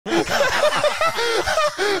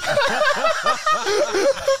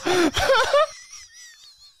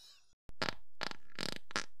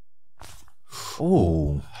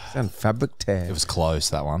fucking fabric tear. It was close,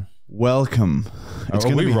 that one. Welcome.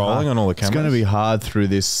 Are we rolling on all the cameras? It's going to be hard through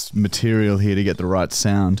this material here to get the right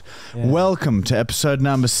sound. Yeah. Welcome to episode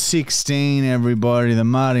number 16, everybody. The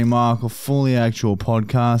Marty Michael Fully Actual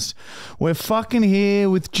Podcast. We're fucking here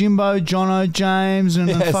with Jimbo, Jono, James, and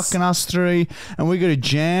fucking us three. And we got a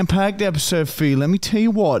jam-packed episode for you. Let me tell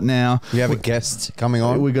you what now. We have a guest coming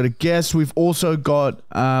on. We got a guest. We've also got...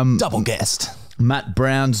 double guest. Matt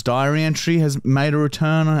Brown's diary entry has made a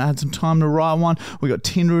return. I had some time to write one. We got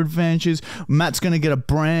Tinder adventures. Matt's going to get a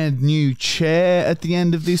brand new chair at the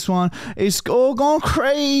end of this one. It's all gone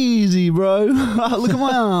crazy, bro. Look at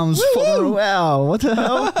my arms. Wow, what the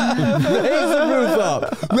hell? Raise the roof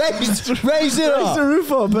up. Raise it up. Raise the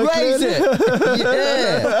roof up. Raise it.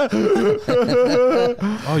 Yeah.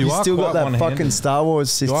 Oh, you still got that fucking Star Wars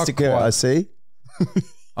sticker, I see.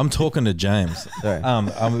 I'm talking to James.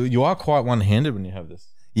 You are quite one-handed when you have this.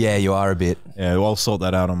 Yeah, you are a bit. Yeah, well, I'll sort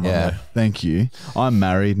that out on Monday. Yeah. Thank you. I'm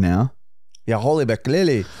married now. Yeah, holy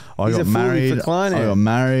clearly. I got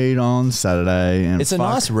married on Saturday. And it's a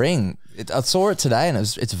nice ring. I saw it today and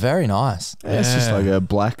it's very nice. Yeah, it's just like a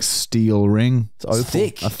black steel ring. It's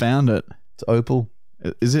thick. I found it. It's opal.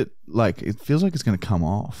 Is it like, it feels like it's going to come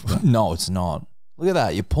off. No, it's not. Look at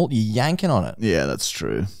that. You're yanking on it. Yeah, that's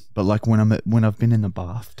true. But like when I've been in the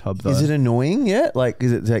bathtub, though. Is it annoying yet? Like,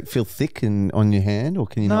 does it like feel thick and on your hand, or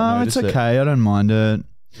can you not notice it? No, it's okay. I don't mind it.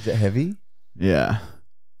 Is it heavy? Yeah.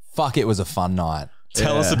 Fuck, it was a fun night.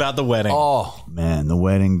 Tell us about the wedding. Oh man, the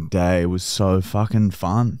wedding day was so fucking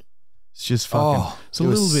fun. It's just fucking. It's a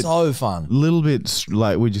little bit so fun. A little bit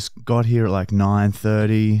like we just got here at like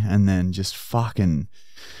 9:30, and then just fucking.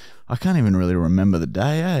 I can't even really remember the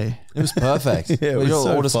day, eh? It was perfect. Yeah, we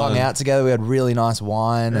all just hung out together. We had really nice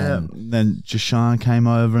wine. Yeah. And then Jashan came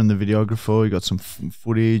over and the videographer. We got some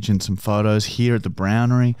footage and some photos here at the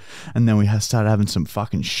Brownery. And then we started having some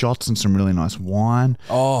fucking shots and some really nice wine.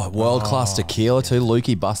 Oh, world-class tequila too.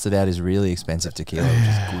 Lukey busted out his really expensive tequila, which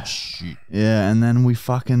is good shit. Yeah, and then we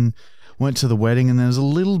fucking... went to the wedding and there was a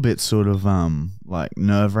little bit sort of like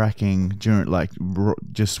nerve-wracking during like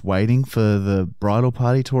just waiting for the bridal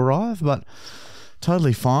party to arrive, but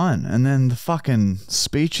totally fine. And then the fucking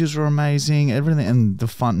speeches were amazing, everything, and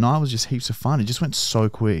the night was just heaps of fun. It just went so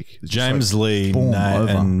quick. James Lee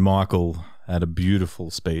and Michael had a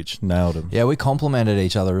beautiful speech. Nailed him. Yeah, we complimented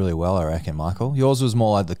each other really well, I reckon, Michael. Yours was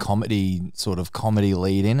more like the comedy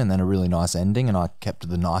lead in and then a really nice ending, and I kept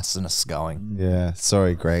the niceness going. Yeah,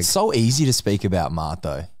 sorry, Greg. So easy to speak about Mart,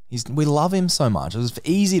 though. We love him so much. It was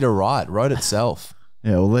easy to wrote itself.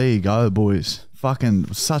 Yeah, well, there you go, boys.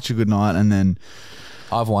 Fucking such a good night. And then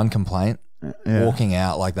I have one complaint. Yeah. Walking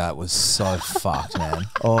out like that was so fucked, man.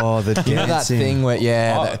 Oh, the dancing. You know that thing where,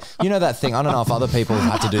 you know that thing, I don't know if other people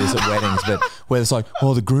have had to do this at weddings, but where it's like,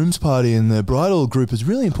 oh, the groom's party and the bridal group is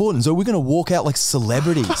really important, so we're going to walk out like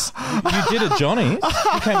celebrities. You did it, Johnny.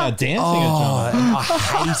 You came out dancing at Johnny. I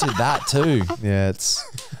hated that too. Yeah,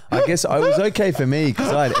 I guess it was okay for me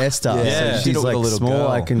because I had Esther. Yeah. So she's like a small. Girl.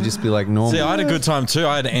 I can just be like normal. See, I had a good time too.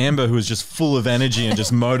 I had Amber who was just full of energy and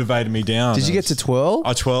just motivated me down. Did you get to twirl?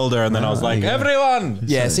 I twirled her and then I was like, everyone.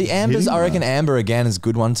 Yeah, see, I reckon Amber again is a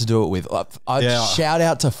good one to do it with. I'd shout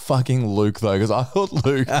out to fucking Luke though, because I thought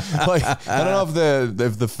Luke, like, I don't know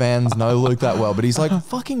if the fans know Luke that well, but he's like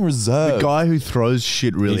fucking reserved. The guy who throws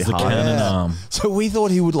shit really hard. The cannon arm. So we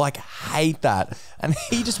thought he would like hate that, and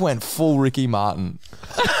he just went full Ricky Martin.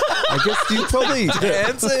 I guess you probably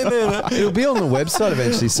dancing. It'll be on the website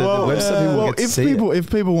eventually, so the website people will get to see it. If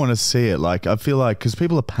people want to see it, like I feel like because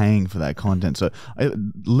people are paying for that content, so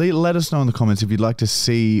let us know in the comments if you'd like to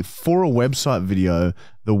see for a website video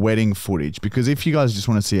the wedding footage. Because if you guys just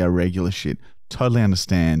want to see our regular shit, totally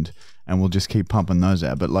understand. And we'll just keep pumping those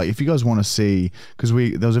out. But like, if you guys want to see, because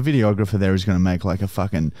there was a videographer there who's going to make like a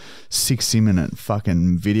fucking 60-minute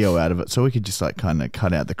fucking video out of it, so we could just like kind of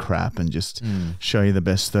cut out the crap and just show you the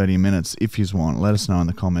best 30 minutes if you want. Let us know in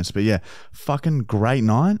the comments. But yeah, fucking great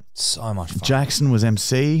night. So much fun. Jackson was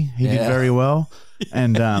MC. He did very well.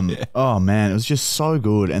 And oh man, it was just so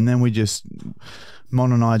good. And then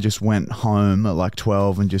Mon and I just went home at like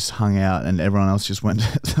 12 and just hung out, and everyone else just went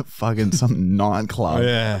to fucking some nightclub. Oh,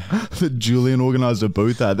 yeah. That Julian organised a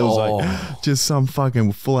booth at. There was like just some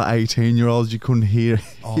fucking full of 18-year-olds. You couldn't hear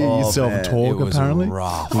yourself talk, apparently.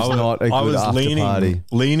 Rough. It was not a good after party.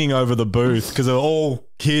 Leaning over the booth because they're all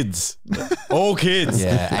kids. All kids.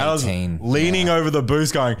 Yeah, 18. And I was leaning over the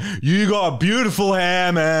booth going, you got beautiful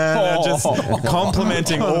hair, man. And just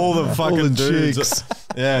complimenting all the fucking dudes. Chicks.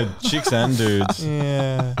 Yeah, chicks and dudes.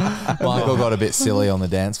 Yeah. Michael got a bit silly on the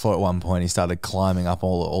dance floor at one point. He started climbing up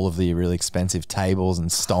all of the really expensive tables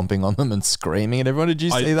and stomping on them and screaming at everyone. Did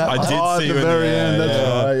you see that? I did see at the very end.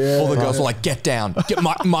 That's right. Yeah. All the girls were like, "Get down,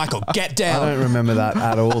 Michael, get down." I don't remember that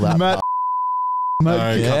at all. That Matt.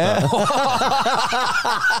 Yeah.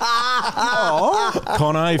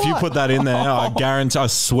 Connor, if you put that in there, I guarantee, I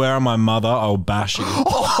swear on my mother, I'll bash you. Leave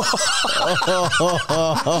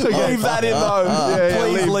that in though.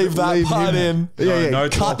 Please leave that part in. No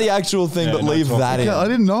Cut talk. the actual thing, but leave that in. Yeah, I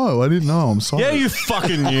didn't know. I'm sorry. Yeah, you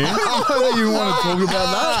fucking knew. You want to talk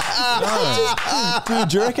about that? Dude,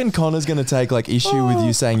 do you reckon Connor's going to take like issue with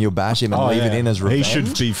you saying you'll bash him and leave it in as revenge? He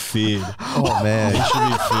should be feared. Oh man, He should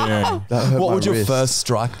be fearing. What would your first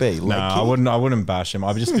strike be? No, I wouldn't bash him.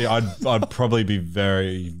 I'd probably be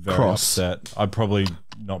very, very Cross. upset. I'd probably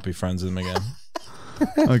not be friends with him again.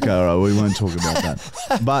 Okay, all right. We won't talk about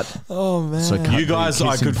that. But Oh man. so cut You guys, the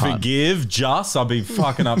I kissing could part. forgive. Just, I'll be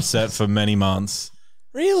fucking upset for many months.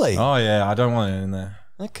 Really? Oh yeah, I don't want it in there.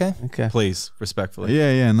 Okay. Please, respectfully.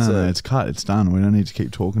 Yeah, no, it's cut. It's done. We don't need to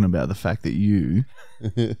keep talking about the fact that you.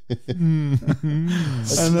 And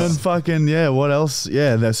then fucking what else?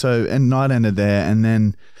 Yeah, so and night ended there, and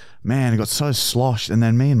then man, it got so sloshed, and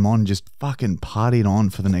then me and Mon just fucking partied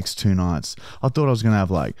on for the next 2 nights. I thought I was gonna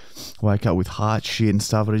have like wake up with heart shit and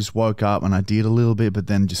stuff, but I just woke up and I did a little bit, but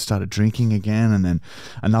then just started drinking again, and then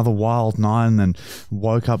another wild night, and then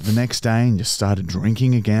woke up the next day and just started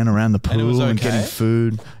drinking again around the pool it was and okay? getting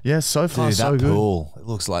food. Yeah, so far Dude, so that good. pool, it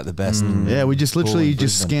looks like the best. Yeah, we just literally in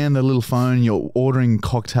just Brisbane. scan the little phone. You're ordering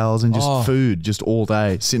cocktails and just food just all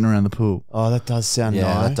day, sitting around the pool. oh, that does sound Yeah,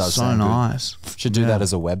 nice. that does So sound good. nice. Should do that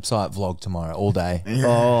as a website vlog tomorrow, all day.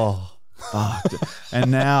 Oh,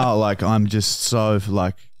 And now, like, I'm just so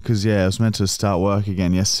like, because I was meant to start work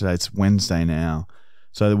again yesterday. It's Wednesday now,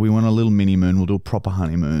 so we want a little mini moon. We'll do a proper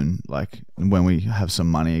honeymoon, like when we have some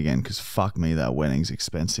money again. Because fuck me, that wedding's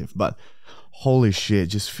expensive. But holy shit,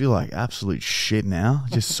 just feel like absolute shit now.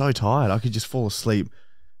 Just so tired. I could just fall asleep,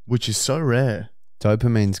 which is so rare.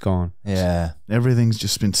 dopamine's gone. Yeah, Everything's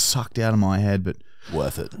just been sucked out of my head. But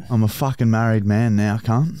worth it. I'm a fucking married man now,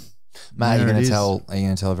 cunt. Matt, There are it you is.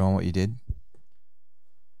 gonna tell everyone what you did?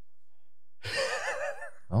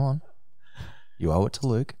 Go on. You owe it to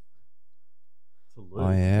Luke.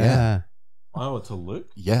 Oh yeah. Yeah. I owe it to Luke.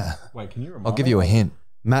 Yeah. Wait, can you remind I'll give you a hint.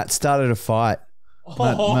 Matt started a fight.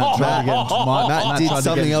 Matt tried to get Matt did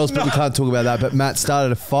something else, but we can't talk about that. But Matt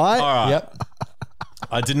started a fight. All right. Yep.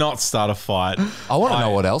 I did not start a fight. I want to know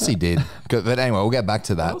what else he did. But anyway, we'll get back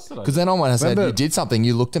to that. else did I Because then when I said Remember- you did something,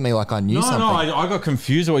 you looked at me like I knew something. I got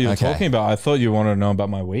confused with what you were Okay. talking about. I thought you wanted to know about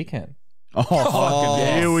my weekend.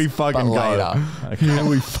 Here we fucking But go. later. Here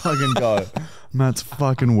we fucking go. Matt's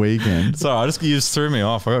fucking weekend. Sorry, you just threw me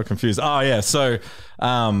off. I got confused. Oh yeah, so me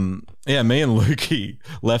and Lukey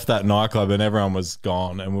left that nightclub and everyone was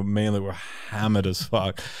gone, and me and Luke were hammered as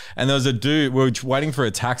fuck. And there was a dude. We were waiting for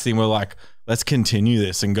a taxi, and we're like, "Let's continue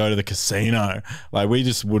this and go to the casino." Like we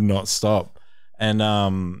just would not stop. And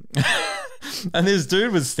and this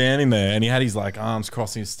dude was standing there, and he had his like arms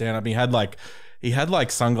crossing his stand up. He had like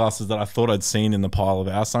sunglasses that I thought I'd seen in the pile of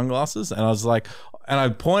our sunglasses, and I was like. And I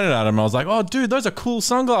pointed at him. I was like, "Oh, dude, those are cool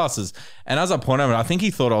sunglasses." And as I pointed at him, I think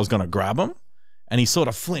he thought I was going to grab them, and he sort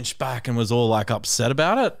of flinched back and was all like upset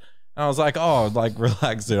about it. And I was like, "Oh, like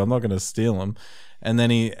relax, dude. I'm not going to steal them." And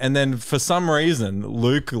then for some reason,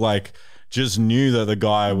 Luke like just knew that the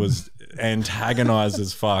guy was antagonized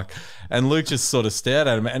as fuck, and Luke just sort of stared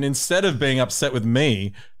at him. And instead of being upset with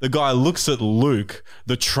me, the guy looks at Luke,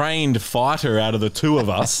 the trained fighter out of the two of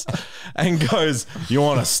us, and goes, "You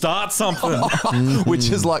want to start something?" Which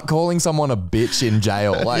is like calling someone a bitch in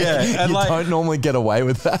jail. Like, Yeah, and you like- don't normally get away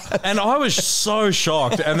with that. And I was so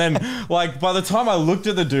shocked. And then, like, by the time I looked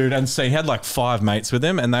at the dude and see, he had like 5 mates with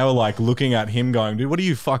him, and they were like looking at him, going, "Dude, what are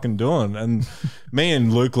you fucking doing?" And me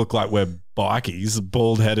and Luke look like we're bikies,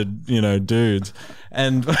 bald-headed, dudes.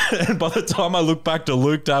 And by the time I looked back to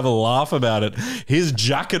Luke to have a laugh about it, his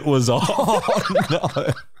jacket was off.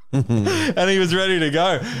 And he was ready to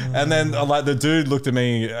go. And then like the dude looked at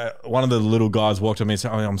me, one of the little guys walked up to me and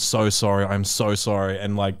said, "Oh, I'm so sorry. I'm so sorry."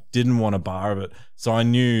 And like didn't want a bar of it. So I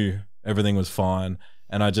knew everything was fine.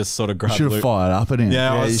 And I just sort of grabbed Should have Luke. fired up at him.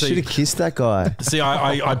 Yeah, Yeah, you see- should have kissed that guy. See,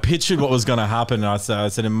 I pictured what was going to happen. And I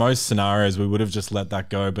said in most scenarios, we would have just let that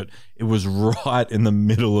go. But it was right in the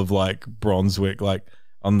middle of like Brunswick, like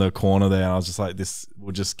on the corner there. And I was just like, this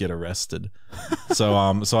will just get arrested. So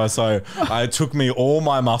I took me all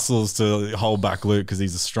my muscles to hold back Luke because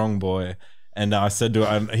he's a strong boy. And I said to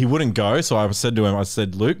him, he wouldn't go. So I said to him,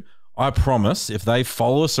 "Luke, I promise if they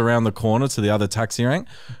follow us around the corner to the other taxi rank,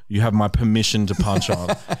 you have my permission to punch on."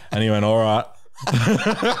 And he went, "All right."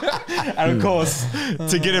 And of course,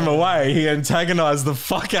 to get him away, he antagonized the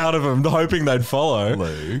fuck out of him, hoping they'd follow.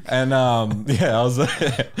 Luke. And yeah, I was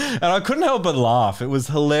there. And I couldn't help but laugh. It was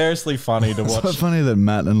hilariously funny to watch. It's so funny that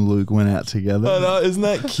Matt and Luke went out together. Oh, no, isn't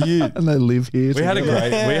that cute? And they live here. We had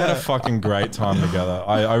a fucking great time together.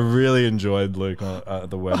 I really enjoyed Luke at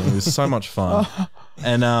the wedding. It was so much fun.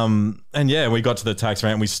 And yeah, we got to the tax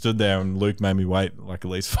rank and we stood there and Luke made me wait like at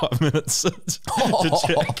least 5 minutes to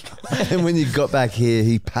check. And when you got back here,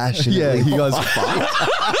 he passionately. Yeah, you guys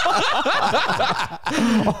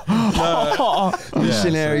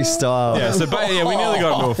missionary style. Yeah, so yeah, we nearly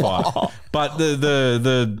got into a fight. But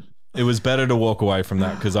it was better to walk away from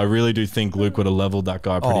that because I really do think Luke would have leveled that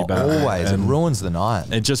guy pretty bad. Always. And it ruins the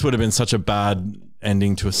night. it just would have been such a bad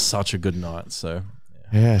ending to such a good night. So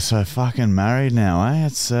Yeah, so fucking married now, eh?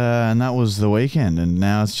 It's and that was the weekend, and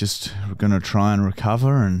now it's just we're gonna try and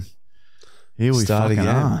recover, and here we Start fucking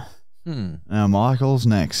again. are. Now Michael's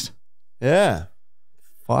next, Yeah.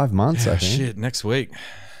 5 months, I think. shit, next week.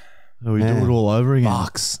 so we do Man. it all over again.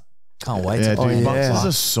 Bucks. Can't wait Yeah, to dude, yeah. boxes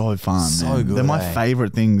are so fun. So man. good, They're my eh?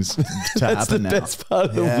 favorite things to That's the happen now. best part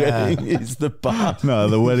of the wedding is the bar. No,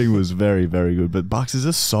 the wedding was very, very good, but boxes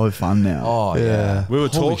are so fun now. Oh, yeah. We were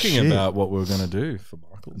Holy talking shit. about what we were going to do for Michael.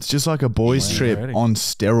 It's just like a boys' trip Already. on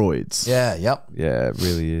steroids. Yeah, yep. Yeah, it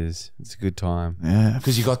really is. It's a good time. Yeah.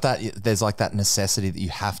 Because you got that, there's like that necessity that you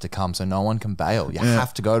have to come, so no one can bail. You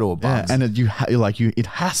have to go to a Yeah, buzz. and it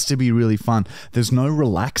has to be really fun. There's no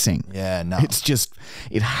relaxing. Yeah, no. It's just,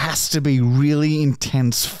 it has to be really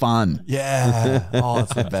intense fun. Yeah. Oh,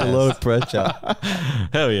 it's the best. A lot of pressure.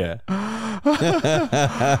 Hell yeah.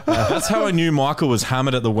 That's how I knew Michael was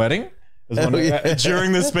hammered at the wedding.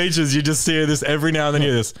 During the speeches, you just see this every now and then. You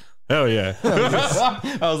hear this. Hell yeah.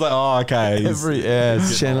 I was like, oh, okay.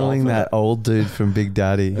 It's channeling that old dude from Big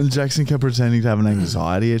Daddy. And Jackson kept pretending to have an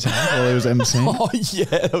anxiety attack while he was emceeing. Oh, yeah.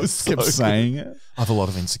 That was so Kept good. saying it. I have a lot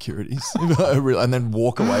of insecurities. And then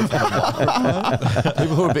walk away from the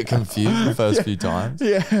People were a bit confused the first few times.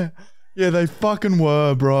 Yeah. Yeah, they fucking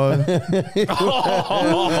were, bro.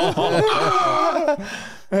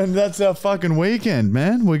 And that's our fucking weekend,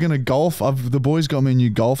 man. We're gonna golf. The boys got me a new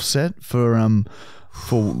golf set for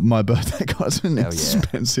my birthday. Guys, an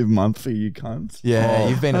expensive month for you cunts. Yeah,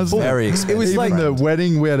 you've been a That's very like- expensive It was Even like friend. the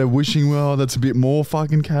wedding, we had a wishing well. That's a bit more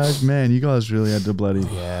fucking cash, man. You guys really had to bloody.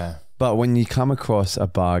 Yeah. But when you come across a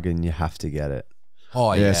bargain, you have to get it.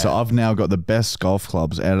 Oh, Yeah, yeah. so I've now got the best golf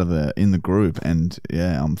clubs in the group, and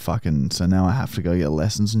yeah, I'm fucking. So now I have to go get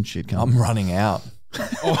lessons and shit. I'm running out.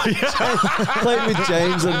 Played with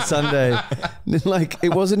James on Sunday. Like,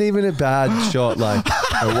 it wasn't even a bad shot. Like,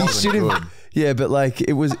 he should have. Yeah, but like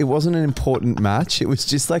it wasn't an important match. It was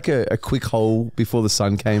just like a quick hole before the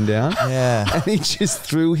sun came down. Yeah. And he just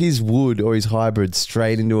threw his wood or his hybrid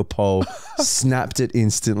straight into a pole, snapped it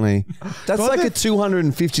instantly. That's God, like a they're-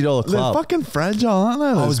 $250 They're club. fucking fragile, aren't they?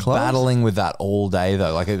 I those was clubs? battling with that all day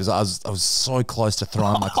though. Like I was so close to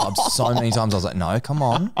throwing my clubs so many times. I was like, no, come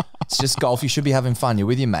on. It's just golf. You should be having fun. You're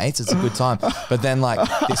with your mates. It's a good time. But then like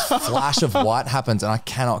this flash of white happens and I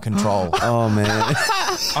cannot control. Oh man,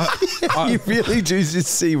 you really do just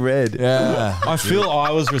see red. Yeah. I feel I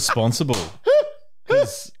was responsible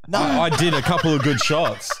because I did a couple of good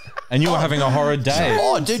shots, and you were having a horrid day.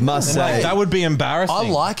 Oh, dude. Must Like, say. that would be embarrassing. I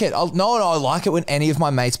like it. I like it when any of my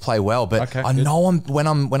mates play well. But Okay, I good. know when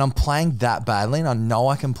I'm playing that badly, and I know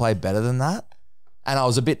I can play better than that. And I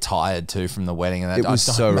was a bit tired too from the wedding, and It was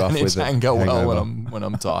I so don't rough manage with to it. go well Hangover. when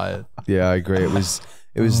I'm tired. Yeah, I agree. It was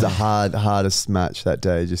the hardest match that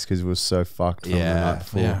day just because it was so fucked from the night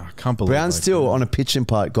before. Yeah, I can't believe Brown I still on a pitch and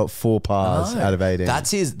putt got 4 pars out of 18.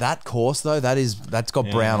 That course though. That's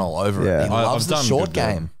got Brown all over Yeah. it. He loves I've the done short good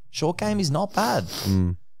job. game. Short game is not bad.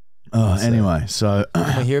 Anyway, so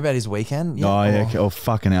Can we hear about his weekend? oh yeah, oh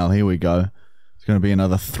fucking hell, here we go. It's going to be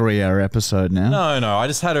another 3-hour episode now. No, I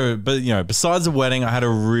just had besides the wedding, I had a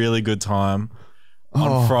really good time.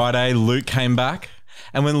 On Friday, Luke came back.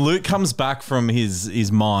 And when Luke comes back from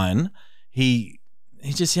his mine, he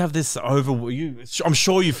just you have this I'm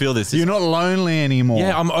sure you feel this. You're not lonely anymore.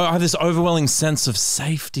 Yeah, I have this overwhelming sense of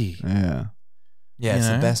safety. Yeah. Yeah, it's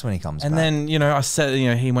You the know? best when he comes And back. then, I sat,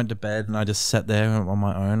 he went to bed and I just sat there on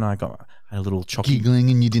my own. I had a little chocky.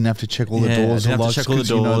 Giggling, and you didn't have to check all the Yeah, I doors didn't or have to locks check all the 'cause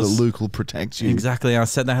you know doors. that Luke will protect you. Exactly. I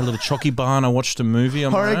sat there, had a little chocky bar and I watched a movie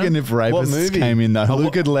on I my own. reckon if rapists movie? came in though,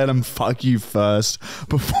 Luke would let him fuck you first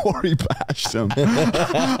before he bashed them.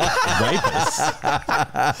 Rapists.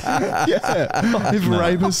 Yeah, if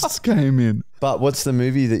rapists came in. But what's the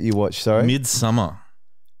movie that you watched? Sorry, Midsummer.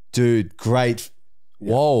 dude, great.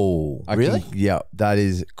 Whoa, really? Yeah, that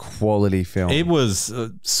is quality film. It was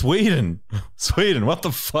Sweden. Sweden. What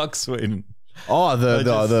the fuck, Sweden? Oh, the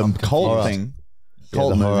cult thing.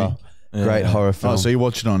 Cult the movie. horror. Great horror film. Oh, so you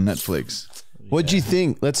watch it on Netflix? What do you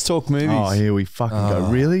think? Let's talk movies. Oh, here we fucking go.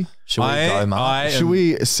 Really? Should we go, Mark? Should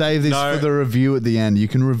we save this for the review at the end? You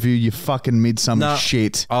can review your fucking Midsummer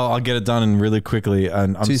shit. I'll get it done and really quickly.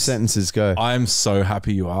 And Two sentences, go. I'm so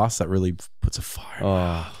happy you asked. That really puts a fire.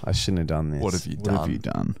 Oh, I shouldn't have done this. What have you What done? have you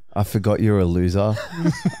done? I forgot you're a loser.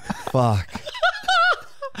 Fuck.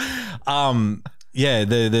 Yeah,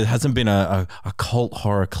 there hasn't been a cult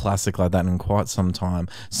horror classic like that in quite some time.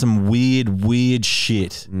 Some weird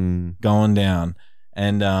shit going down.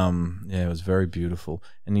 And yeah, it was very beautiful.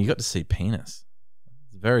 And you got to see penis.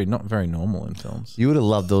 It's not very normal in films. You would have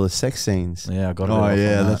loved all the sex scenes. Yeah, I got it. Oh,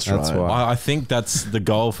 yeah, that's right. That's why. I think that's the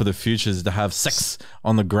goal for the future, is to have sex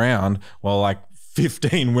on the ground while like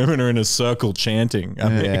 15 women are in a circle chanting. I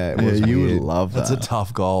mean, Yeah, it was Yeah, you weird. would love that. That's a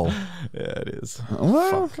tough goal. yeah, it is.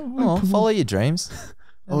 Well, Oh, follow your dreams.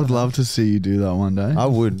 I would love to see you do that one day. I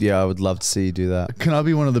would, yeah, I would love to see you do that. Can I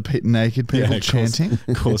be one of the naked people Yeah, of course. chanting?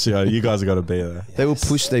 Of course, yeah. You guys have got to be there.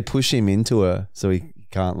 They push him into her so he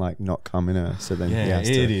can't like not come in her. So then he has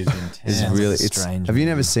to. is intense. It's Yeah, really it's it's strange. Have you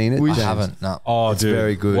never seen it? I James? haven't. No. Oh, It's dude,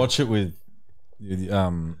 very good. Watch it with.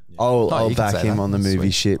 I'll you can back say him that. on the movie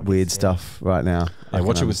Sweet. shit, weird stuff right now. I Yeah,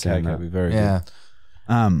 watch can it with cake. understand That'd be that. very Yeah.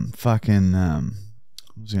 What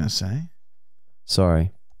was I going to say? Sorry.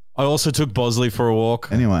 good. I also took Bosley for a walk.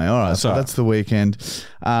 Anyway, all right. So Sorry. that's the weekend.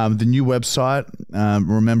 The new website.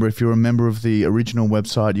 Remember, if you're a member of the original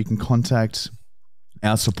website, you can contact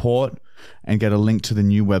our support and get a link to the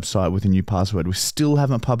new website with a new password. We still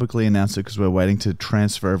haven't publicly announced it because we're waiting to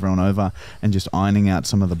transfer everyone over and just ironing out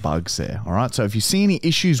some of the bugs there. All right. So if you see any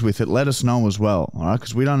issues with it, let us know as well. All right.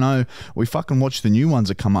 Because we don't know. We fucking watch the new ones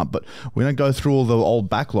that come up, but we don't go through all the old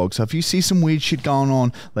backlogs. So if you see some weird shit going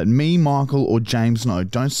on, let me, Michael, or James know.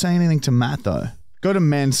 Don't say anything to Matt though. Go to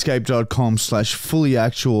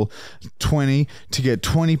manscaped.com/fullyactual20 to get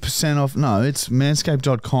 20% off. No, it's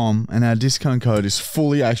manscaped.com and our discount code is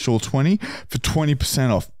fullyactual20 for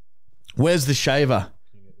 20% off. Where's the shaver?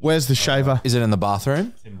 Where's the shaver? Is it in the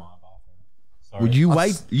bathroom? In my bathroom. Sorry. Well, you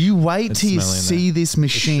wait It's till you smelly in see there. this It should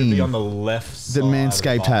machine. be on the left side.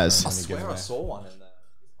 Manscaped has. I swear I saw one in there.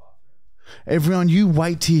 Everyone, you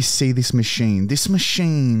wait till you see this machine. This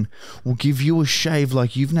machine will give you a shave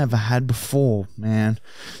like you've never had before, man.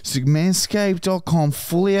 So manscaped.com,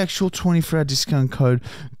 fullyactual20 for our discount code.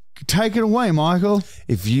 Take it away, Michael.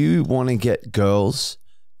 If you want to get girls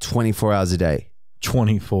 24 hours a day,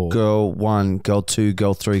 24. girl 1, girl 2,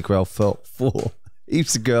 girl 3, girl 4,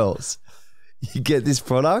 heaps of girls, you get this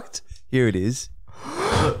product. Here it is.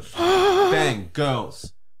 Bang,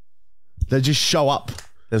 girls. They just show up.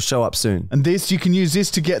 They'll show up soon. And this, you can use this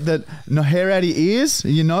to get the hair out of your ears,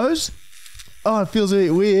 your nose. Oh, it feels a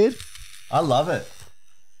bit weird. I love it.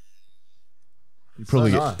 You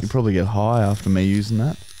probably get high after me using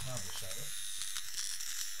that.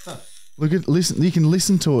 Listen. You can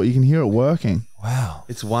listen to it. You can hear it working. Wow.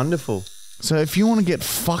 It's wonderful. So if you want to get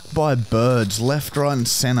fucked by birds left, right, and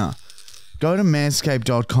center, go to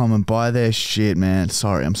manscaped.com and buy their shit, man.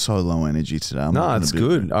 Sorry, I'm so low energy today. No, it's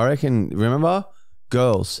good. I reckon, remember,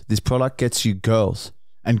 girls. This product gets you girls.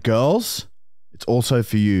 And girls, it's also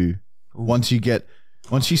for you. Once you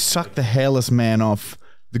suck the hairless man off,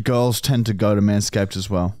 the girls tend to go to Manscaped as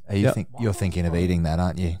well. You're thinking of eating that,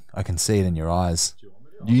 aren't you? I can see it in your eyes.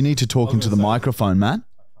 You need to talk into the microphone, Matt.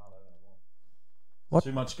 What?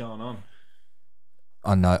 Too much going on.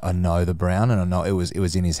 I know the brown, and I know it was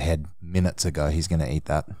in his head minutes ago. He's going to eat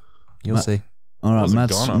that. You'll see. All right, Was it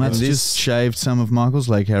Matt's gone? just shaved some of Michael's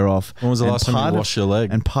leg hair off. When was the last time you washed your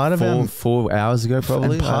leg? And part of our 4 hours ago,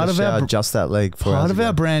 probably. And part I of our- showered just that leg. 4 hours part of ago.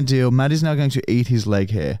 our brand deal, Matt is now going to eat his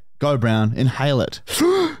leg hair. Go, Brown, inhale it.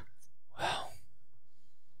 Wow,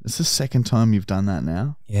 it's the second time you've done that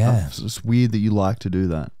now. Yeah. It's weird that you like to do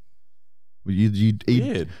that. You eat.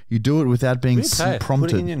 Weird. You do it without being Weird taste. prompted.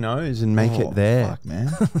 Put it in your nose and make it there. Fuck, man.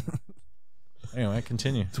 Anyway,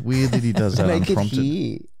 continue. It's weird that he does that Make it unprompted.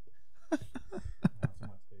 here.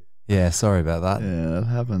 Yeah, sorry about that. Yeah, that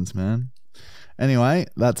happens, man. Anyway,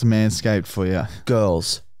 that's Manscaped for you.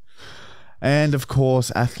 Girls. And of course,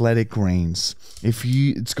 Athletic Greens.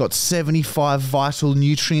 It's got 75 vital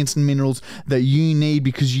nutrients and minerals that you need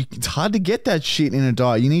because it's hard to get that shit in a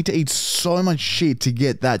diet. You need to eat so much shit to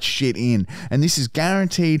get that shit in. And this is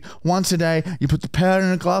guaranteed once a day. You put the powder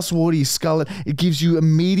in a glass of water, you scull it. It gives you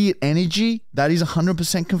immediate energy. That is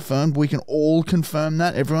 100% confirmed. We can all confirm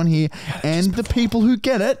that, everyone here. And the people who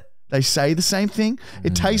get it, They say the same thing.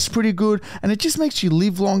 It tastes pretty good, and it just makes you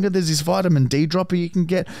live longer. There's this vitamin D dropper you can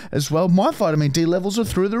get as well. My vitamin D levels are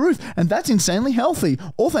through the roof, and that's insanely healthy.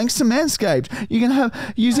 All thanks to Manscaped. You can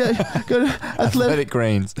use it. Go to Athletic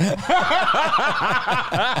Greens.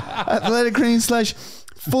 Athletic Greens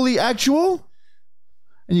 / fully actual.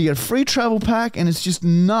 And you get a free travel pack, and it's just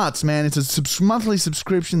nuts, man. It's a monthly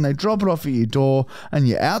subscription. They drop it off at your door, and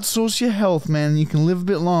you outsource your health, man. And you can live a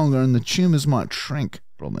bit longer, and the tumors might shrink.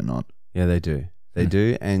 Probably not. Yeah, they do. They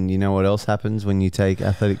do. And you know what else happens when you take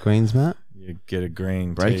Athletic Greens, Matt? You get a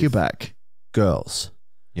green Break teeth. your back. Girls.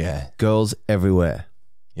 Yeah. Girls everywhere.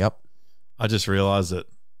 Yep. I just realised it.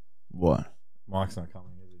 What? Mike's not coming,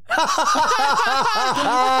 is he?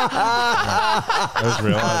 I just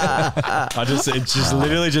realised it. It just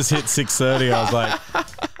literally just hit 6:30.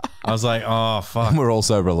 I was like, oh fuck. We're all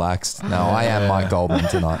so relaxed. No, I am Mike Goldman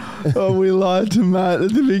tonight. Oh, we lied to Matt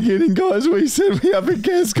at the beginning, guys. We said we have a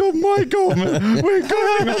guest called Mike Goldman. We're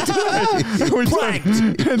going on today. We pranked.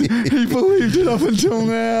 And he believed it up until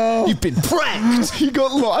now. You've been pranked. He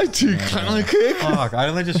got lied to kind of quick. Fuck, I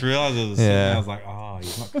only just realised it was a Yeah. I was like, oh,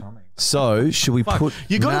 he's not coming. So, should we put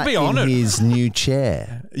You gotta Matt be on in it. his new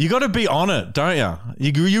chair? You got to be on it, don't you?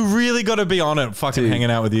 You really got to be on it. Fucking hanging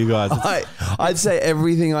out with you guys. I'd say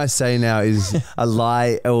everything I say now is a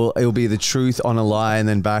lie. It'll be the truth on a lie, and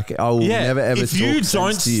then back. I will never ever. If you talk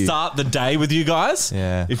don't sense to you. start the day with you guys,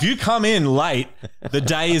 Yeah. if you come in late, the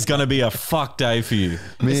day is going to be a fuck day for you.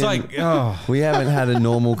 It's like, oh. We haven't had a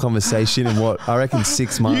normal conversation in what I reckon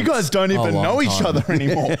 6 months. You guys don't even long know each time. other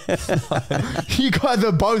anymore. You guys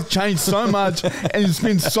have both changed so much, and it's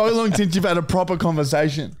been so long since you've had a proper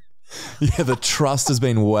conversation. Yeah, the trust has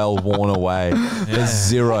been well worn away. There's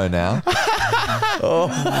zero now.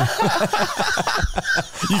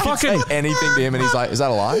 You can say anything to him and he's like, is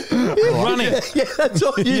that a lie? running, Yeah, that's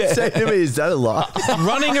all you say to me. Is that a lie?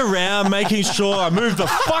 running around, making sure I move the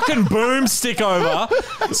fucking boomstick over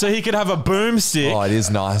so he could have a boomstick. Oh, it is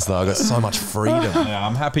nice though. I've got so much freedom. Yeah,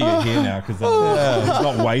 I'm happy you're here now because it's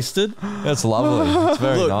not wasted. That's lovely. It's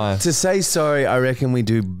very Look, nice. to say sorry, I reckon we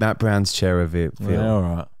do Matt Brown's chair review. Yeah, all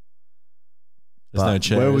right. There's no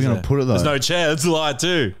chair. Where are we is going there? to put it, though? There's no chair. That's a lie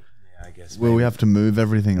too. Where we have to move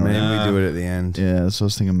everything around. Then we do it at the end. Yeah, so I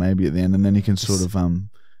was thinking maybe at the end, and then you can sort of and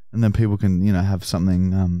then people can have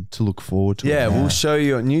something to look forward to. Yeah, we'll show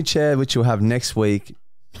you a new chair, which you'll have next week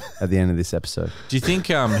at the end of this episode. Do you think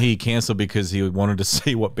he cancelled because he wanted to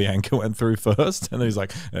see what Bianca went through first, and then he's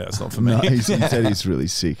like, "Yeah, it's not for me." No, he said he's really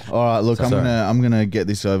sick. All right, look, I'm gonna get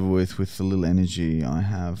this over with the little energy I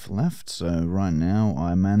have left. So right now,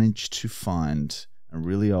 I managed to find a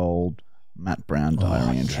really old Matt Brown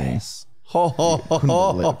diary entry. Yes. You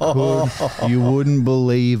wouldn't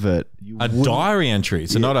believe it. A diary entry,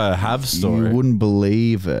 so not a have story. You wouldn't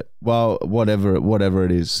believe it. Well, whatever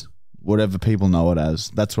it is, whatever people know it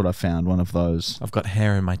as. That's what I found. One of those. I've got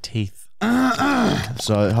hair in my teeth.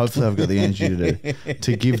 So hopefully I've got the energy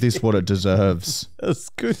to give this what it deserves. That's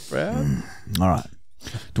good, Brown. All right.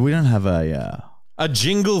 We don't have a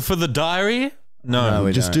jingle for the diary? No,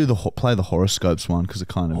 we just don't. play the horoscopes one because it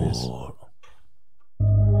kind of is.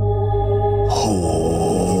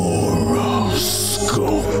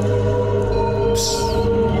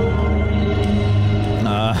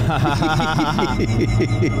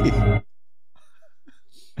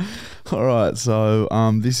 All right, so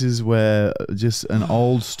this is where just an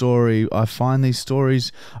old story. I find these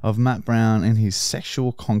stories of Matt Brown and his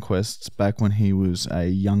sexual conquests back when he was a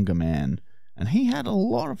younger man. And he had a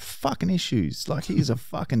lot of fucking issues. Like, he's a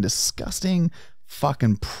fucking disgusting,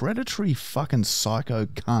 fucking predatory, fucking psycho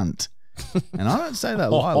cunt. And I don't say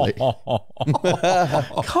that lightly.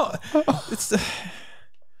 God,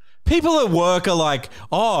 people at work are like,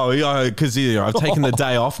 oh, because I've taken the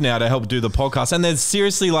day off now to help do the podcast. And they're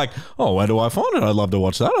seriously like, oh, where do I find it? I'd love to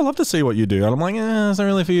watch that. I'd love to see what you do. And I'm like, it's not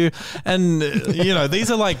really for you. And, these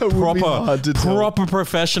are like proper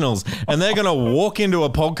professionals. And they're going to walk into a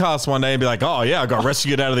podcast one day and be like, oh, yeah, I got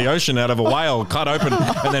rescued out of the ocean out of a whale, cut open,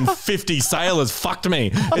 and then 50 sailors fucked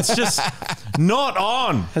me. It's just not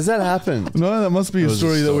on. Has that happened? No, that must be a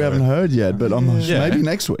story that we haven't heard yet, but I'm not sure. Yeah. Maybe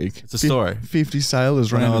next week. It's a story. 50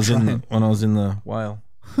 sailors When ran I a was train. when I was in the whale.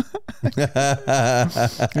 Yeah,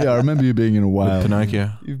 I remember you being in a whale.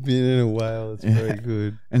 Pinocchio. You've been in a whale. It's very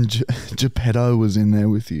good. And Geppetto was in there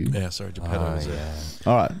with you. Yeah, sorry, Geppetto was there.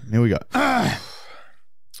 All right, here we go.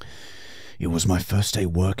 It was my first day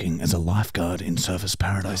working as a lifeguard in Surfers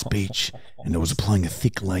Paradise Beach, and I was applying a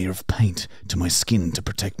thick layer of paint to my skin to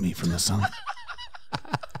protect me from the sun.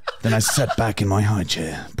 Then I sat back in my high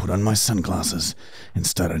chair, put on my sunglasses, and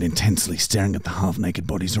started intensely staring at the half-naked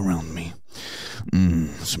bodies around me.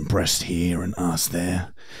 Some breast here and ass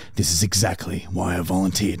there. This is exactly why I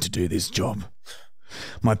volunteered to do this job.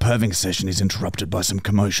 My perving session is interrupted by some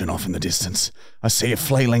commotion off in the distance. I see a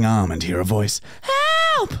flailing arm and hear a voice.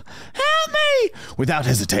 Help! Help me! Without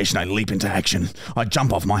hesitation, I leap into action. I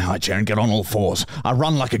jump off my high chair and get on all fours. I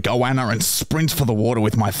run like a goanna and sprint for the water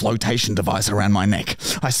with my flotation device around my neck.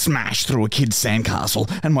 I smash through a kid's sandcastle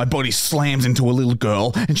and my body slams into a little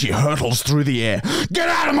girl and she hurtles through the air. Get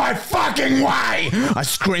out of my fucking way! I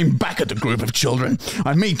scream back at the group of children.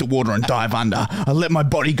 I meet the water and dive under. I let my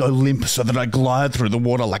body go limp so that I glide through the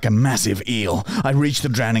water like a massive eel. I reach the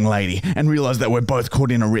drowning lady and realize that we're both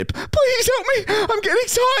caught in a rip. Please help me! I'm getting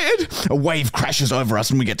tired! A wave crashes over us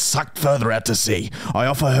and we get sucked further out to sea. I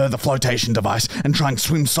offer her the flotation device and try and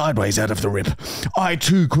swim sideways out of the rip. I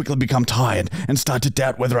too quickly become tired and start to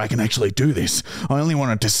doubt whether I can actually do this. I only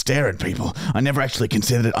wanted to stare at people. I never actually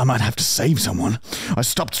considered I might have to save someone. I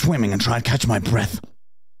stopped swimming and tried to catch my breath.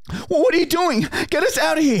 What are you doing? Get us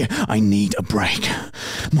out of here. I need a break.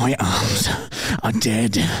 My arms are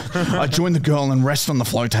dead. I join the girl and rest on the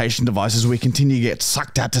flotation device as we continue to get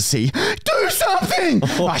sucked out to sea. Do something!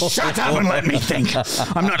 Shut up and let me think.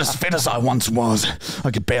 I'm not as fit as I once was.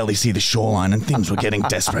 I could barely see the shoreline and things were getting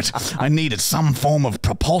desperate. I needed some form of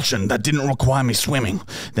propulsion that didn't require me swimming.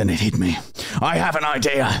 Then it hit me. I have an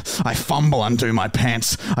idea. I fumble undo my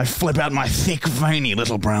pants. I flip out my thick, veiny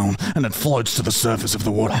little brown and it floats to the surface of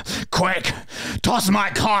the water. Quick! Toss my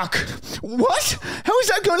cock! What? How is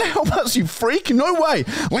that going to help us, you freak? No way!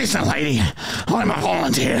 Listen, lady, I'm a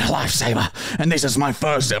volunteer lifesaver, and this is my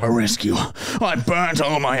first ever rescue. I burnt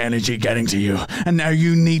all my energy getting to you, and now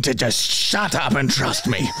you need to just shut up and trust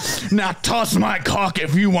me. Now toss my cock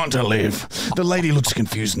if you want to live. The lady looks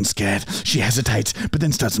confused and scared. She hesitates, but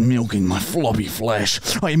then starts milking my floppy flesh.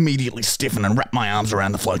 I immediately stiffen and wrap my arms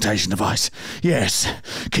around the flotation device. Yes,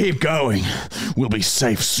 keep going. We'll be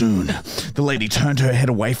safe soon. The lady turned her head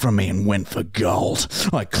away from me and went for gold.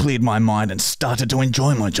 I cleared my mind and started to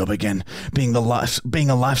enjoy my job again. Being a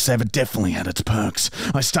lifesaver definitely had its perks.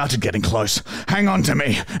 I started getting close. Hang on to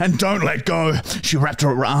me and don't let go. She wrapped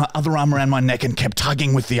her other arm around my neck and kept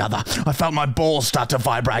tugging with the other. I felt my balls start to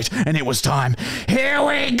vibrate and it was time. Here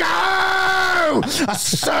we go! A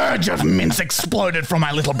surge of mints exploded from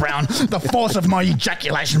my little brown. The force of my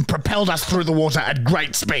ejaculation propelled us through the water at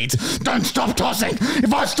great speeds. Don't stop tossing!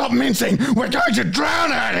 If I stop mincing, we're going to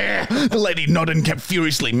drown out here! The lady nodded and kept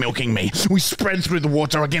furiously milking me. We spread through the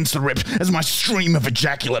water against the rip as my stream of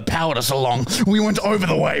ejaculate powered us along. We went over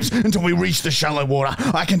the waves until we reached the shallow water.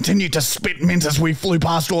 I continued to spit mints as we flew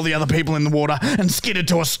past all the other people in the water and skidded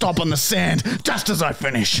to a stop on the sand just as I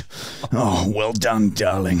finished. Oh, well done,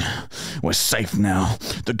 darling. We're safe now.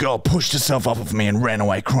 The girl pushed herself off of me and ran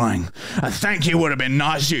away crying. A thank you would have been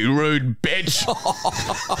nice, you rude bitch.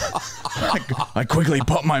 I quickly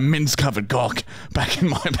popped my mince-covered cock back in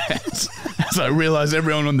my pants as I realized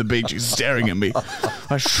everyone on the beach is staring at me.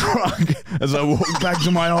 I shrug as I walked back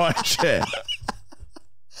to my high chair.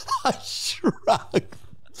 I shrug.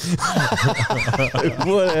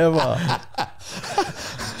 Whatever.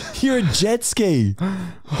 You're a jet ski.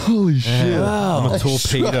 Holy shit. Wow. I'm a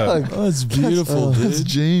torpedo. Oh, that's beautiful, dude. That's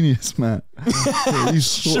genius, Matt.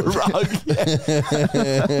 Shrug.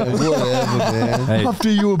 Whatever, man. Hey, After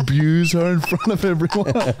you abuse her in front of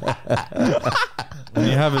everyone.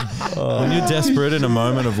 when you're desperate in a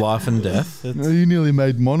moment of life and death, it's, You nearly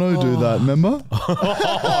made Mono do that, remember?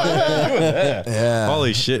 Yeah.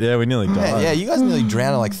 holy shit, yeah, we nearly died. Yeah, you guys nearly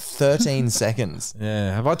drowned in like 13 seconds.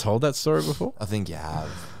 Yeah, have I told that story before? I think you have.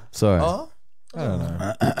 Sorry. Oh? I don't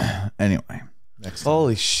know. Anyway.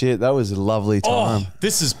 Holy shit, that was a lovely time. Oh,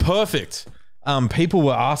 this is perfect. People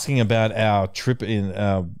were asking about our trip in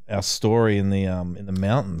our story in the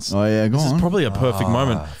mountains. Oh, yeah, go This on. is probably a perfect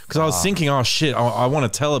moment because I was thinking, oh shit, I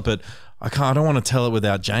want to tell it, but I can't. I don't want to tell it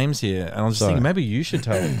without James here. And I was just thinking maybe you should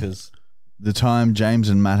tell it because The time James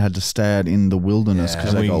and Matt had to stay out in the wilderness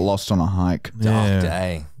because they we- got lost on a hike. Dark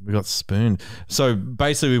day. we got spooned. So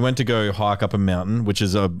basically, we went to go hike up a mountain, which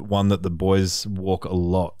is one that the boys walk a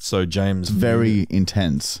lot. So James, Very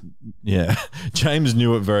intense. yeah, James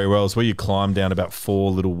knew it very well. It's where you climb down about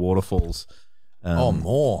 4 little waterfalls.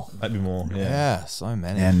 More. Maybe more. Yeah. Yeah, so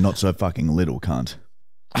many. And not so fucking little, cunt.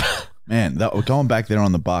 Man, going back there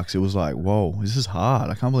on the Bucks, it was like, whoa, this is hard.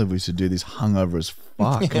 I can't believe we used to do this hungover as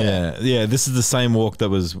fuck. Yeah. This is the same walk that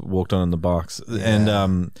was walked on in the Bucks, and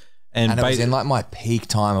And it was in like my peak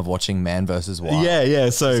time of watching Man vs. Wild. yeah.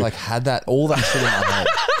 So It's like had that all that shit in my head.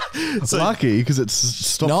 Lucky because it's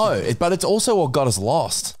stopped. No, but it's also what got us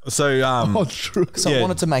lost. So Oh, true. So I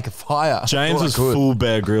wanted to make a fire. James was full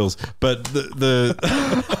Bear Grylls, but the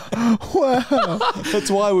Wow.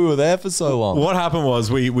 That's why we were there for so long. what happened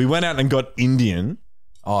was we went out and got Indian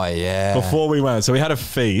Oh yeah. before we went. So we had a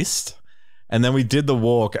feast. And then we did the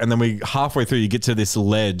walk, and then we halfway through, you get to this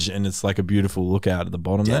ledge, and it's like a beautiful lookout at the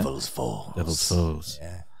bottom Devil's Falls. there. Devil's Falls.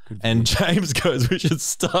 Yeah. And James goes, "We should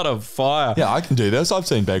start a fire." Yeah, I can do this. I've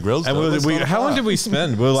seen Bear Grylls. And how long did we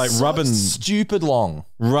spend? We were like Stupid long.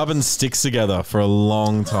 rubbing sticks together for a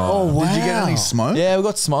long time. Oh, wow. Did you get any smoke? Yeah, we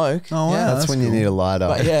got smoke. Oh, wow. Yeah, That's when you cool. need a lighter.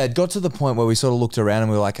 But yeah, it got to the point where we sort of looked around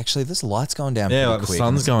and we were like, actually, this light's going down Yeah, pretty like the quick.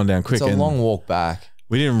 sun's going down quick. It's a and long walk back.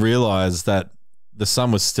 we didn't realize that the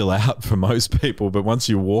sun was still out for most people, but once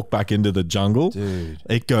you walk back into the jungle, Dude.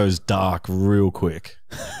 it goes dark real quick.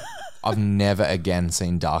 I've never again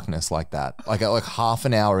seen darkness like that. Like half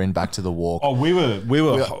an hour in back to the walk. Oh, we were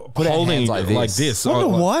put our holding hands like like this. this. I wonder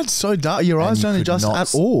like- why it's so dark. Your eyes you don't could adjust not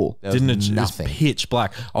at all. There was Didn't it? It was nothing. pitch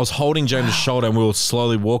black. I was holding James' shoulder and we were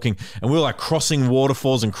slowly walking and we were like crossing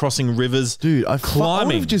waterfalls and crossing rivers. Dude, I would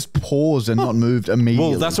climbing. have just paused and not moved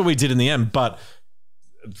immediately. Well, that's what we did in the end, but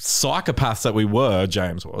psychopaths that we were,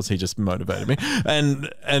 James was, he just motivated me.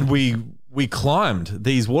 And we climbed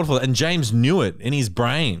these waterfalls and James knew it in his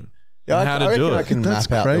brain. Yeah, and how to do reckon I it. can That's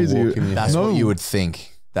map out crazy. the walk in your That's head. what you would think.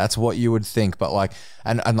 That's what you would think. But like,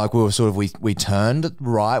 and like we were sort of, we turned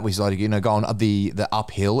right. We started, going up the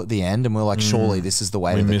uphill at the end and we were like, surely this is the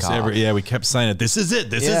way We to the missed car. we kept saying it. This is it.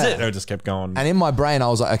 This is Yeah. it. And it just kept going. And in my brain, I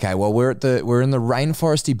was like, okay, well, we're in the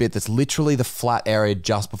rainforesty bit that's literally the flat area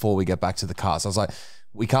just before we get back to the car. So I was like,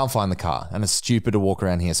 we can't find the car and it's stupid to walk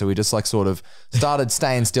around here. So we just like sort of started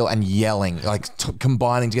staying still and yelling, like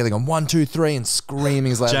combining together, going 1, 2, 3 and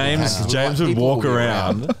screaming as loud as we can. James would People walk will be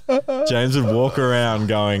around. James would walk around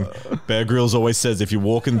going, Bear Grylls always says, if you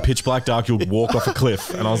walk in pitch black dark, you'll walk off a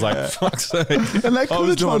cliff. And I was like, fuck's sake. and that I could was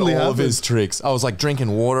have doing totally all of happened. his tricks. I was like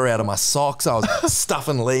drinking water out of my socks. I was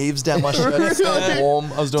stuffing leaves down my shirt to stay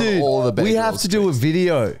warm. I was doing Dude, all of the Bear we have Grylls to do a tricks.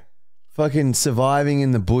 video. Fucking surviving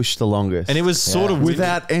in the bush the longest. And it was sort of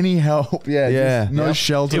Without any help. Yeah. Yeah. just no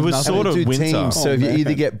shelter. It was nothing. sort of do winter. teams. So Oh, if you man.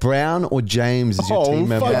 either get Brown or James as your Oh, team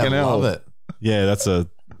member. fucking I hell. love it. Yeah, that's a.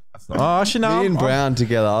 Oh, actually, no. Me and Brown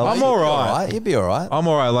together. I'm all right. You'd be all right. I'm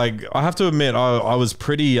all right. Like, I have to admit, I was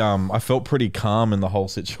pretty. I felt pretty calm in the whole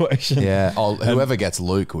situation. Yeah. Whoever gets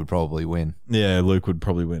Luke would probably win. Yeah, Luke would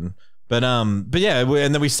probably win. But yeah,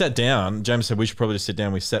 and then we sat down. James said we should probably just sit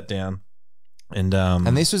down. We sat down,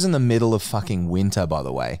 and this was in the middle of fucking winter, by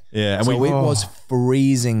the way. yeah, and So we it was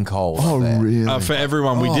freezing cold. Oh, there. really? for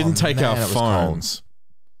everyone, we Oh, didn't take man, our it was phones.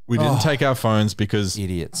 We didn't take our phones because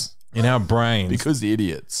Idiots. in our brains,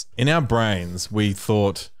 Idiots. we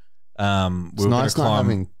thought we were going to nice not climb.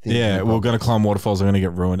 having things in Yeah, your we were going to climb waterfalls. We're going to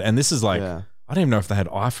get ruined. And this is like, Yeah. I don't even know if they had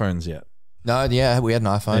iPhones yet. No, yeah, we had an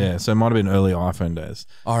iPhone. Yeah, so it might have been early iPhone days.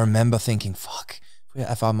 I remember thinking, fuck,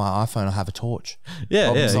 if I have my iPhone, I'll have a torch. Yeah,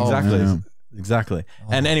 Problem yeah, solved. exactly. Yeah. Exactly.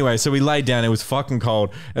 And anyway, so we laid down. It was fucking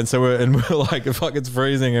cold, and so we're like, fuck, it's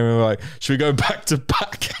freezing, and we were like, should we go back to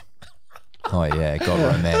back? Oh, yeah, got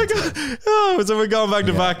romantic. Oh, so we're going back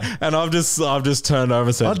to back, and I've just turned over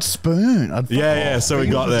and said, I'd spoon. yeah. So we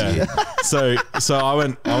got there. So I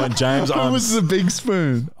went, James. Who was the big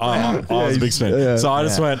spoon? I was a big spoon. Yeah. So I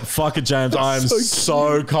just went, fuck it, James. I am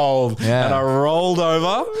so cold. Yeah. And I rolled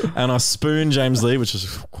over and I spooned James Lee, which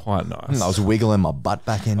was quite nice. I was wiggling my butt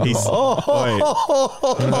back in. He's, wait,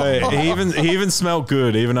 he even smelled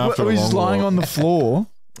good even after We're a just long lying walk. on the floor.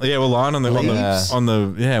 Yeah, we're lying on the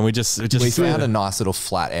we just We found a nice little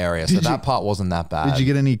flat area, so that part wasn't that bad. Did you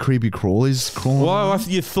get any creepy crawlies crawling? Well,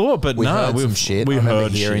 you thought, but We no, heard some shit. We I remember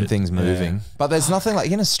heard hearing shit. things moving. But there's nothing like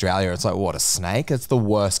in Australia. It's like what, a snake? It's the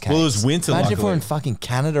worst case. Well, it was winter, Imagine if we're luckily. in fucking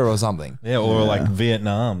Canada or something. Yeah, or like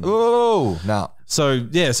Vietnam. Oh no! So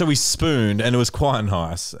yeah, so we spooned and it was quite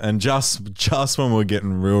nice. And just when we were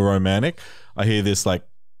getting real romantic, I hear this like,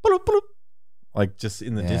 bloop, bloop, like just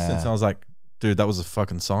in the distance. And I was like, dude, that was a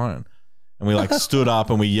fucking siren. And we like stood up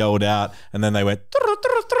and we yelled out, and then they went,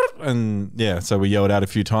 and yeah, so we yelled out a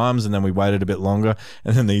few times, and then we waited a bit longer,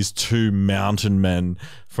 and then these two mountain men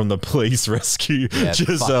from the police rescue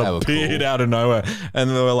just fuck, they were appeared cool. out of nowhere, and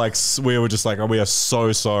they were like, we were just like, oh, we are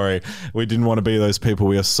so sorry, we didn't want to be those people,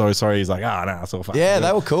 we are so sorry. He's like, no, it's all fine. Yeah,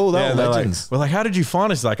 they were cool. They were they're legends. Like, we're like, how did you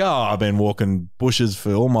find us? He's like, oh, I've been walking bushes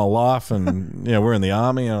for all my life, and we're in the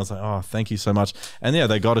army, and I was like, oh, thank you so much, and yeah,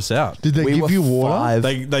 they got us out. Did they We give were you water?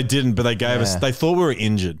 5. They didn't, but they gave us. They thought we were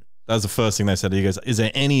injured. That was the first thing they said. He goes, "Is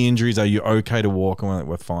there any injuries? Are you okay to walk?" And we're like,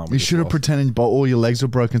 "We're fine." You should have pretended all your legs were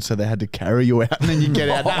broken, so they had to carry you out, and then you get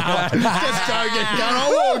out. Just go get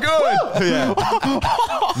done. Oh,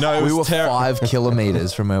 good. No, it We were was terrible. 5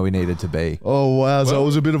 kilometers from where we needed to be. Oh wow! So it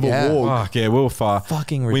was a bit of a Yeah. walk. Fuck yeah, we were far.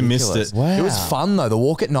 Fucking We ridiculous. missed it. Wow. It was fun though. The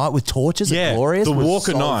walk at night with torches Yeah, at Glorious the was walk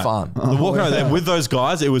so at night. fun. The walk at night with those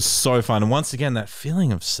guys, it was so fun. And once again, that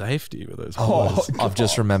feeling of safety with those guys. I've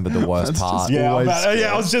just remembered the worst part. Yeah, always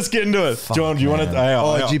I was just getting to it. John, do you want to?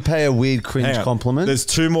 Oh, did you pay a weird cringe compliment? There's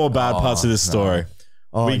 2 more bad parts of this story.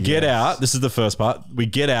 Oh, we get yes. out. This is the first part. We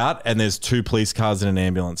get out, and there's 2 police cars and an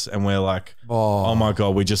ambulance, and we're like, "Oh my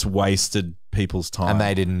god, we just wasted people's time." And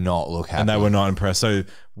they did not look happy. and they were not impressed. So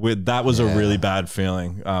that was a really bad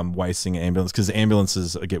feeling, wasting an ambulance, because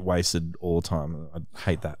ambulances get wasted all the time. I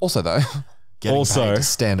hate that. Also though, getting paid to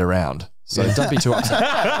stand around. So don't be too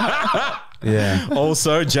upset. Yeah.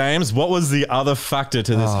 Also, James, what was the other factor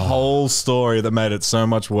to this whole story that made it so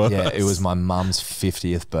much worse? Yeah, it was my mum's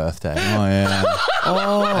 50th birthday. Oh yeah.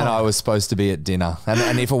 And I was supposed to be at dinner.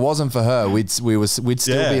 And if it wasn't for her, we'd still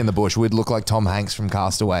Yeah. be in the bush. We'd look like Tom Hanks from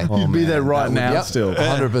Castaway. You'd be there right now Yep, still.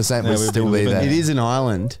 100% would we'd still be be living there. It is an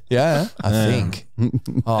island. Yeah, I think.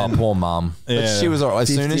 Oh, poor mum. But Yeah. she was all right. As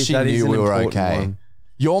soon as 50th, she that is knew an we were important okay. one.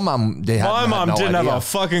 Your mum did My mum no didn't idea. have a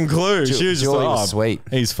fucking clue. She was just Julie like, was sweet.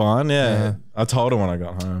 He's fine. Yeah. I told her when I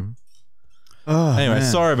got home. Oh, Anyway,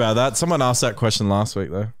 man. sorry about that. Someone asked that question last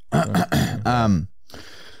week, though.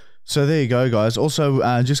 So there you go, guys. Also,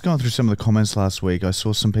 just going through some of the comments last week, I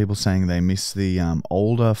saw some people saying they miss the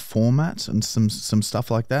older formats and some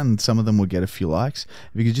stuff like that, and some of them would get a few likes.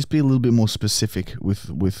 If you could just be a little bit more specific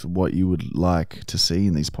with what you would like to see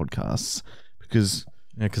in these podcasts, because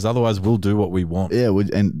Yeah, because otherwise we'll do what we want. yeah,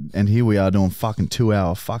 and here we are doing fucking 2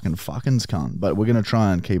 hour fuckings, cunt, but we're gonna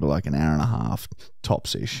try and keep it like an hour and a half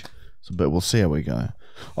tops ish. So, but we'll see how we go.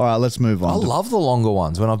 All right, let's move on. I love the longer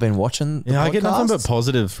ones when I've been watching the Yeah, I get nothing but podcasts.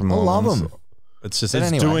 positive from I the love ones. them. It's just But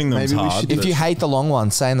it's anyway, doing them maybe we hard. should If you hate the long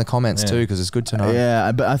ones, say in the comments too, because it's good to know.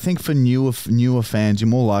 Yeah, but I think for newer fans, you're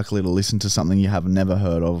more likely to listen to something you have never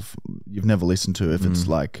heard of, you've never listened to, if it's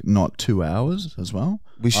like not 2 hours as well.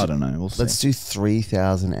 We should, I don't know. We'll see. Let's do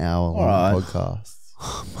 3,000 hour long right. podcasts.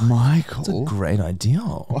 Michael. Great idea.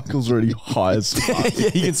 Michael's already high as fuck. Yeah,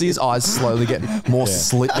 you can see his eyes slowly get more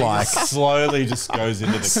slit-like. slowly just goes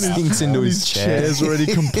into the couch. Sinks into his chair. Chair's already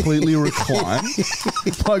completely reclined.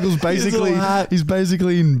 Michael's basically he's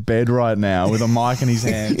basically in bed right now with a mic in his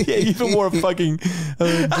hand. Yeah, he even wore a fucking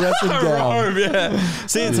dressing gown. Robe, yeah.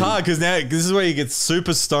 See, it's hard because now this is where he gets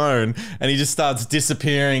super stoned and he just starts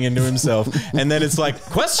disappearing into himself. And then it's like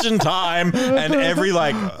question time, and every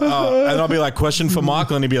and I'll be like question for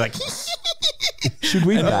Michael, and he'd be like, Should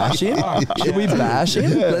we bash him? Should we bash him?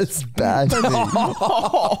 Let's bash him.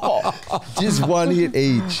 Just one hit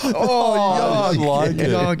each. Oh, like it.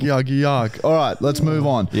 yuck. All right, let's move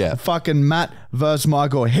on. Yeah. Fucking Matt versus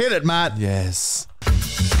Michael. Hit it, Matt. Yes.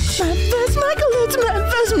 Matt vs. Michael, it's Matt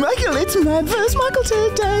vs. Michael, it's Matt vs. Michael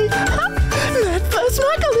today. Matt vs.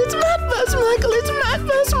 Michael, it's Matt vs. Michael, it's Matt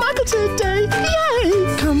vs. Michael today.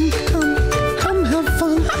 Yay! Come have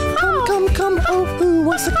fun. Come, oh, who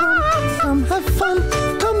wants to come? Come have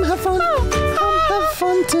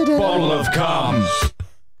fun today. bottle of cum.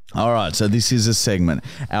 All right, so this is a segment.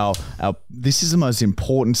 This is the most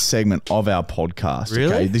important segment of our podcast.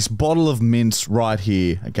 Really? Okay? This bottle of mints right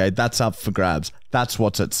here, okay, that's up for grabs. That's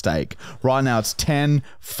what's at stake. Right now it's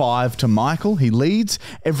 10-5 to Michael. He leads.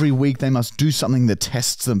 Every week they must do something that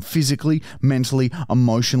tests them physically, mentally,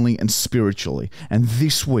 emotionally, and spiritually. And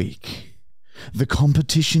this week, the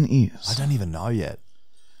competition I is... don't even know yet.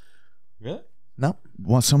 Really? No.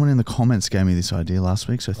 Well, someone in the comments gave me this idea last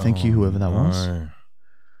week, so thank you, whoever that was. No.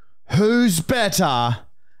 Who's better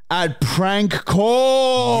at prank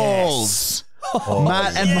calls?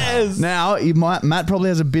 Matt and now Matt probably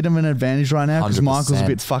has a bit of an advantage right now because 100%. Michael's a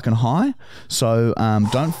bit fucking high. So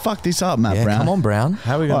don't fuck this up, Matt Yeah, Brown. come on, Brown.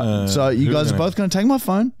 How are we Right, going to... so you guys are both going to take my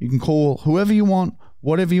phone. You can call whoever you want,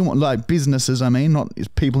 whatever you want, like businesses, I mean, not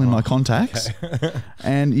people in my contacts.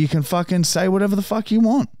 And you can fucking say whatever the fuck you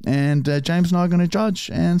want. And James and I are going to judge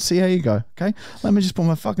and see how you go. Okay? Let me just put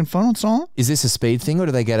my fucking phone on silent. Is this a speed thing or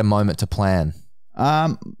do they get a moment to plan?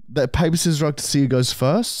 The paper, scissors, rock to see who goes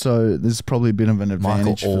first. So there's probably a bit of an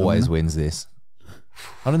advantage. Michael for always them. wins this.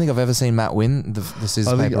 I don't think I've ever seen Matt win the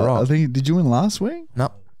scissors, paper, rock. I think, did you win last week?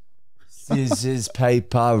 No. Scissors,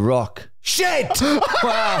 paper, rock. Shit!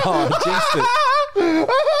 Wow, jinxed it.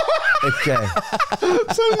 Okay.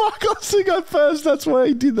 So Michael has to go first. That's why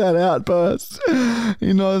he did that outburst.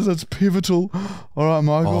 He knows that's pivotal. All right,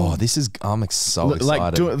 Michael. Oh, I'm so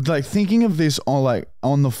excited. Like thinking of this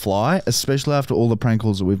on the fly, especially after all the prank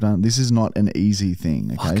calls that we've done. This is not an easy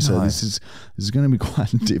thing. Okay, Fuck so no. this is going to be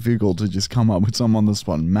quite difficult to just come up with some on the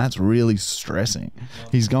spot. Matt's really stressing.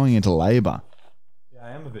 He's going into labor. Yeah, I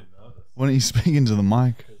am a bit nervous. Why don't you speak into the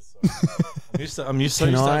mic? I'm used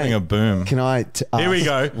to having a boom. Can I? Here we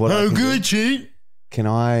go. good, cheat. Can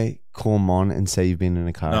I call Mon and say you've been in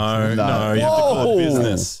a car accident? No, you have to call it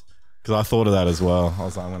business. Because I thought of that as well. I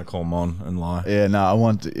was like, I'm going to call Mon and lie. Yeah, no, I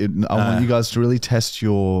want you guys to really test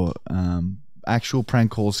your actual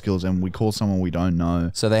prank call skills, and we call someone we don't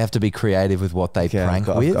know. So they have to be creative with what they prank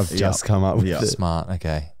with? I've just come up with it. Smart,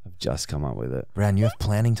 okay. I've just come up with it. Brown, you have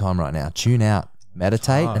planning time right now. Tune out,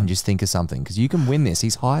 meditate, and just think of something because you can win this.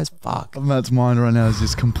 He's high as fuck. Matt's mind right now is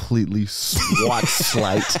just completely white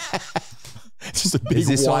slate. It's just a big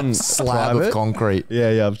white slab of concrete.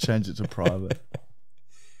 Yeah, I've changed it to private.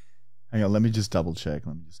 Hang on, let me just double check.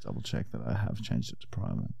 That I have changed it to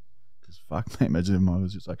private. Because fuck, mate, imagine if mine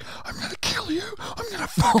was just like, I'm going to kill you. I'm going to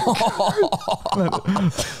fucking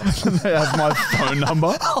kill you. They have my phone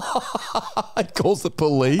number. It calls the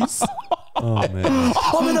police. Oh, man.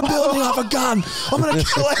 I'm in a building, I have a gun. I'm going to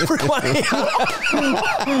kill everyone here.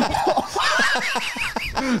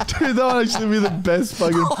 Dude, that would actually be the best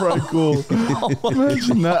fucking prank call.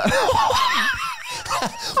 Imagine that.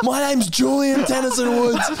 My name's Julian Tennyson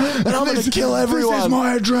Woods, and I'm going to kill everyone. This is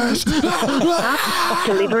my address.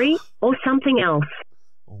 Delivery or something else.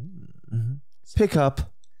 Pick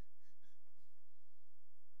up.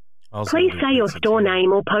 Please say your store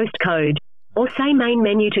name or postcode, or say main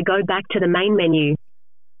menu to go back to the main menu.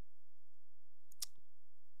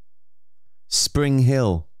 Spring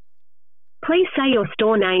Hill. Please say your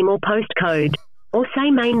store name or postcode, or say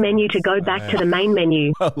main menu to go back to the main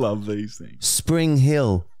menu. I love these things. Spring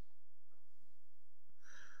Hill.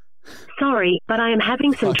 Sorry, but I am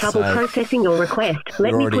having some trouble processing your request.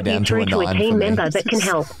 Let me put you through to a team member that can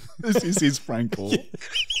help. This is his prank call.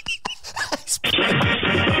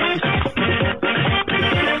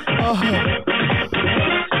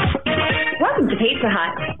 Welcome to Pizza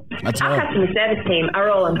Hut. Our customer service team are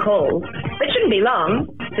all on calls, but shouldn't be long,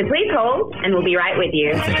 so please hold and we'll be right with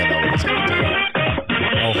you. I think I know what he's going to do.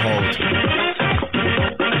 I'll hold.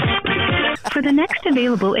 For the next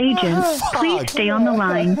available agent, please stay on the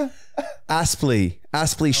line. Aspley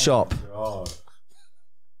Shop.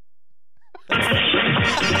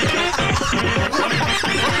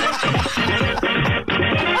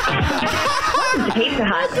 Welcome to Pizza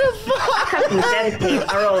Hut. Our customer service team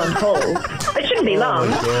are all on calls, but shouldn't be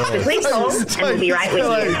long, so please hold and we'll be right with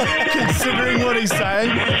you. Considering what he's saying.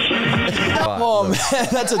 Oh, man,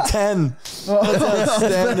 that's a 10. That's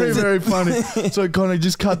Very, very funny. So, Connor,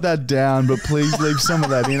 just cut that down, but please leave some of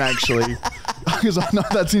that in, actually. Because I know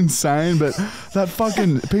that's insane, but that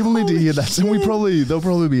fucking... People need to hear that. And there'll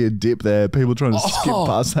probably be a dip there. People trying to skip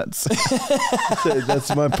past that.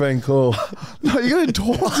 That's my prank call. No, you're going to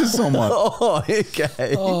talk to someone. Oh,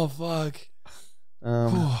 okay. Oh, fuck.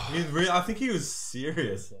 I think he was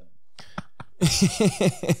serious.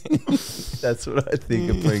 That's what I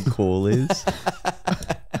think a prank call is.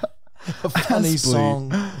 A funny song.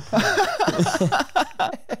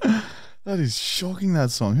 That is shocking,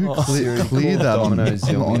 that song. Who Siri, cleared call that Domino's,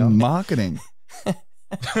 on marketing?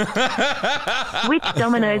 Which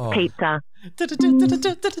Domino's pizza? Yes,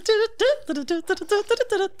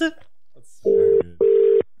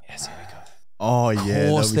 here we go. Oh, yeah. Of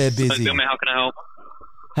course they're busy. How can I help?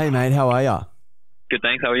 Hey, mate, how are ya? Good,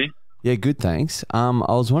 thanks. How are you? Yeah, good, thanks. I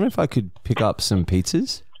was wondering if I could pick up some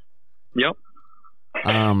pizzas. Yep.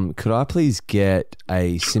 Could I please get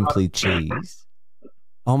a Simply Cheese?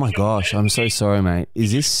 Oh my gosh, I'm so sorry, mate.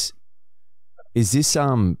 Is this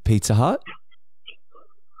Pizza Hut?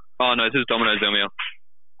 Oh no, this is Domino's Birmingham.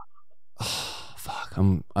 Oh, fuck.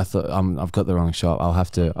 I've got the wrong shop. I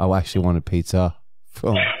actually want a pizza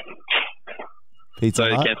from Pizza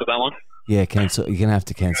Hut. So cancel that one? Yeah, cancel. You're gonna have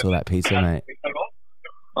to cancel that pizza, mate.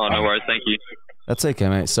 Oh, no worries. Thank you. That's okay,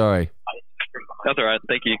 mate. Sorry. That's all right.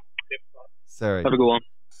 Thank you. Sorry. Have a good one.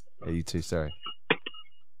 Yeah, you too. Sorry.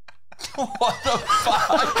 What the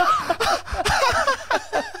fuck?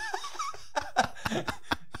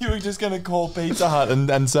 You were just going to call Pizza Hut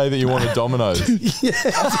and say that you wanted Domino's.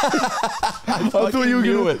 I thought you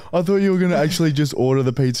were going to actually just order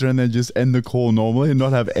the pizza and then just end the call normally and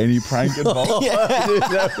not have any prank involved. Dude,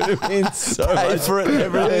 that would have been so Pay much for it and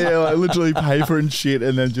everything. Yeah, like literally pay for it and shit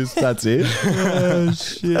and then just that's it. Oh,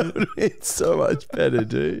 shit. That would have been so much better,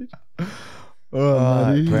 dude. Oh,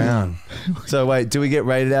 Marty. Brown. So wait, do we get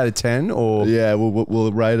rated out of 10 or? Yeah,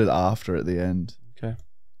 we'll rate it after at the end. Okay.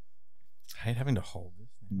 I hate having to hold this.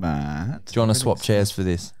 Matt. Do you want to swap chairs for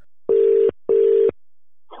this?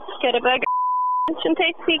 Get a burger.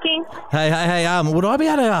 Shante speaking. Hey, would I be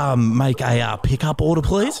able to make a pickup order,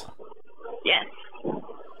 please? Yes.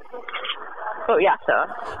 Oh yeah, sir.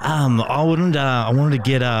 I wanted to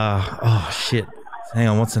get oh shit. Hang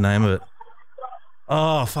on, what's the name of it?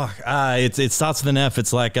 Oh fuck! It starts with an F.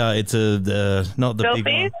 It's like it's not the big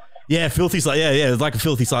one. Yeah, filthy slice. Yeah, it's like a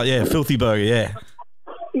filthy slice. Yeah, filthy burger. Yeah.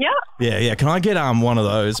 Yeah. Can I get one of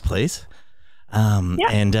those, please? And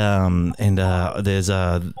there's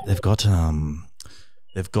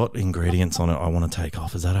they've got ingredients on it I want to take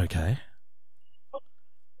off. Is that okay?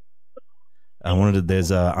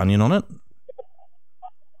 There's onion on it.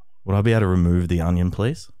 Would I be able to remove the onion,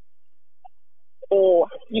 please? Oh,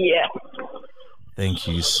 yeah. Thank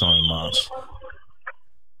you so much.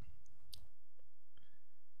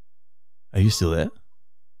 Are you still there?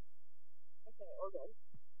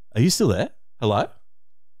 Are you still there? Hello?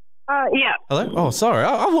 Yeah. Hello? Oh, sorry.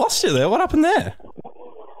 I lost you there. What happened there?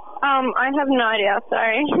 I have no idea.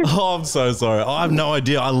 Sorry. Oh, I'm so sorry. I have no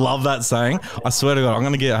idea. I love that saying. I swear to God, I'm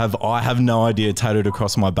going to I have no idea tattooed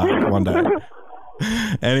across my back one day.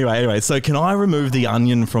 Anyway. So can I remove the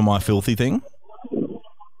onion from my filthy thing?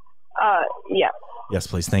 Yeah. Yes,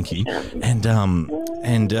 please. Thank you.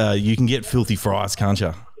 And you can get filthy fries, can't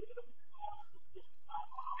you?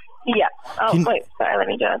 Yeah. Oh, wait. Sorry. Let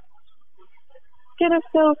me just get a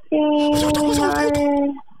filthy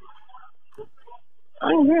onion.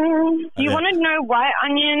 Do you want to know white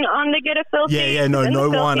onion on the get a filthy? Yeah. No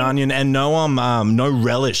white onion and no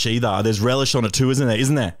relish either. There's relish on it too, isn't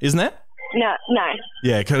there? No.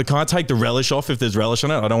 Yeah. Can I take the relish off if there's relish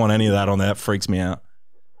on it? I don't want any of that on there. That freaks me out.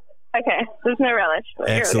 Okay. There's no relish.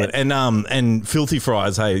 Excellent. And filthy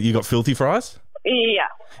fries. Hey, you got filthy fries? Yeah.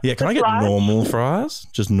 Yeah. Can I get normal fries?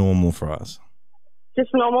 Just normal fries.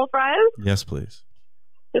 Just normal fries? Yes, please.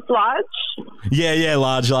 Just large? Yeah,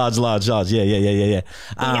 large. Yeah.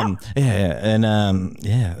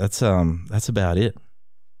 That's about it.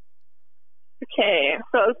 Okay,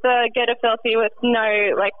 so it's the get a filthy with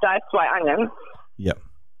no diced white onion. Yep.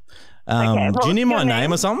 Okay, do you need my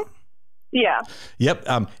name or something? Yeah. Yep.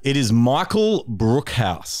 It is Michael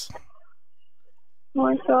Brookhouse.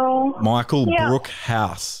 Michael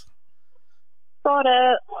Brookhouse. Got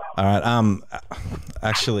it. All right.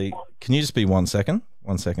 Actually, can you just be 1 second?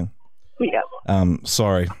 1 second. Yeah.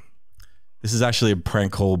 Sorry. This is actually a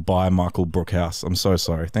prank call by Michael Brookhouse. I'm so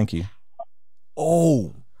sorry. Thank you.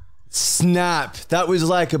 Oh, snap. That was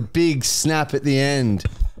like a big snap at the end.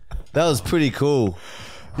 That was pretty cool.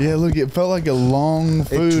 Yeah, look, it felt like a long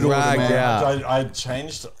food. It dragged out. I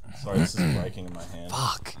changed. Sorry, this is breaking in my hand.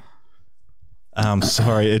 Fuck.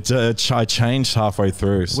 Sorry. I changed halfway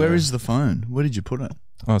through. So. Where is the phone? Where did you put it?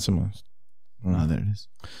 Oh, it's in my... Oh, there it is.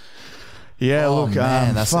 Yeah, look,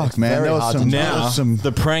 man, that's fuck, man. very hard to Now,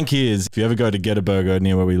 the prank is, if you ever go to Get a Burger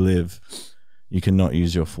near where we live, you cannot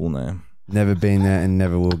use your full name. Never been there and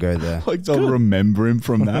never will go there. Like, I'll remember him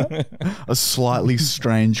from that. A slightly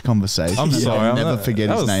strange conversation. I'm sorry. I'll never forget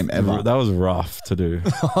his name ever. That was rough to do.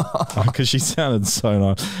 Because she sounded so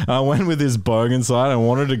nice. I went with this bogan side. I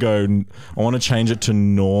want to change it to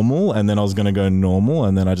normal, and then I was going to go normal,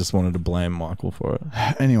 and then I just wanted to blame Michael for it.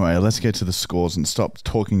 Anyway, let's get to the scores and stop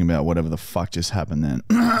talking about whatever the fuck just happened then.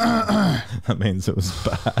 That means it was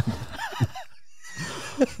bad.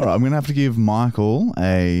 All right, I'm going to have to give Michael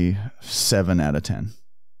a 7 out of 10.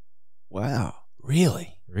 Wow.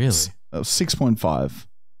 Really? 6.5.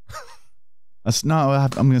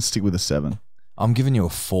 I'm going to stick with a 7. I'm giving you a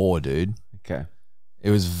 4, dude. Okay.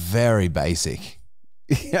 It was very basic.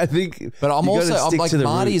 Yeah, I think. But I'm like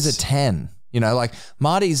Marty's a 10. You know, like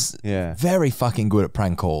Marty's very fucking good at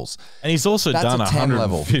prank calls. And he's also done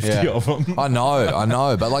 150 of them. I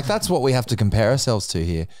know. But like that's what we have to compare ourselves to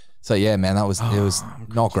here. So yeah, man, it was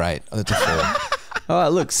not great. That's a 4. All right,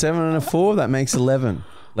 look, 7 and a 4, that makes 11.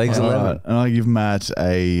 Legs 11. Right. And I give Matt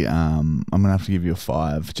I'm going to have to give you a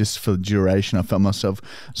 5. Just for the duration, I felt myself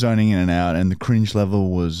zoning in and out, and the cringe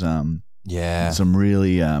level was some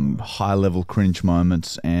really high level cringe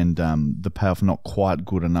moments, and the payoff not quite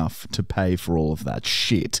good enough to pay for all of that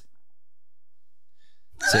shit.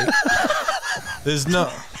 See? There's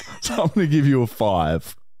no... So I'm going to give you a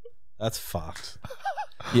 5. That's fucked.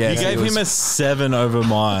 Yeah, you gave him a 7 over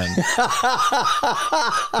mine.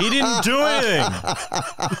 He didn't do anything.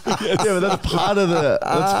 Yeah, but that's part of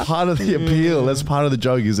the appeal. That's part of the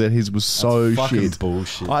joke, is that his was so shit.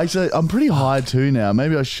 Bullshit. I'm pretty high too now.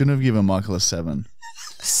 Maybe I shouldn't have given Michael a 7.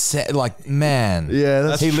 Man. Yeah,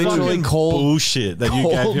 that's he literally called bullshit that you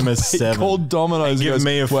gave him a 7. He called Domino's. Give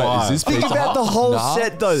me a 5. Think about the whole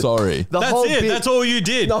set, though. Sorry. That's it. That's all you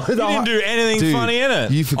did. You didn't do anything funny in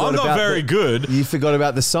it. You forgot I'm not very good. You forgot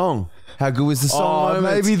about the song. How good was the song?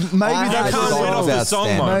 Maybe that's the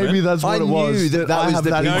song moment. Maybe that's what it was. I knew that was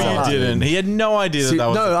the Pizza Hut. No, you didn't. He had no idea that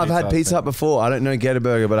was. No, I've had Pizza Hut before. I don't know Get a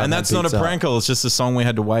Burger, but and that's not a prank call. It's just a song we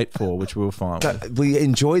had to wait for, which we were fine. We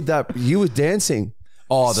enjoyed that. You were dancing.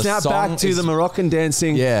 Oh, the Snap song back to is- the Moroccan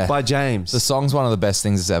dancing by James. The song's one of the best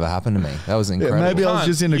things that's ever happened to me. That was incredible. maybe I was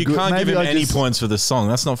just in a You good. can't give Maybe him I any just, points for the song.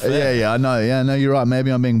 That's not fair. Yeah, I know. Yeah, no, you're right.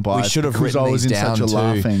 Maybe I'm being biased. We should have because written I was these in down such a too,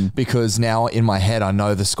 laughing. because now in my head I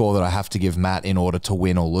know the score that I have to give Matt in order to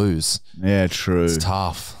win or lose. Yeah, true. It's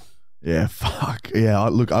tough. Yeah, fuck. Yeah,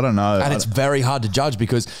 look, I don't know. And it's very hard to judge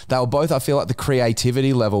because they were both, I feel like the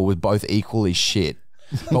creativity level was both equally shit.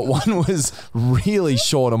 But one was really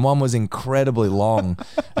short and one was incredibly long.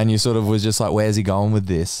 And you sort of was just like, where's he going with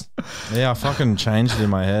this? Yeah, I fucking changed it in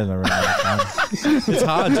my head. It's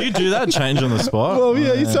hard. Do you do that? Change on the spot? Well,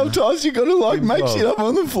 yeah, sometimes you got to make shit up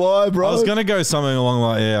on the fly, bro. I was going to go something along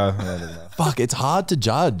like, Fuck, it's hard to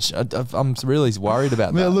judge. I'm really worried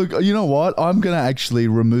about that. Yeah, look, you know what? I'm going to actually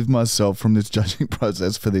remove myself from this judging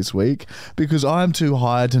process for this week because I'm too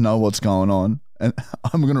high to know what's going on. And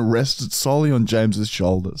I'm going to rest it solely on James's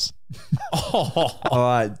shoulders. All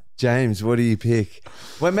right, James, what do you pick?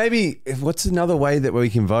 Well, maybe what's another way that we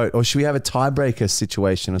can vote? Or should we have a tiebreaker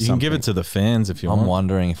situation or you something? can give it to the fans if you want. I'm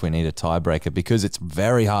wondering if we need a tiebreaker because it's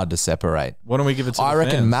very hard to separate. Why don't we give it to I the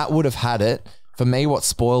reckon fans? Matt would have had it. For me, what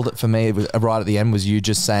spoiled it for me was, right at the end was you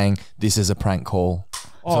just saying, this is a prank call.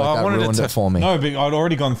 Oh, like I that wanted ruined it it for me. No, but I'd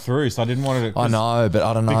already gone through, so I didn't want it to. I know, but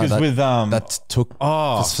I don't know. Because with that took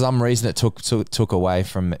for some reason it took away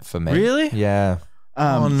from me. Really? Yeah.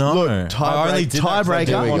 Oh, no. Look, I only did that 'cause I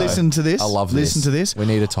didn't tiebreaker. want to- Listen to this. I love Listen this. to this. We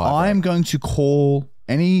need a tiebreaker. I'm going to call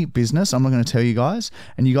any business. I'm not going to tell you guys,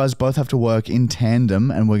 and you guys both have to work in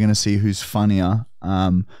tandem, and we're going to see who's funnier.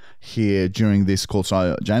 Here during this call.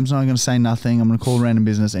 So James and I are going to say nothing. I'm going to call a random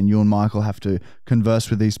business, and you and Michael have to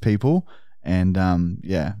converse with these people and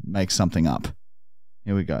make something up.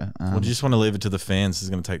 Here we go. Well, do you just want to leave it to the fans? This is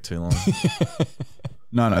going to take too long.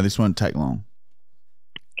 No, this won't take long.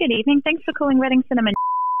 Good evening. Thanks for calling Reading Cinema.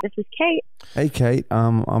 This is Kate. Hey, Kate.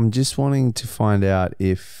 I'm just wanting to find out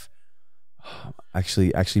if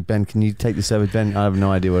actually, Ben, can you take this over? Ben, I have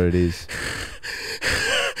no idea what it is.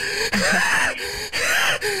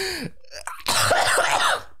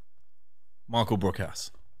 Michael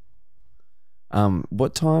Brookhouse.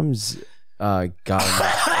 What time's Guardians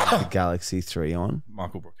of the Galaxy 3 on?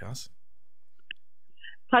 Michael Brookhouse.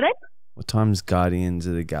 Pardon? What time's Guardians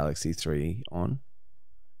of the Galaxy 3 on?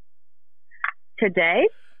 Today?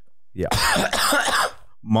 Yeah.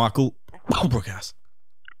 Michael Brookhouse.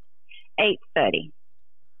 8:30.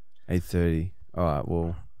 8:30. All right,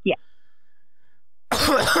 well. Yeah.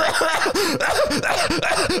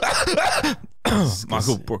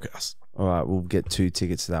 Michael Brookhouse. All right, we'll get 2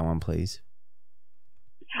 tickets to that one, please.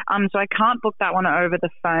 So I can't book that one over the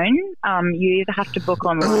phone. You either have to book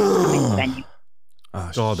online or come into venue.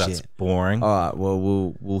 Oh, God, that's boring. All right,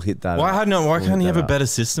 well, we'll hit that. Why up. Why We'll can't hit you have that a up. better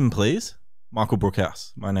system, please? Michael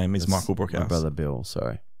Brookhouse. My name is That's Michael Brookhouse. My brother Bill,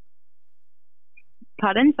 sorry.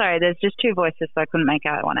 Pardon? Sorry, there's just 2 voices, so I couldn't make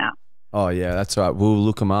that one out. Oh, yeah, that's right. We'll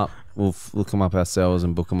look them up. We'll look them up ourselves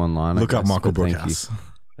and book them online. Look up Michael But thank Brookhouse. you.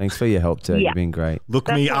 Thanks for your help, today. Yeah. You've been great. Look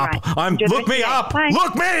That's me all up. right. Enjoy the Look me rest of your up. day. Bye.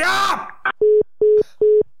 Look me up.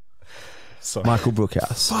 Sorry. Michael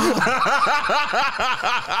Brookhouse.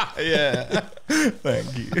 Yeah.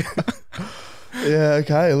 Thank you. Yeah.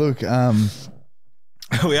 Okay. Look.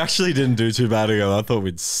 We actually didn't do too bad ago. I thought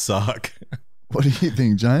we'd suck. What do you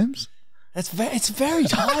think, James? It's very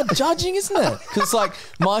hard judging, isn't it? Because like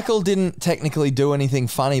Michael didn't technically do anything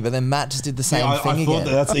funny, but then Matt just did the same thing I thought again.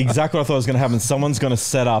 that's exactly what I thought was going to happen. Someone's going to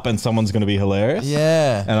set up and someone's going to be hilarious.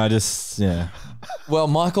 Yeah. And I just, Well,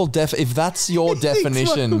 Michael, if that's your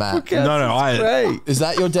definition, Matt. Great. Is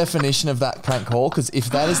that your definition of that prank call? Because if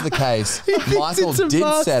that is the case, Michael it's a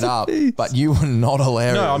did set up, but you were not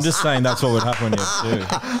hilarious. No, I'm just saying that's what would happen when you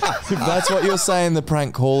have 2. If that's what you're saying the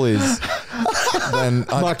prank call is, then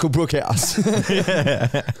Michael Brookhouse.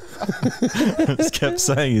 Just kept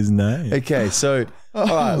saying his name. Okay, so all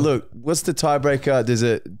right, look, what's the tiebreaker?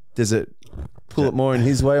 Does it pull it more in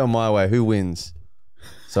his way or my way? Who wins?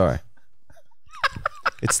 Sorry.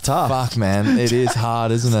 It's tough. Fuck, man. It is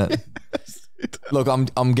hard, isn't it? Look, I'm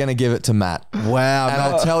gonna give it to Matt. Wow. And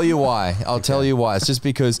I'll tell you why. Tell you why. It's just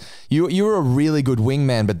because you were a really good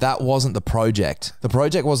wingman, but that wasn't the project. The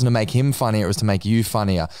project wasn't to make him funnier, it was to make you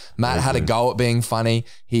funnier. Matt had a go at being funny.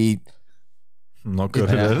 I'm not good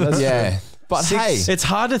at it. Yeah. But hey, it's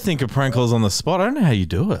hard to think of prank calls on the spot. I don't know how you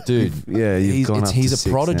do it, dude. He's a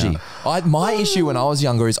prodigy. My issue when I was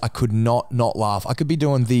younger is I could not laugh. I could be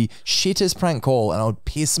doing the shittest prank call and I would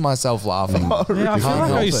piss myself laughing. I feel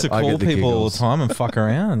like I used to call people all the time and fuck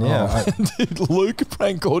around. Yeah, dude, Luke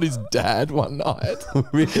prank called his dad one night.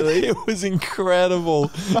 Really, it was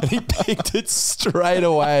incredible. And he picked it straight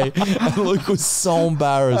away, and Luke was so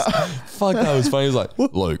embarrassed. Fuck, that was funny. He was like,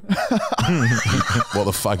 "Luke, what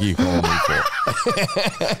the fuck are you calling me for?"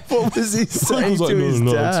 What was he saying to his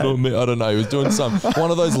dad? It's not me. I don't know. He was doing one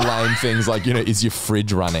of those lame things like, is your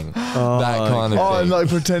fridge running? That kind of thing. And like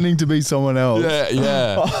pretending to be someone else.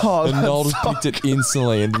 Yeah. And Noel just picked it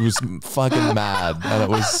instantly and was fucking mad. And it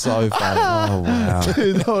was so funny. Oh, wow.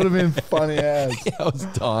 Dude, that would have been funny as. Yeah, I was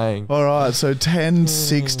dying. All right, so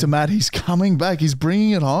 10-6 to Matt. He's coming back. He's bringing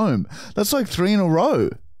it home. That's like 3 in a row.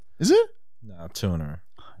 Is it? No, 2 in a row.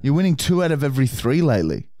 You're winning 2 out of every 3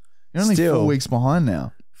 lately. You're only 4 weeks behind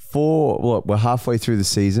now. 4, what, we're halfway through the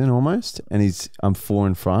season almost, and I'm 4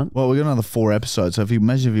 in front. Well, we've got another 4 episodes, so if you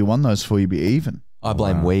won those 4, you'd be even. I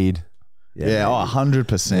blame weed. Yeah,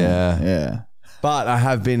 100%. Yeah. But I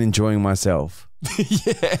have been enjoying myself. And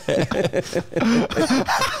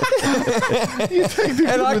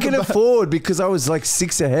I can afford because I was like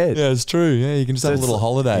 6 ahead. Yeah, it's true. Yeah, you can just have a little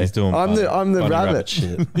holiday. He's doing I'm the rabbit.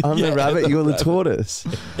 Shit. I'm the rabbit. You're the tortoise.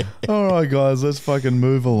 All right, guys, let's fucking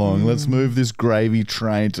move along. Let's move this gravy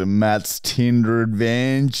train to Matt's Tinder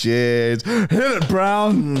adventures. Hit it,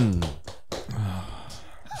 Brown.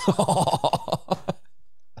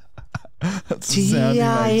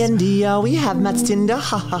 Tinder, we have Matt's Tinder.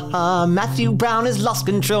 Ha ha ha. Matthew Brown has lost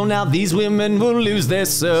control. Now these women will lose their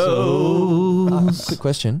souls. Quick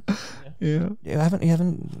question. Yeah. You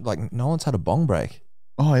haven't like no one's had a bong break.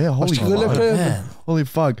 Oh yeah, holy man. Holy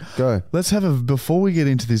fuck. Go. Let's have before we get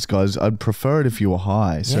into this, guys, I'd prefer it if you were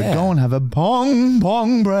high. So go and have a bong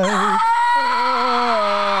break.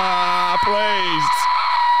 Please.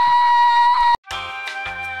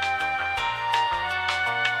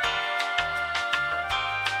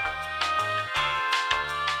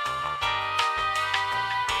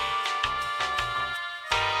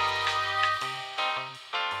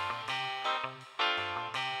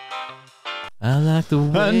 I like the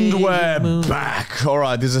way And we're you move. back. All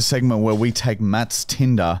right, this is a segment where we take Matt's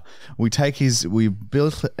Tinder. We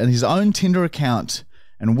built his own Tinder account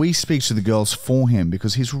and we speak to the girls for him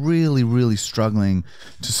because he's really, really struggling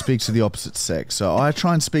to speak to the opposite sex. So I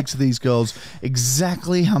try and speak to these girls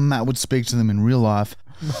exactly how Matt would speak to them in real life.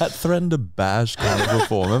 Matt threatened to bash Connor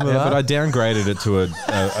before. Remember that? But I downgraded it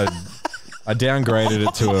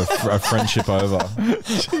to a friendship over.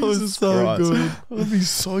 That was so good. That would be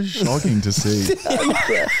so shocking to see.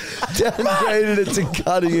 Downgraded it to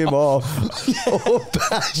cutting him off or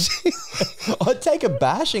bashing. I'd take a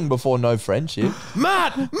bashing before no friendship.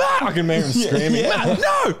 Matt! I can make him screaming. Matt,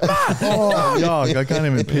 no! Matt! Oh, yuck. I can't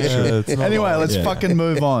even picture it. Anyway, let's fucking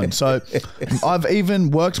move on. So I've even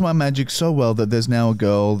worked my magic so well that there's now a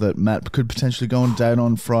girl that Matt could potentially go on a date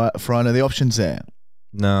on Friday. The option's there.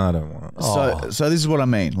 No, I don't want it. So this is what I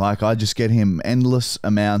mean. Like, I just get him endless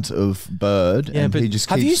amount of bird, and but he just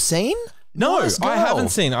Have keeps... you seen? No, Nice girl. I haven't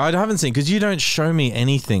seen because you don't show me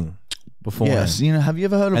anything before. Yes, you know. Have you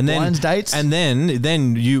ever heard of blind dates? And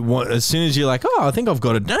then you want, as soon as you're like, oh, I think I've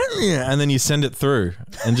got it, and then you send it through,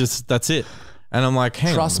 and just that's it. And I'm like,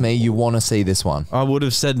 hang Trust on. me, you want to see this one. I would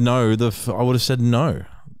have said no. I would have said no.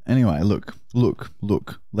 Anyway, look.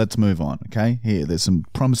 Let's move on. Okay, here. There's some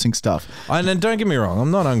promising stuff. And then don't get me wrong.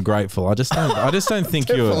 I'm not ungrateful. I just don't think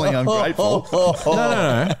you're Definitely ungrateful.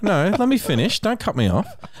 No. Let me finish. Don't cut me off.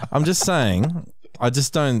 I'm just saying. I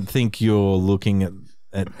just don't think you're looking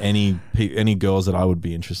at any girls that I would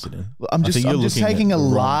be interested in. I'm just taking a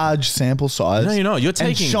large sample size. No, you're not. You're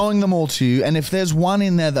taking and showing them all to you. And if there's one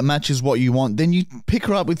in there that matches what you want, then you pick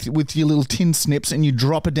her up with your little tin snips and you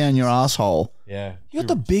drop her down your asshole. Yeah, You got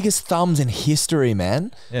the biggest thumbs in history,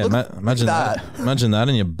 man. Yeah, imagine that. Imagine that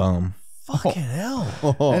in your bum. Fucking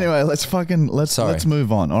hell. Anyway, let's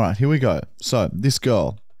move on. All right, here we go. So this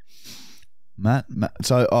girl, Matt.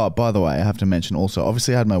 So, by the way, I have to mention also,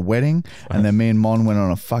 obviously I had my wedding and then me and Mon went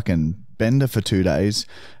on a fucking bender for 2 days.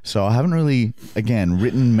 So I haven't really, again,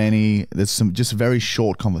 written many. There's some just very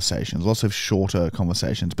short conversations, lots of shorter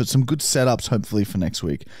conversations, but some good setups hopefully for next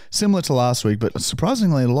week. Similar to last week, but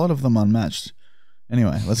surprisingly a lot of them unmatched.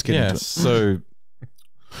 Anyway, let's get into it.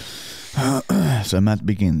 So Matt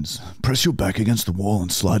begins. Press your back against the wall and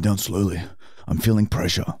slide down slowly. I'm feeling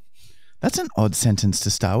pressure. That's an odd sentence to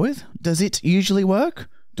start with. Does it usually work?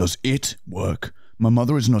 Does it work? My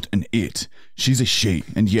mother is not an it. She's a she.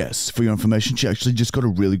 And yes, for your information, she actually just got a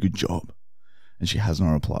really good job. And she has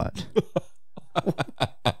not replied.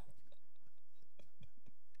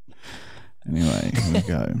 Anyway, here we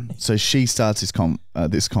go. So she starts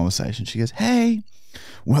this conversation. She goes, "Hey,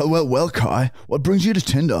 well, Kai, what brings you to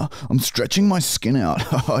Tinder? I'm stretching my skin out.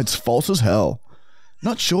 It's false as hell.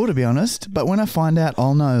 Not sure, to be honest, but when I find out,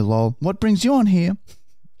 I'll know, lol. What brings you on here?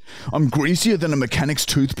 I'm greasier than a mechanic's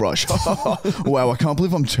toothbrush. Wow, I can't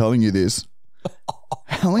believe I'm telling you this.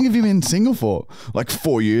 How long have you been single for? Like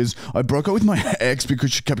 4 years. I broke up with my ex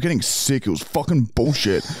because she kept getting sick. It was fucking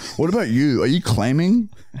bullshit. What about you? Are you claiming?"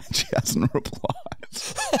 She hasn't replied.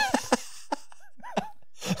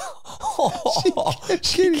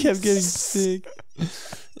 She kept getting sick.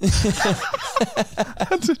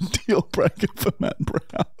 That's a deal breaker for Matt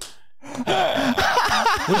Brown.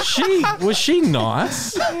 Was she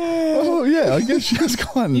nice? Oh yeah, I guess she was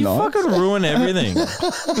quite nice. You fucking ruin everything.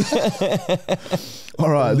 All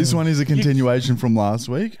right, this one is a continuation from last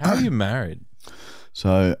week. How are you married?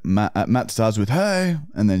 So Matt starts with "Hey,"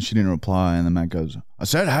 and then she didn't reply, and then Matt goes, "I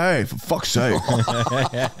said hey, for fuck's sake."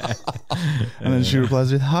 And then she replies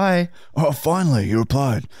with "Hi." "Oh, finally, you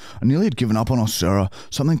replied. I nearly had given up on us, Sarah.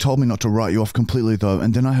 Something told me not to write you off completely though,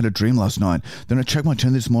 and then I had a dream last night. Then I checked my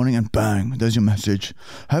Tinder this morning and bang, there's your message.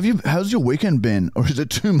 How's your weekend been? Or is it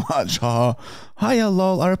too much? Haha. Hiya,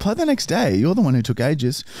 lol. I replied the next day. You're the one who took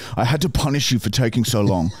ages. I had to punish you for taking so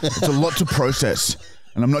long. It's a lot to process.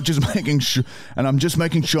 And I'm just making sure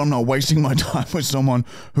I'm not wasting my time with someone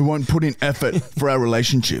who won't put in effort for our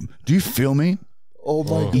relationship. Do you feel me?" Oh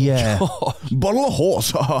my God. Yeah. Bottle of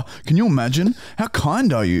horse. Can you imagine? How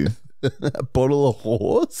kind are you? A bottle of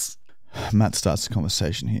horse? Matt starts the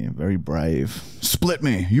conversation here. Very brave. "Split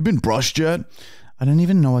me. You been brushed yet?" "I don't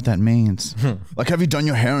even know what that means." "Like, have you done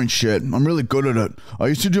your hair and shit? I'm really good at it. I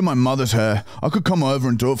used to do my mother's hair. I could come over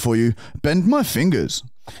and do it for you. Bend my fingers."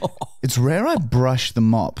 "It's rare I brush the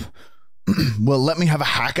mop." "Well, let me have a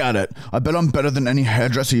hack at it. I bet I'm better than any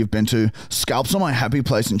hairdresser you've been to. Scalps are my happy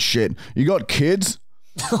place and shit. You got kids?"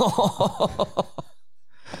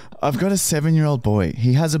 "I've got a 7-year-old boy.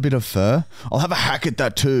 He has a bit of fur. I'll have a hack at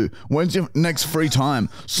that too. When's your next free time?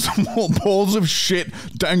 Small balls of shit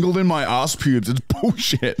dangled in my ass pubes. It's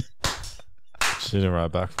bullshit." She didn't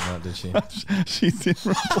write back from that, did she? She didn't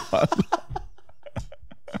reply.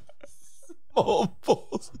 Small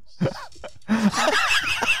balls.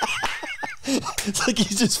 It's like you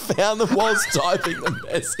just found them whilst typing the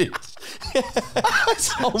message. His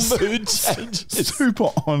whole mood changes. Super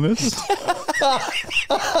honest.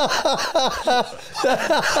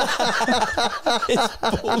 It's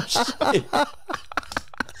bullshit.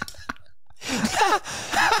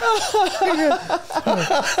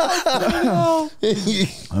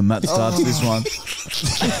 And Matt starts this one.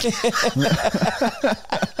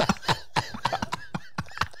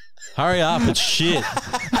 Hurry up, it's shit.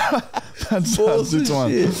 That starts this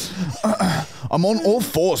one. "I'm on all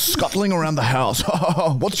fours scuttling around the house.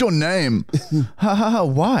 What's your name?"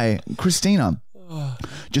 "Why? Christina."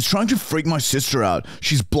 "Just trying to freak my sister out.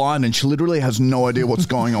 She's blind and she literally has no idea what's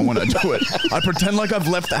going on when I do it. I pretend like I've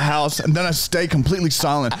left the house and then I stay completely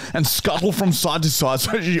silent and scuttle from side to side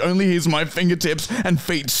so she only hears my fingertips and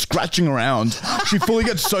feet scratching around. She fully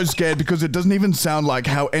gets so scared because it doesn't even sound like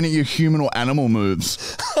how any human or animal moves."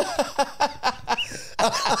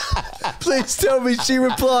 Please tell me she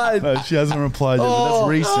replied. No, she hasn't replied yet, but that's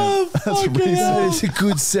recent. That's recent. That is a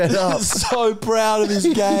good setup. I'm so proud of his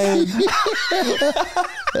game.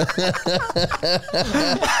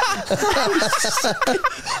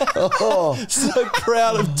 So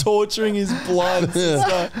proud of torturing his blind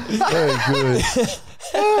sister. Very good.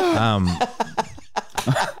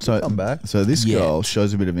 So I'm back. So this girl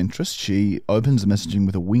shows a bit of interest. She opens the messaging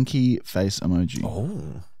with a winky face emoji.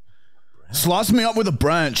 Oh. "Slice me up with a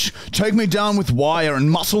branch, take me down with wire and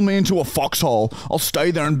muscle me into a foxhole. I'll stay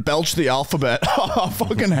there and belch the alphabet."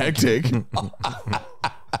 Fucking hectic.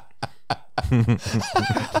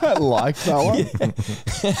 I like that one.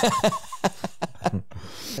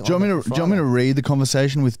 Do you want me to read the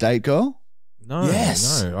conversation with Date Girl? No,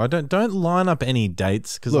 no, I don't line up any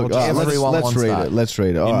dates because Look, let's read it. Let's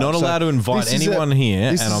read it. You're not allowed to invite anyone here,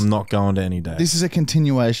 and I'm not going to any dates. This is a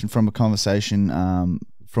continuation from a conversation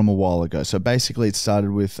from a while ago. So basically, it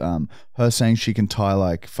started with her saying she can tie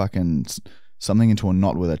like fucking something into a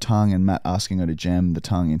knot with her tongue, and Matt asking her to jam the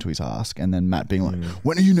tongue into his ass, and then Matt being like,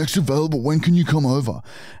 "When are you next available? When can you come over?"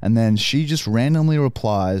 And then she just randomly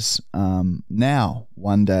replies, "Now."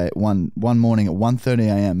 One morning at 1:30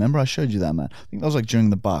 a.m. Remember I showed you that, Matt? I think that was like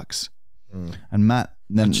during the Bucks. And Matt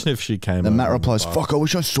then Imagine if she came. Then Matt replies, "Fuck, I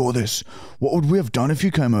wish I saw this. What would we have done if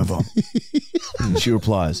you came over?" And she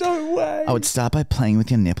replies, "No way. I would start by playing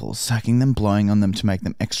with your nipples, sucking them, blowing on them to make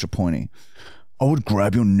them extra pointy. I would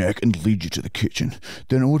grab your neck and lead you to the kitchen.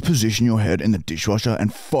 Then I would position your head in the dishwasher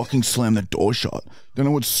and fucking slam the door shut. Then I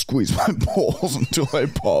would squeeze my balls until they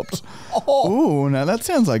popped. Ooh, now that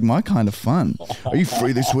sounds like my kind of fun. Are you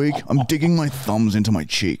free this week? I'm digging my thumbs into my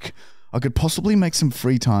cheek. I could possibly make some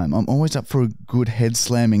free time. I'm always up for a good head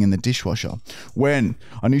slamming in the dishwasher. When?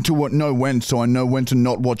 I need to know when so I know when to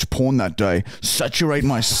not watch porn that day. Saturate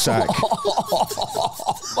my sack.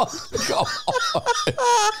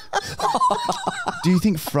 Do you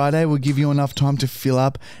think Friday will give you enough time to fill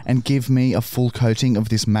up and give me a full coating of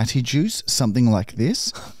this Matty juice? Something like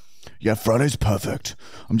this? Yeah, Friday's perfect.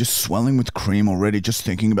 I'm just swelling with cream already just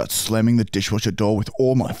thinking about slamming the dishwasher door with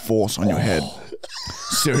all my force on your head.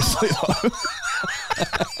 Seriously though.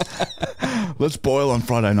 Let's boil on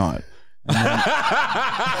Friday night.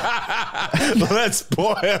 Let's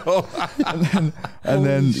boil. and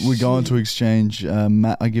then we go on to exchange.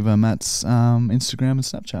 I give her Matt's Instagram and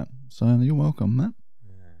Snapchat. So you're welcome, Matt.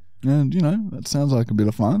 And that sounds like a bit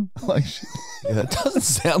of fun. Like, yeah, that doesn't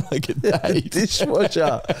sound like a date.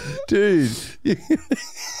 Dishwasher, dude.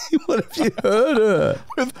 What if you hurt her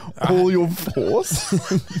with all your force?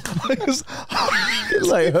 like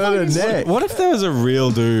hurt her neck. What if there was a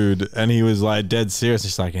real dude and he was like dead serious?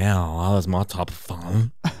 He's like, "Yeah, that was my type of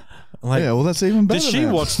fun." Like, yeah, well, that's even better. Did she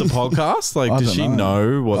watch the podcast? Like, does she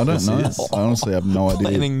know what this is? I honestly have no idea.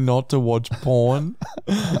 Planning not to watch porn.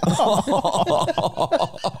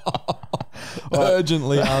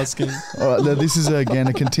 Urgently asking. All right, now this is again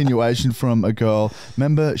a continuation from a girl.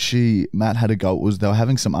 Remember, Matt had a go. They were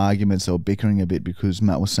having some arguments. They were bickering a bit because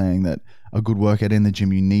Matt was saying that a good workout in the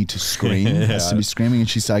gym, you need to scream. It has to be screaming, and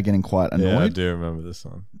she started getting quite annoyed. Yeah, I do remember this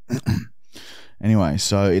one. Anyway,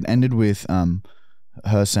 so it ended with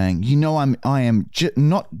her saying, I am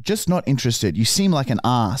not interested. You seem like an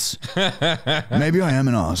ass. Maybe I am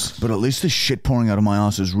an ass, but at least the shit pouring out of my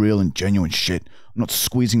ass is real and genuine shit. I'm not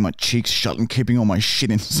squeezing my cheeks shut and keeping all my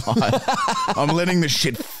shit inside. I'm letting the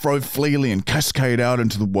shit flow freely and cascade out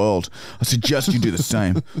into the world. I suggest you do the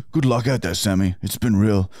same. Good luck out there, Sammy. It's been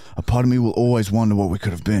real. A part of me will always wonder what we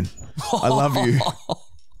could have been. I love you.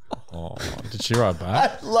 Oh, did she write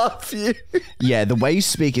back? I love you. Yeah, the way you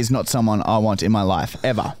speak is not someone I want in my life,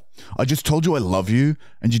 ever. I just told you I love you,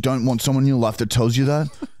 and you don't want someone in your life that tells you that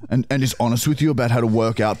and is honest with you about how to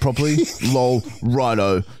work out properly? Lol,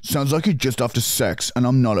 righto. Sounds like you're just after sex, and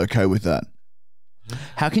I'm not okay with that.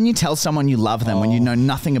 How can you tell someone you love them when you know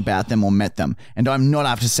nothing about them or met them? And I'm not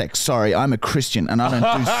after sex. Sorry, I'm a Christian and I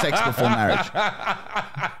don't do sex before marriage.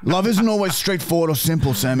 Love isn't always straightforward or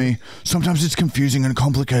simple, Sammy. Sometimes it's confusing and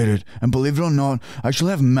complicated. And believe it or not, I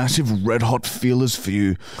actually have massive red hot feelers for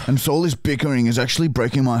you. And so all this bickering is actually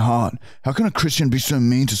breaking my heart. How can a Christian be so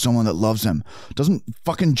mean to someone that loves them? Doesn't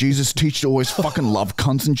fucking Jesus teach to always fucking love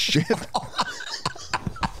cunts and shit?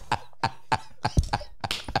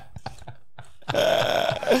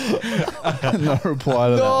 No reply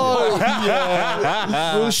to that.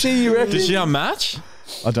 Yeah. Will she, you reckon? Did she unmatch?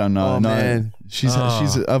 I don't know. Oh, no, man. she's.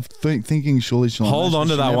 I'm thinking surely she'll hold on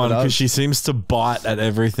to that one because does. she seems to bite at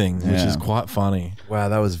everything, which is quite funny. Wow,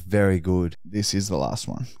 that was very good. This is the last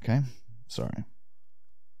one. Okay, sorry.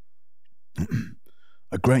 I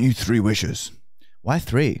grant you 3 wishes. Why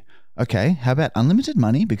 3? Okay, how about unlimited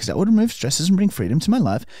money, because that would remove stresses and bring freedom to my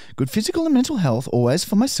life. Good physical and mental health, always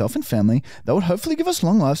for myself and family. That would hopefully give us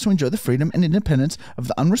long lives to enjoy the freedom and independence of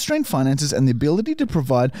the unrestrained finances and the ability to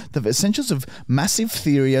provide the essentials of massive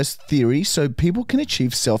theory so people can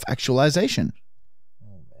achieve self-actualization.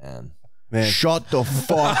 Oh, man. Shut the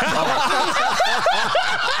fuck up.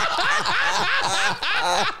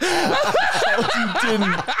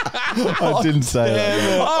 I didn't say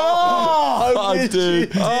that. Oh,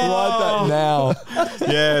 dude. Write that now.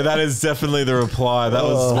 Yeah, that is definitely the reply. That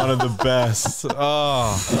was one of the best.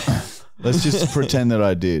 Oh. Let's just pretend that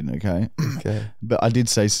I did, okay? Okay. But I did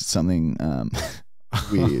say something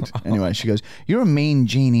weird. Anyway, she goes, "You're a mean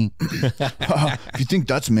genie." If you think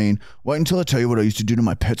that's mean, wait until I tell you what I used to do to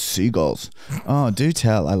my pet seagulls. Oh, do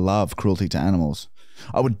tell. I love cruelty to animals.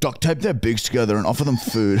 I would duct tape their beaks together and offer them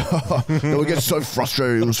food. They would get so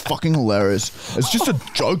frustrated. It was fucking hilarious. It's just a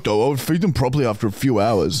joke, though. I would feed them properly after a few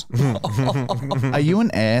hours. Are you an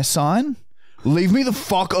air sign? Leave me the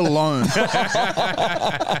fuck alone.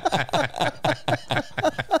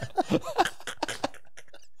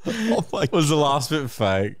 Oh my! Was the last bit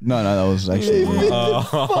fake? No, that was actually.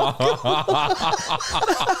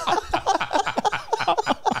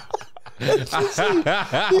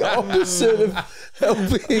 The opposite of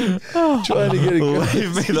helping, trying to get a girl.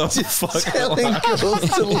 Leave me the Just fuck telling alone. girls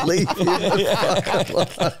to leave him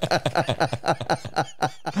the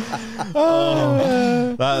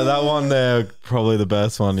That one there, probably the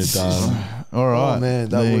best one you've done. All right. Oh, man,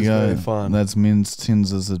 that there was you go. very fun. That's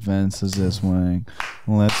Tinder's advances this week.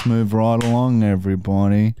 Let's move right along,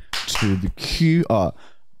 everybody, to the queue.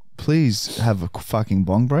 Please have a fucking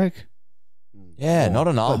bong break. Yeah, not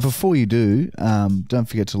enough. But before you do, don't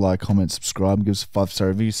forget to like, comment, subscribe, give us a 5-star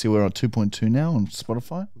review. You see we're on 2.2 now on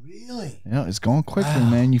Spotify. Really? Yeah, it's going quickly,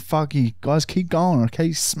 man. You guys keep going,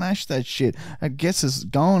 okay? Smash that shit. That gets us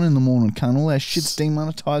going in the morning, cunt. All that shit's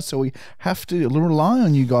demonetized, so we have to rely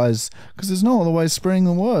on you guys because there's no other way of spreading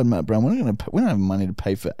the word, Matt Brown. We don't have money to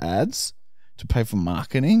pay for ads, to pay for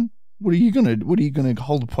marketing. What are you gonna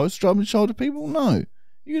hold a poster up and show it to people? No.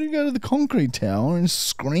 You're going to go to the concrete tower and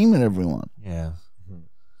scream at everyone. Yeah.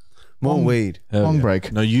 More weed. Bong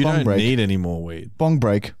break. No, you Bong don't break. need any more weed. Bong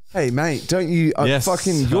break. Hey, mate, don't you Yes,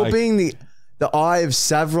 you're being the eye of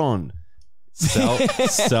Savron.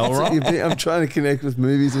 Celeron? I'm trying to connect with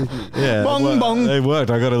movies with you. Yeah. Bong, bong. It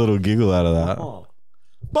worked. I got a little giggle out of that. Oh.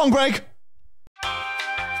 Bong break.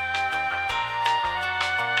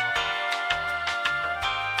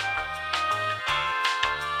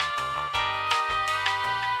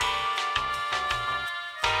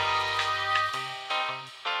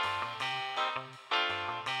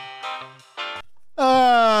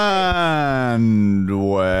 And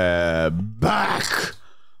we're back.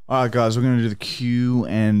 All right, guys, we're going to do the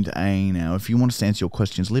Q&A now. If you want us to answer your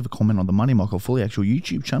questions, leave a comment on the Money Michael Fully Actual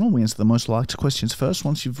YouTube channel. We answer the most liked questions first.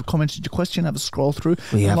 Once you've commented your question, have a scroll through.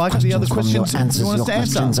 We have like the other questions your answers. you want Your us to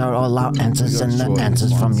answer. questions are all our answers, and the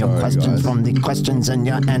answers from your questions, from the questions and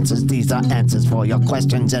your answers. These are answers for your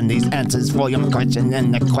questions, and these answers for your questions,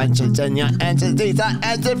 and the questions and your answers. These are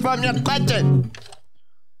answers from your question.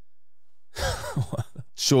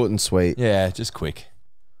 Short and sweet. Yeah, just quick.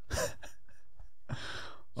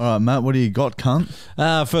 All right, Matt, what do you got, cunt?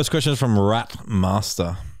 First question is from Rat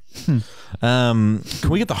Master. Can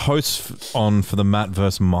we get the host on for the Matt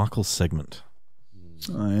versus Michael segment?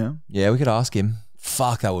 Oh, yeah? Yeah, we could ask him.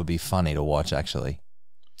 Fuck, that would be funny to watch, actually.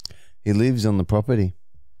 He lives on the property.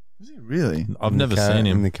 Is he really? I've never seen In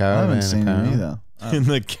him the I caravan. haven't seen him either. in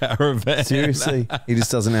the caravan. Seriously, he just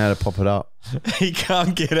doesn't know how to pop it up. He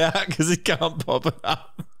can't get out because he can't pop it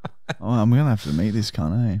up. Oh, I'm going to have to meet this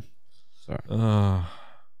cunt, eh? Oh.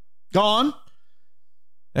 Go on.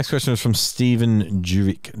 Next question is from Stephen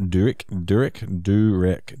Durek,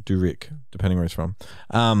 depending where he's from.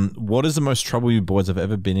 What is the most trouble you boys have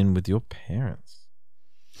ever been in with your parents?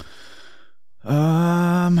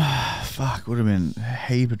 Fuck, would have been a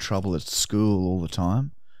heap of trouble at school all the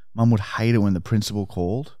time. Mum would hate it when the principal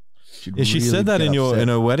called. She really said that get upset. in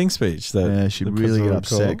her wedding speech. That Yeah, she'd the really principal get would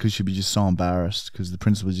upset call. because she'd be just so embarrassed because the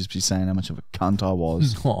principal would just be saying how much of a cunt I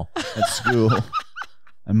was Oh. at school.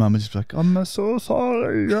 And Mum would just be like, I'm so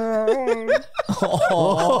sorry.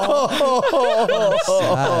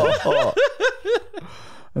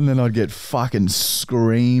 And then I'd get fucking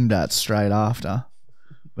screamed at straight after.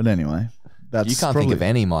 But anyway, that's You can't think of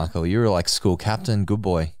any, Michael. You were like school captain, good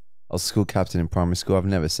boy. I was school captain in primary school. I've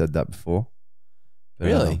never said that before. But,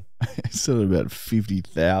 Really? I said it about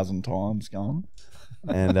 50,000 times going.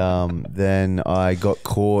 And then I got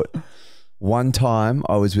caught. One time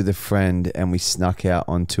I was with a friend and we snuck out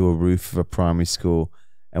onto a roof of a primary school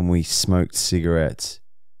and we smoked cigarettes.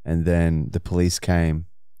 And then the police came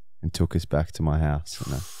and took us back to my house.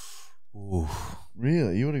 Ooh.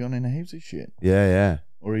 Really? You would have gone into heaps of shit. Yeah.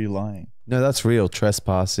 Or are you lying? No, that's real.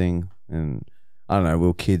 Trespassing. And I don't know, we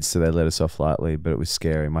were kids, so they let us off lightly, but it was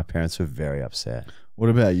scary. My parents were very upset. What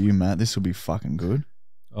about you, Matt? This will be fucking good.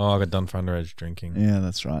 Oh, I got done for underage drinking. Yeah,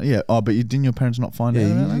 that's right. Yeah. Oh, but didn't your parents not find Yeah,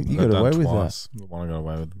 out about you- that? you got done away with twice. The one I got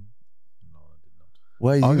away with. No, I did not.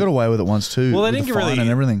 Well, I you- got away with it once too. Well, they with didn't the get fine really and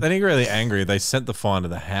everything. They didn't get really angry. They sent the fine to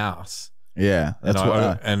the house. Yeah, that's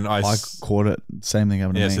and what I caught it. Same thing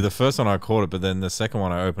happened to Yeah, me. so the first one I caught it, but then the second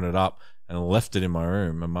one I opened it up and left it in my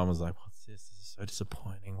room. My mum was like, "What's this? This is so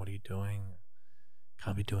disappointing. What are you doing?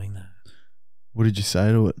 Can't be doing that." What did you say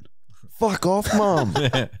to it? Fuck off, Mum.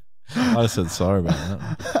 Yeah. I just said sorry about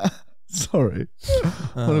that. Sorry.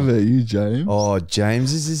 What about you, James? Oh,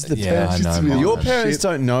 James, this is the Yeah, I know, Mum. Your parents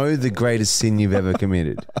don't know the greatest sin you've ever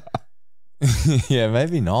committed. Yeah,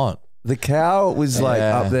 maybe not. The cow was like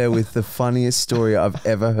Yeah. up there with the funniest story I've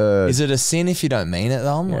ever heard. Is it a sin if you don't mean it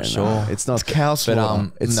though? I'm Yeah, not no, sure. it's not. It's cow But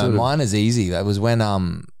slaughter. It's no, sort of- mine is easy. That was when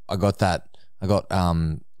I got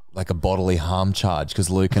like a bodily harm charge because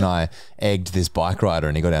Luke and I egged this bike rider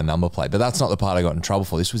and he got our number plate. But that's not the part I got in trouble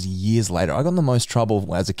for. This was years later. I got in the most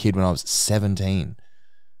trouble as a kid when I was 17.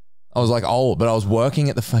 I was like old, but I was working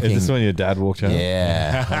at the fucking. Is this when your dad walked out?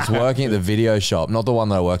 Yeah, I was working at the video shop, not the one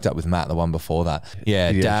that I worked at with Matt, the one before that. Yeah,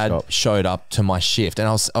 Video Dad shop. showed up to my shift, and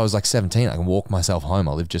I was like 17. I can walk myself home.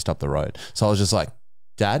 I live just up the road, so I was just like,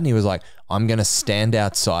 Dad, and he was like, I'm gonna stand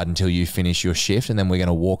outside until you finish your shift, and then we're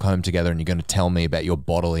gonna walk home together, and you're gonna tell me about your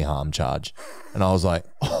bodily harm charge. And I was like,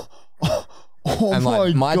 Oh and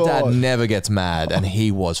like my God. dad never gets mad, and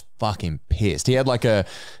he was fucking pissed. He had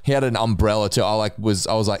an umbrella too. I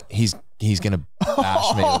was like, he's gonna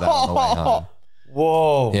bash me with that on the way home.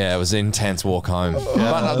 Whoa. Yeah, it was an intense walk home.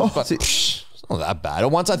 But it's not that bad.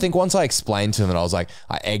 Once I explained to him that I was like,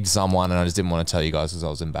 I egged someone and I just didn't want to tell you guys because I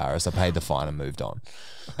was embarrassed. I paid the fine and moved on.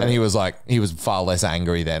 And he was far less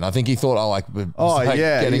angry then. I think he thought I was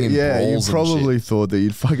getting in brawls you probably and shit. thought that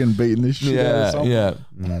you'd fucking beaten this shit out of someone.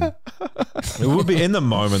 Yeah. It would be in the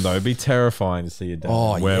moment though. It'd be terrifying to see your dad.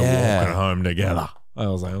 Oh, We're yeah. walking home together. I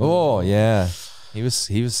was like, Oh yeah. He was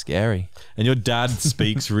scary. And your dad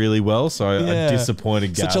speaks really well, so a disappointed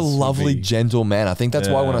Gaz Such a lovely, would be- gentle man. I think that's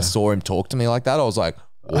why when I Yeah. saw him talk to me like that, I was like,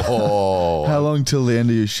 whoa. How long till the end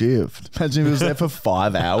of your shift? Imagine if he was there for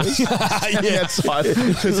 5 hours. Standing outside,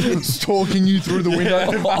 just talking you through the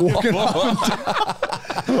window, walking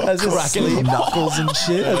As cracking his knuckles and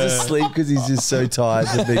shit. As asleep because he's just so tired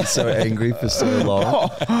from being so angry for so long.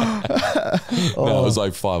 No, it was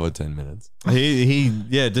like 5 or 10 minutes.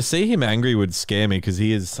 To see him angry would scare me because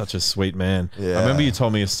he is such a sweet man. Yeah. I remember you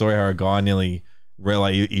told me a story how a guy nearly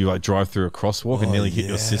you drive through a crosswalk and nearly hit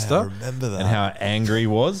your sister. I remember that. And how angry he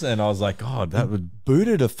was, and I was like, God, that would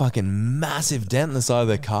Booted a fucking massive dent in the side of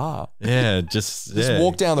their car. just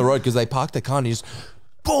Walked down the road because they parked their car and he just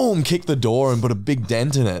boom, kicked the door and put a big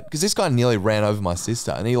dent in it. Because this guy nearly ran over my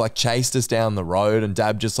sister and he like chased us down the road and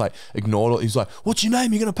Dad just like ignored it. He was like, what's your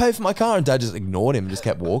name? You're going to pay for my car? And Dad just ignored him and just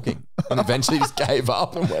kept walking. And eventually just gave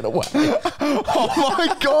up and went away. Oh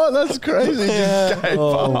my God, that's crazy. Just gave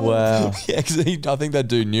Oh, up. wow. Yeah, because I think that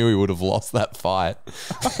dude knew he would have lost that fight.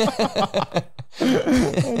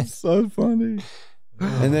 That's so funny.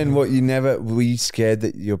 And then were you scared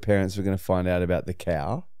that your parents were going to find out about the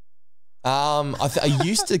cow? I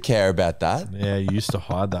used to care about that. Yeah, you used to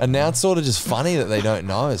hide that. And now it's sort of just funny that they don't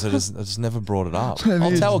know, so I just never brought it up.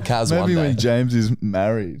 I'll tell Kaz one Maybe day. when James is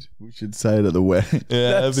married, we should say it at the wedding.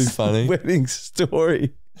 Yeah, that'd be That's funny. the wedding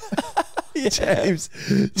story. James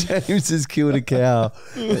has killed a cow.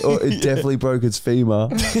 Or it definitely broke its femur.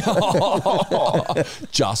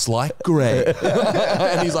 Just like Greg.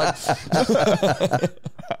 And he's like,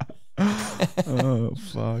 Oh,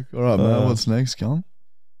 fuck. All right, man. What's next, Colin?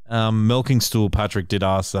 Milking Stool Patrick did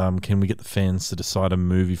ask, can we get the fans to decide a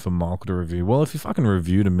movie for Michael to review? Well, if you fucking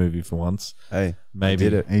reviewed a movie for once, Hey, maybe he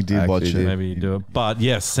did it. He did watch it. Maybe you do it. But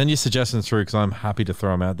yes, send your suggestions through because I'm happy to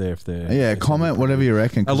throw them out there if they're. Yeah, comment whatever you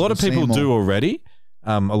reckon. A lot of people do already.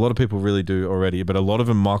 A lot of people really do already, but a lot of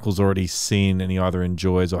them Michael's already seen and he either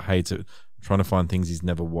enjoys or hates it. I'm trying to find things he's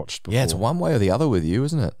never watched before. yeah, it's one way or the other with you,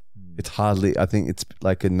 isn't it? It's hardly, I think it's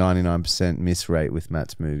like a 99% miss rate with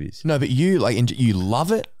Matt's movies. No, but you you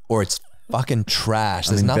love it or it's fucking trash.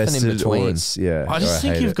 There's I'm nothing in invested or between. it's- Yeah. I just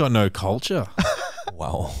think you've got no culture.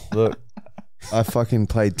 Wow. Look, I fucking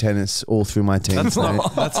played tennis all through my teens.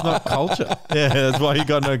 That's not culture. Yeah, that's why you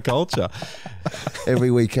got no culture. Every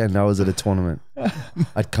weekend I was at a tournament.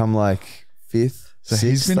 I'd come like fifth, So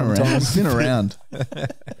sixth he's been around. sometimes. He's been around.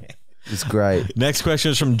 It's great. Next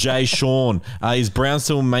question is from Jay Sean. Is Brown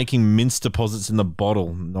still making mince deposits in the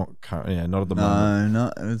bottle? Not at the moment.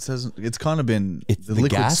 No, it says it's kind of been The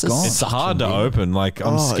liquid's gas is gone. It's hard to in. open. Like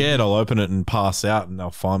I'm Oh, scared I'll open it and pass out and they'll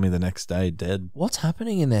find me the next day dead. What's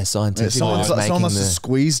happening in there scientifically? Someone that's making must have the-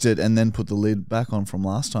 squeezed it and then put the lid back on from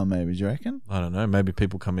last time. Maybe do you reckon? I don't know. Maybe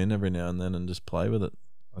people come in every now and then and just play with it.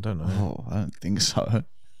 I don't know. Oh, I don't think so.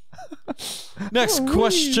 Next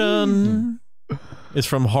question is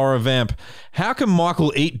from Horror Vamp. How can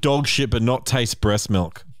Michael eat dog shit but not taste breast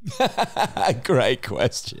milk? Great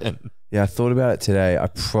question. Yeah, I thought about it today. I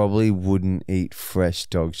probably wouldn't eat fresh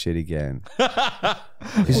dog shit again.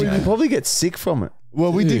 Because you could probably get sick from it.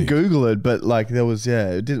 Well, we did Google it, but like there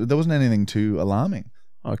wasn't anything too alarming.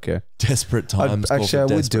 Okay. Desperate times. call Actually, I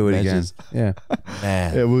for would do it desperate again. measures. Yeah.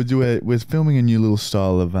 Man. Yeah, we'll do it. We're filming a new little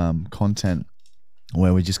style of content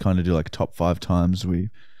where we just kind of do like top 5 times we've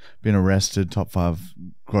been arrested, top 5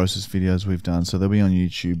 grossest videos we've done. So they'll be on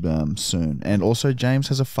YouTube soon. And also James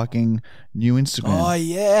has a fucking new Instagram. Oh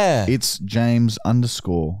yeah. It's James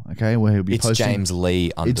 _, okay, where he'll be posting. James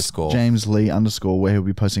Lee _. It's James Lee _ where he'll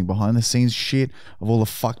be posting behind the scenes shit of all the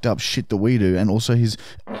fucked up shit that we do, and also his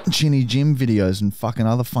chinny gym videos and fucking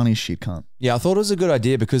other funny shit, cunt. Yeah, I thought it was a good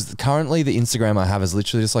idea because currently the Instagram I have is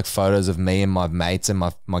literally just like photos of me and my mates and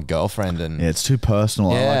my girlfriend, and yeah, it's too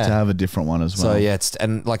personal. I like to have a different one as well. So yeah, it's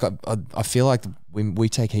and like I feel like we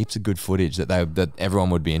take heaps of good footage that everyone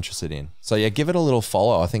would be interested in. So yeah, give it a little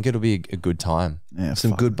follow. I think it'll be a good time. Yeah,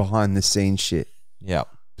 some good behind the scenes shit. Yeah,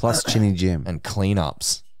 plus chinny gym and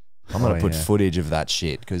cleanups. I'm going to put footage of that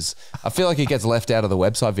shit because I feel like it gets left out of the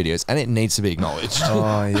website videos and it needs to be acknowledged.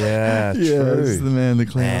 Oh, yeah, true. Yes, the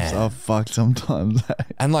cleanups are fucked sometimes.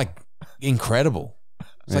 And like incredible.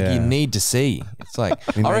 It's like you need to see. It's like,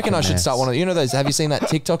 I reckon I should start one of, you know those, have you seen that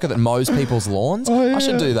TikToker that mows people's lawns? Oh, yeah. I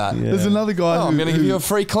should do that. Yeah. There's another guy I'm going to give you a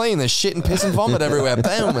free clean. There's shit and piss and vomit everywhere.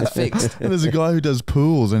 Boom, it's fixed. And there's a guy who does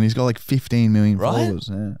pools and he's got like 15 million Right? followers.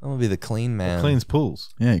 Yeah. I'm going to be the clean man. Cleans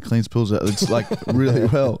pools. Yeah, he cleans pools. It's like really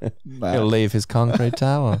well. He'll leave his concrete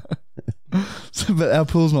tower. So, but our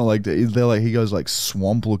pool's not like, they're like, he goes like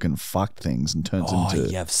swamp looking fucked things and turns into.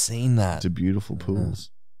 Yeah, I've seen that. To beautiful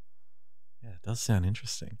pools. Yeah, it does sound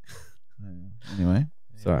interesting. Anyway,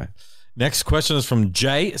 sorry. Next question is from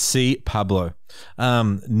JC Pablo.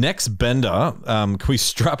 Next bender, can we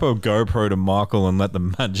strap a GoPro to Michael and let the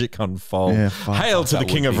magic unfold? Yeah, Hail to the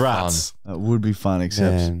king of rats. That would be fun,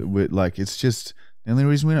 except like it's just the only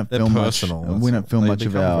reason we don't film personal, much. We don't film they much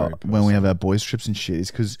of become our very when we have our boys trips and shit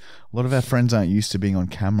is because a lot of our friends aren't used to being on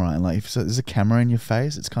camera, and like if there's a camera in your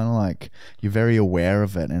face, it's kind of like you're very aware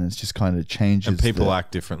of it, and it's just kind of changes. And people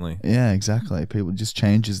act differently. Yeah, exactly. People just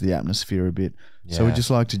changes the atmosphere a bit. So we just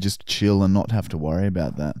like to just chill and not have to worry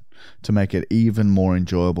about that to make it even more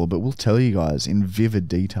enjoyable. But we'll tell you guys in vivid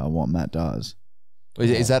detail what Matt does.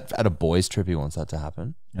 Is that at a boys trip he wants that to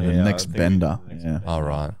happen? And the next bender. Yeah. All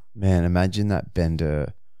right. Man, imagine that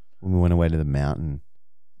bender when we went away to the mountain.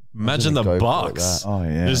 Imagine the Bucks. Oh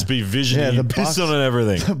yeah, just be visioning, the piss Bucks, on and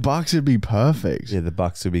everything. The Bucks would be perfect. Yeah, the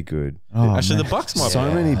Bucks would be good. Oh, Actually, man. the Bucks might.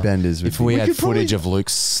 So many benders. If we had footage of Luke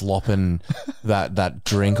slopping that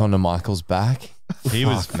drink onto Michael's back, he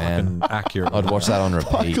was man accurate. I'd watch that on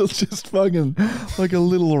repeat. Michael's just fucking like a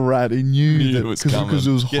little rat. He knew that it was because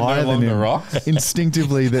it was Getting higher along than the him. rock.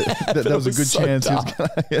 Instinctively, that was a good so chance. He dark.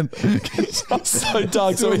 was gonna So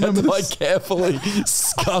dark, so we had to like carefully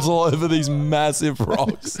scuttle over these massive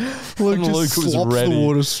rocks. Luke And just Luke was slops ready. the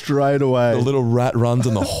water straight away. The little rat runs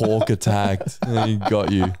and the hawk attacked. And he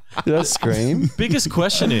got you. Did I scream? Biggest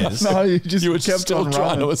question is, No, you just You were kept still on trying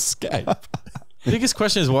running. to escape. biggest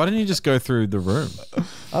question is, why didn't you just go through the room?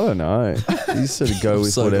 I don't know. You sort of go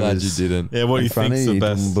with So glad whatever's you didn't. Yeah, what do in you front think's of the you.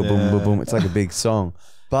 best? Boom, boom, boom, Yeah. boom. It's like a big song.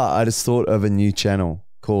 But I just thought of a new channel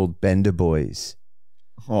called Bender Boys.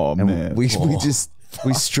 Oh And man, we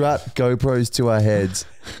strap GoPros to our heads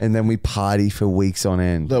and then we party for weeks on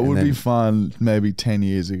end. that And would then- be fun maybe 10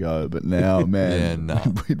 years ago, but now, man, Yeah, no.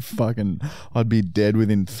 I'd be dead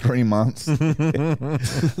within 3 months.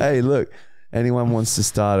 Hey, look, anyone wants to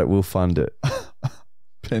start it, we'll fund it.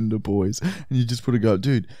 Bender Boys, and you just put a go,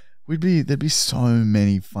 dude. There'd be so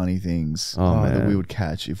many funny things Oh, that man. we would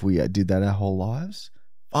catch if we did that our whole lives.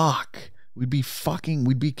 Fuck, we'd be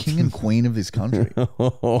king and queen of this country.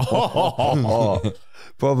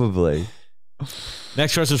 Probably.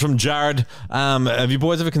 Next question is from Jared. Have you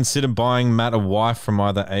boys ever considered buying Matt a wife from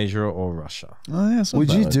either Asia or Russia? Oh yeah, it's not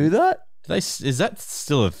Would you bad. do that? Is that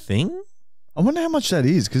still a thing? I wonder how much that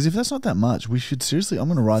is, because if that's not that much, we should seriously. I'm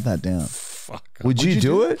going to write that down. Fuck. Would you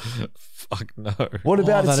do it? Fuck no. What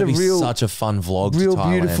about it's a that'd be real, such a fun vlog to real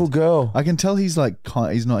Thailand. beautiful girl? I can tell he's like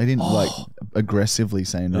he's not. He didn't like aggressively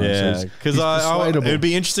say no. Yeah, so because he's persuadable. it would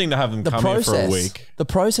be interesting to have them come here for a week. The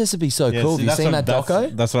process would be so cool. Have you seen that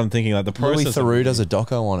doco? That's what I'm thinking. Like the Louis process. Theroux does a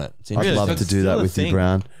doco on it. It's I'd interesting. love that's to do still that a with you, thing.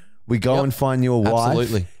 Brown. We go Yep. and find you a wife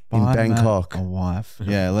Absolutely. in Find Bangkok. Matt a wife.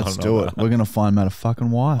 Yeah, let's don't do know it. about We're gonna find Matt a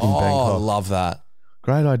fucking wife. Oh, I Bangkok. love that.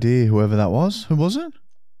 Great idea, whoever that was. Who was it?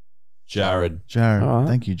 Jared. Jared. All right.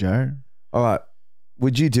 Thank you, Jared. All right.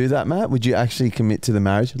 Would you do that, Matt? Would you actually commit to the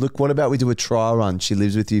marriage? Look, what about we do a trial run? She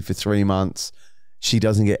lives with you for 3 months. She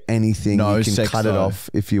doesn't get anything. No you can sex, cut it though. off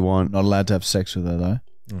if you want. Not allowed to have sex with her though.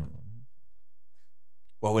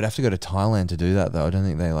 Well, we'd have to go to Thailand to do that, though. I don't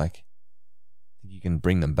think they like. You can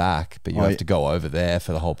bring them back, but you have to go over there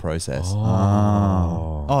for the whole process.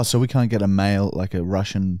 Oh, so we can't get a male like a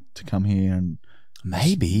Russian to come here and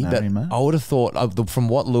Maybe, marry but Matt? I would have thought from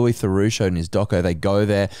what Louis Theroux showed in his doco, they go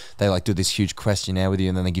there, they like do this huge questionnaire with you,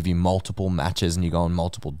 and then they give you multiple matches, and you go on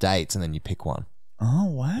multiple dates, and then you pick one. Oh,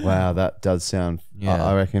 wow. Wow, that does sound. Yeah.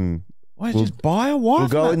 I reckon. Why just buy a wife? We'll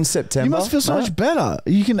go mate? in September. You must feel so much better.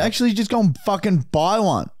 You can actually just go and fucking buy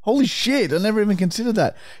one. Holy shit! I never even considered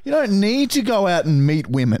that. You don't need to go out and meet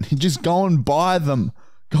women. You just go and buy them.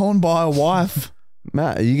 Go and buy a wife.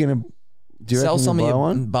 Matt, are you gonna sell some of your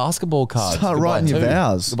one? basketball cards? Start writing your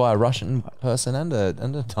vows. To buy a Russian person and a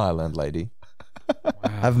Thailand lady.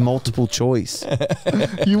 Have multiple choice.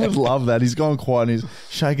 You would love that. He's gone quiet and he's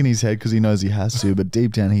shaking his head because he knows he has to, but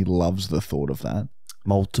deep down he loves the thought of that.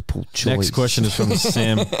 Multiple choice. Next question is from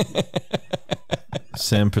Sam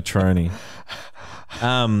Petroni.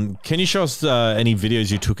 Can you show us any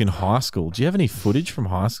videos you took in high school? Do you have any footage from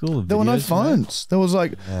high school? There were no phones. There was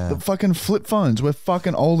like the fucking flip phones. We're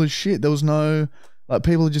fucking old as shit. There was no like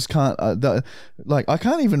people just can't like I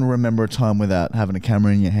can't even remember a time without having a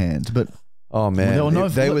camera in your hand. But oh man,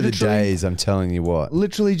 they were the literally- days. I'm telling you what.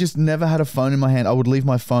 Literally just never had a phone in my hand. I would leave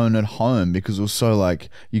my phone at home because it was so like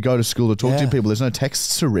you go to school to talk to people. There's no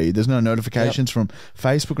texts to read. There's no notifications from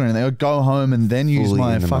Facebook or anything. I would go home and then use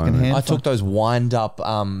my fucking hand. I took those wind up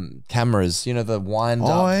cameras, you know, the wind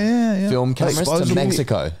up film cameras to Disposable.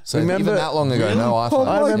 Mexico. So even that long ago, no iPhone.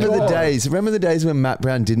 I remember the days. Remember the days when Matt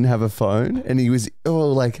Brown didn't have a phone and he was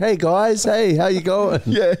like, "Hey guys, hey, how you going?"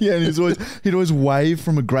 Yeah, and he'd always wave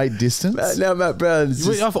from a great distance. Now Matt Brown is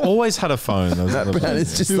just, I've always had a phone. Matt Brown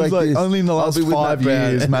is just It was like this. only in the last I'll be with 5 Matt Brown,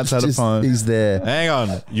 years and Matt's it's had a just- phone. He's there. Hang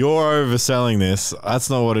on, you're overselling this. That's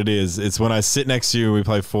not what it is. It's when I sit next to you and we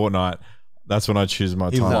play Fortnite. That's when I choose my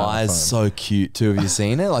He time. lies so cute too. Have you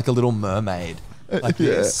seen it? Like a little mermaid. Like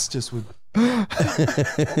this, just with.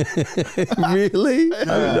 Really? I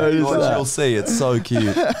haven't noticed that. You'll see. It's so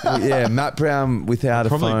cute. Yeah, Matt Brown without a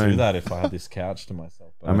phone. Probably do that if I had this couch to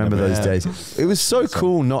myself. but I remember never those have. days. It was so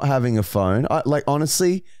cool not having a phone. Like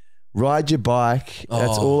honestly, ride your bike.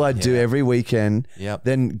 That's all I do every weekend. Yep.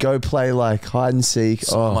 Then go play like hide and seek.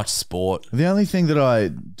 So much sport. The only thing that I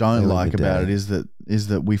don't Really like good about day. it is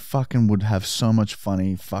that we fucking would have so much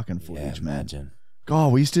funny fucking footage, man. Imagine.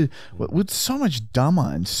 God, we used to we're so much dumber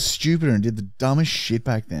and stupider and did the dumbest shit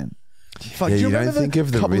back then. Fuck, Yeah, do you remember don't think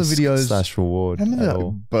of the couple risk of videos / reward. Remember at that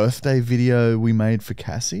all. birthday video we made for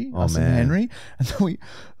Cassie, us and man. Henry, and then we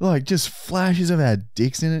like just flashes of our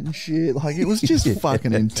dicks in it and shit. Like it was just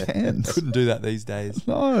fucking intense. Couldn't do that these days.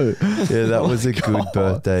 No, Yeah, that was a good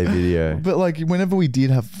birthday video. But like whenever we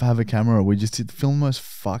did have a camera, we just did film the most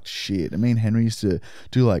fucked shit. I mean, Henry used to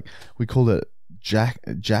do like we called it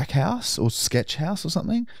Jack House or Sketch House or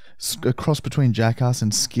something. A cross between Jackass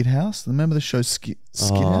and Skit House. Remember the show Skit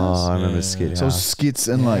House? I remember Skit So it was House. skits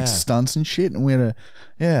and like stunts and shit, and we had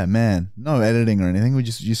no editing or anything. We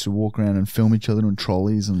just used to walk around and film each other in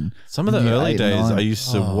trolleys and Some of the year early 8 and days, 9. I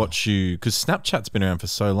used to watch you because Snapchat's been around for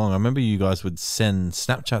so long. I remember you guys would send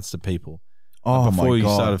Snapchats to people before my you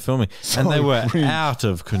God. started filming, So and they were cringe. out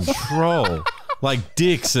of control, like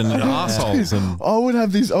dicks and assholes. And I would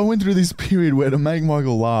have this. I went through this period where to make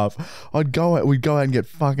Michael laugh, we'd go out and get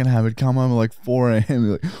fucking hammered. Come home at like 4 a.m. Be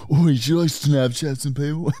like, oh, you should like Snapchat some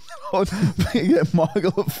people. I'd get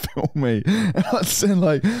Michael to film me, and I'd send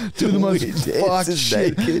like do the most fucked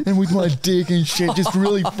shit, and with my dick and shit, just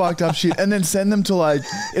really fucked up shit, and then send them to like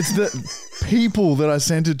it's the people that I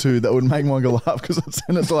sent it to that would make Michael laugh because I'd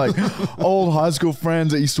send it to like old high school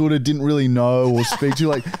friends that you sort of didn't really know or speak to,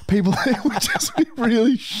 like people that would just be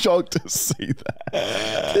really shocked to see that.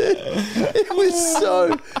 It was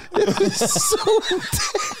so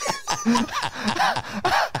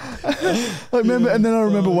I remember, and then I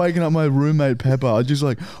remember waking up my roommate Pepper. I just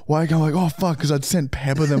like wake up like, oh fuck, because I'd sent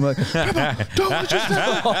Pepper them like, Pepper, don't watch your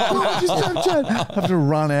Snapchat. I have to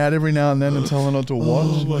run out every now and then and tell her not to watch.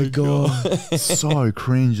 Oh my God. So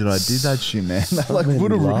cringe that I did that shit, man. Like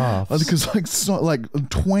would have because like so, like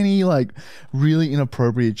 20 like really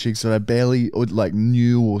inappropriate chicks that I barely like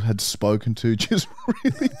knew or had spoken to, just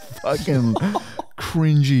really fucking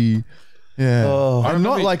cringy. Yeah, I'm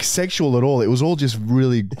not like sexual at all. It was all just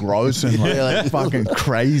really gross and like fucking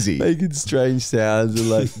crazy. Making strange sounds and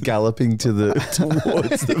like galloping towards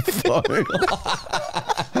the phone.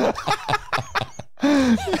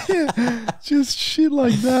 Just shit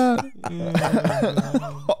like that.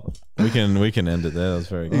 we can end it there. That was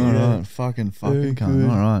very good. All right, fucking cunt.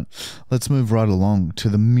 All right, let's move right along to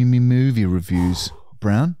the movie reviews.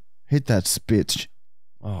 Brown, hit that spitch.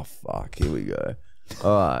 Oh fuck! Here we go.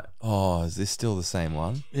 All right. Oh, is this still the same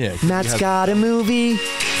one? Yeah. Matt's got a movie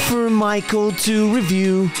for Michael to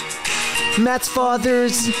review. Matt's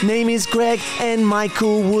father's name is Greg, and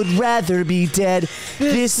Michael would rather be dead.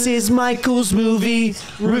 This is Michael's movie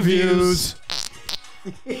reviews.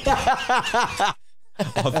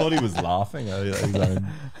 I thought he was laughing.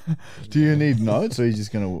 Do you need notes, or are you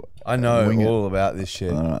just gonna? I know all about this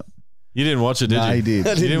shit. All right. You didn't watch it, did you? No, he did.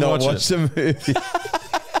 I did not watch the movie.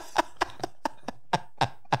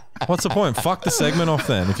 What's the point? Fuck the segment off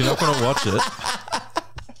then. If you're not going to watch it.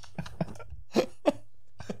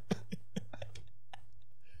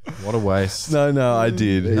 What a waste. No, I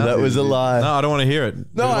did. That was a lie. No, I don't want to hear it.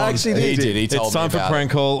 No, I actually did. He did. He told It's time me for about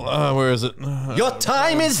prank call. Where is it? Your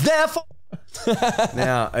time is there for.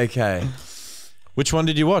 Now, okay. Which one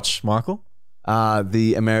did you watch, Michael?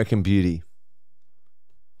 The American Beauty.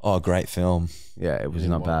 Oh, great film. Yeah, it was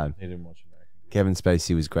not bad. He didn't watch American Beauty. Kevin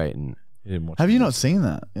Spacey was great in it. He didn't watch Have you not seen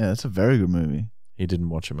that? Yeah, that's a very good movie. He didn't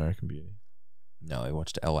watch American Beauty. No, he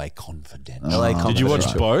watched LA Confidential. LA Did you watch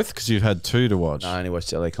Confidential. both? Because you've had two to watch. No, I only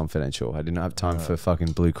watched LA Confidential. I didn't have time for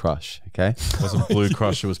fucking Blue Crush. Okay, It wasn't Blue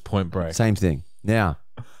Crush, it was Point Break. same thing. Now,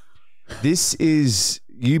 this is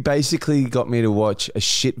you basically got me to watch a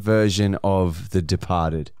shit version of The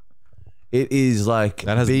Departed. It is like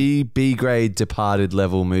That has- B grade Departed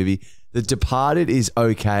level movie. The Departed is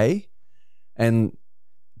okay, and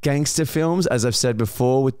gangster films, as I've said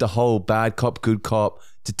before, with the whole bad cop, good cop,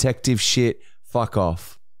 detective shit, fuck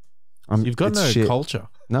off. You've got it's no shit. culture.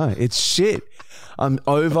 No, it's shit. I'm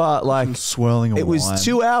over like Swirling. it was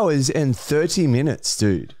 2 hours and 30 minutes,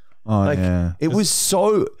 dude. Oh Like yeah. it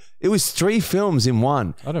was 3 films in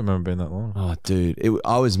one. I don't remember being that long. Oh, dude,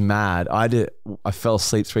 I was mad. I fell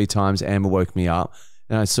asleep 3 times. Amber woke me up,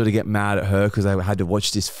 and I sort of get mad at her because I had to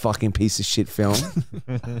watch this fucking piece of shit film.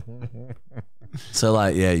 So,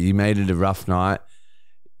 like, yeah, you made it a rough night.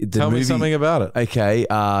 Tell me something about it. Okay,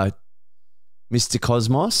 Mr.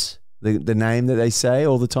 Cosmos, the name that they say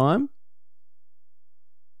all the time.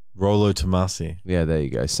 Rollo Tomasi. Yeah, there you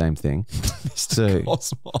go. Same thing. So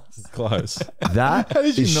Cosmos. Close. that How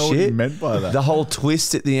did you is know what shit. he meant by that? The whole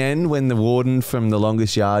twist at the end when the warden from The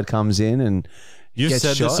Longest Yard comes in and You've gets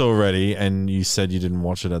said shot. this already, and you said you didn't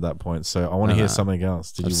watch it at that point. So I want to hear something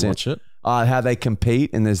else. Did I've you seen- watch it? How they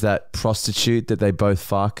compete, and there's that prostitute that they both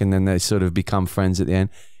fuck, and then they sort of become friends at the end.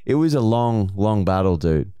 It was a long battle,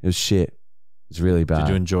 dude. It was shit. It was really bad. Did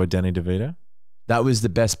you enjoy Danny DeVito? That was the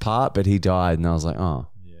best part, but he died, and I was like, oh.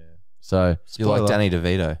 Yeah. So You like Danny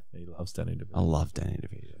DeVito? He loves Danny DeVito. I love Danny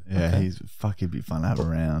DeVito. Yeah, he'd be fun to have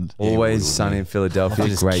around. Always Sunny in Philadelphia.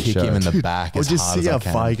 Just Great kick show. him in the back Or as just hard see as how I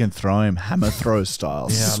can. far you can throw him, hammer throw style,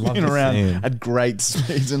 Yeah, I'd love spin to around see him. at great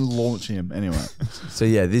speeds and launch him. Anyway, So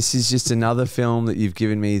yeah, this is just another film that you've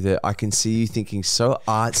given me that I can see you thinking so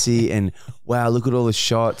artsy and wow, look at all the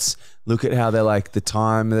shots. Look at how they're like the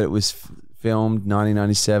time that it was filmed,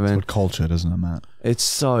 1997. what culture, doesn't it, Matt? It's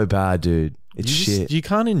so bad, dude. It's shit. You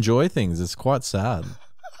can't enjoy things. It's quite sad.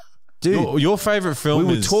 Dude, Your favorite film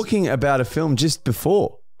we were is talking about a film just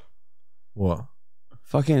before. what?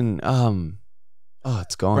 Fucking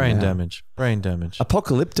it's gone. Brain now. damage. Brain damage.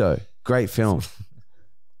 Apocalypto, great film.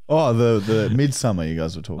 Oh, the Midsummer you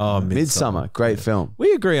guys were talking Oh, about. Midsummer, great film.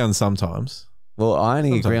 We agree on sometimes. Well, I only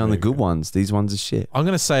Sometimes agree on we the good agree. ones. These ones are shit. I'm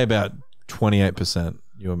going to say about 28%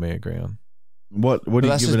 you and me agree on. What do But you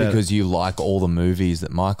that's give just it? because you like all the movies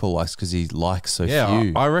that Michael likes because he likes so Yeah,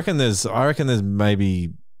 few. I reckon there's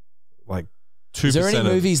maybe like 2%. Is there any of-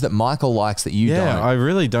 movies that Michael likes that you Yeah, don't? I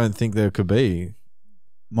really don't think there could be.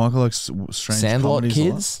 Michael likes strange Sandlot comedies a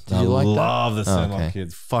lot. Kids? Did I you like that? love the Sandlot okay.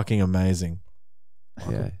 Kids. Fucking amazing.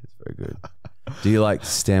 Yeah, it's very good. Do you like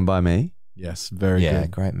Stand By Me? Yes, very Yeah,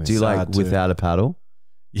 good. great movie. Do you like Sad too. Without a Paddle?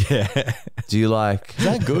 Yeah. Do you like Is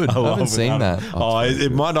that good? I love haven't seen Without- that. Oh,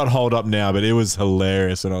 it might not hold up now, but it was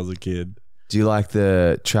hilarious when I was a kid. Do you like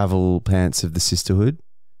the travel pants of the Sisterhood?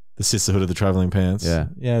 The Sisterhood of the Traveling Pants. Yeah.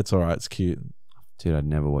 Yeah, it's all right. It's cute. Dude, I'd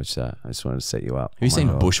never watch that. I just wanted to set you up. Have you Oh my seen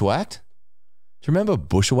God. Bushwhacked? Do you remember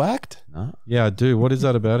Bushwhacked? No. Yeah, I do. What is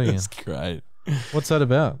that about again? It's great. What's that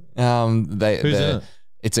about? Who's in it?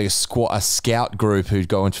 It's a scout group who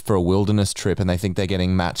go into for a wilderness trip, and they think they're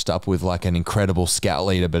getting matched up with like an incredible scout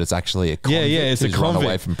leader, but it's actually a convict It's a who's run convict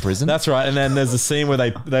away from prison. That's right. And then there's a scene where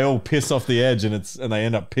they all piss off the edge, and they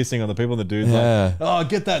end up pissing on the people. And the dude's Yeah. like, "Oh,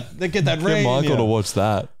 get that Get rain." Michael yeah. to watch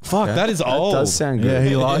that. Fuck, that is That old. does sound good. Yeah,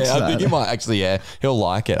 he likes I that. think you might actually. Yeah, he'll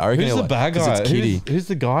like it. I reckon Who's he'll the bad like, 'cause guy? It's Kitty. Who's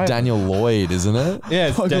the guy? Daniel Lloyd, isn't it? Yeah,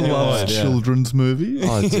 it's Michael Daniel loves Lloyd, yeah. children's movies.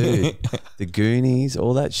 Oh, dude. The Goonies,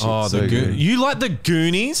 all that shit. Oh, so the good. You like the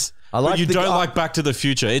Goonies? I like but you the- don't like Back to the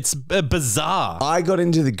Future. It's bizarre. I got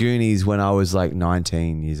into the Goonies when I was like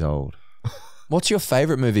 19 years old. What's your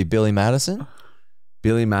favorite movie? Billy Madison?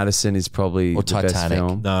 Billy Madison is probably Or the best Titanic.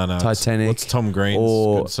 film. No. Titanic. What's Tom Green's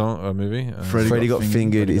or good song, movie? Freddie Got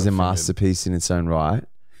Fingered is a Fingered. masterpiece in its own right.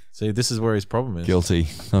 See, this is where his problem is. Guilty.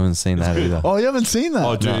 I haven't seen that either. Oh, you haven't seen that?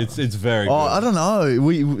 Oh, dude, it's very good. Oh, I don't know.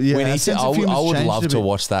 We need to, I would love to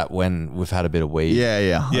watch that when we've had a bit of weed.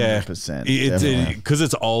 Yeah, 100%. Because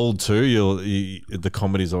it's old too. The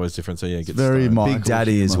comedy's always different. So yeah, it gets very Big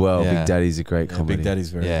Daddy as well. Yeah. Big Daddy's a great comedy. Big Daddy's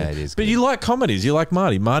very good. It is. But good. you like comedies. You like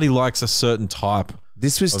Marty. Marty likes a certain type.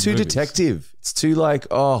 This was too movies. detective. It's too like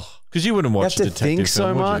because you wouldn't watch you a have to detective think so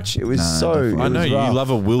film, would you? much. It was definitely. I know you rough. love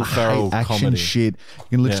a Will Ferrell action comedy. shit.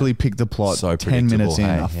 You can literally pick the plot So 10 minutes in.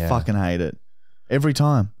 predictable, hey? I fucking hate it. Every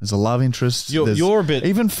time. There's a love interest. You're a bit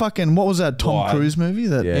even fucking what was that Tom wide. Cruise movie?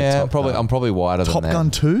 That I'm probably wider Top than that. Gun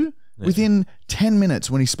 2? Within 10 minutes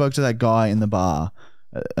when he spoke to that guy in the bar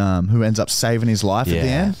who ends up saving his life at the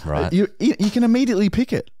end, right. you can immediately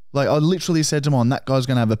pick it. Like I literally said to him, that guy's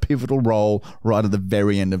going to have a pivotal role right at the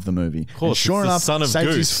very end of the movie. Of course, and sure it's the enough, son of saves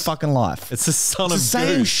Goose. his fucking life. It's the son of It's the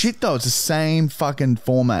same Goose. shit though. It's the same fucking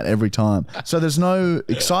format every time. So there's no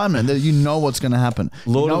excitement that you know what's going to happen.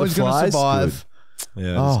 Lord you know of the he's going to Flies, survive.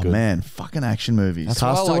 Yeah, Oh that's good. man, fucking action movies. That's why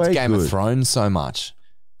I liked Castaway, Game of good. Thrones so much.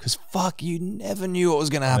 Because fuck, you never knew what was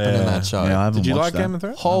going to happen in that show. Yeah, I haven't Did you watched like that. Game of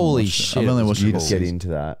Thrones? Holy watched it. shit. I've only it was watched You'd it all. get into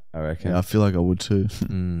that, I reckon. Yeah, I feel like I would too.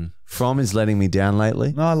 From is letting me down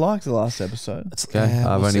lately. No, I liked the last episode. Okay,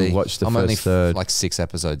 I've only watched the I'm first only third. like 6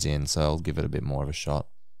 episodes in, so I'll give it a bit more of a shot.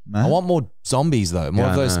 Man. I want more zombies though, more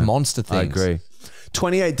Yeah, of those I know. monster things. I agree.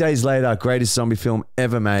 28 Days Later, greatest zombie film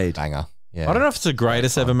ever made. Banger. Yeah. I don't know if it's the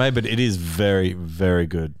greatest ever made, but it is very, very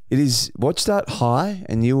good. It is. Watch that high,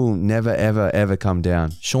 and you will never, ever, ever come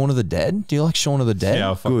down. Shaun of the Dead? Do you like Shaun of the Dead?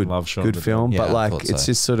 Yeah, I fucking Good, love Shaun of good the film, Dead. but Yeah, I like thought it's so.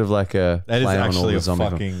 just sort of like a That is play on all actually the a zombie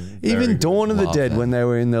fucking film. very Even good Dawn of the Love Dead that. when they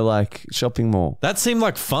were in the like shopping mall. That seemed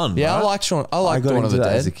like fun. Yeah, right? I like Shaun. I I like got Dawn of into the that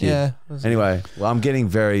Dead. as a kid. Yeah. Anyway, well, I'm getting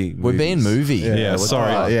very. We're being movie. Yeah,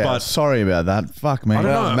 sorry, Yeah, but sorry about that. Fuck me. I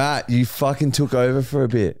don't know. Well, Matt, you fucking took over for a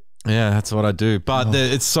bit. yeah, that's what I do. But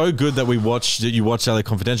it's so good that you watch LA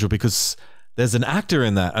Confidential because there's an actor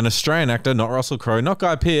in that, an Australian actor, not Russell Crowe, not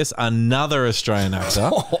Guy Pearce, another Australian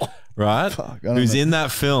actor, right? Who's in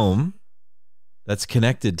that film that's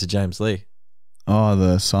connected to James Lee. Oh,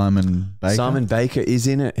 the Simon Baker. Simon Baker is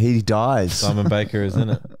in it. He dies. Simon Baker is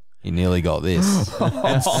in it. You nearly got this.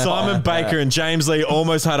 And Simon Baker and James Lee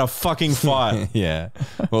almost had a fucking fight. Yeah.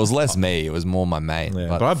 Well, it was less me. It was more my mate. Yeah,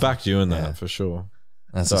 but I backed you in that for sure.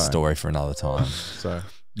 That's a story for another time. So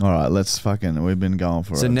All right, let's fucking. We've been going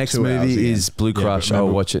for. So next 2 hours movie again. is Blue Yeah, Crush. but I'll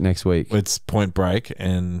remember- watch it next week. it's Point Break,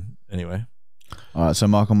 and anyway, All right, so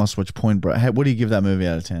Michael must watch Point Break. Hey, what do you give that movie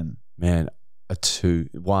out of 10? Man, a 2,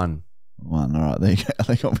 1. 1. All right, there you go.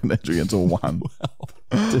 They got me there to 1.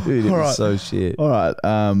 Dude, it All was right. so shit. All right,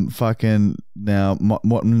 fucking now.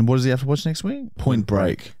 What does he have to watch next week? Point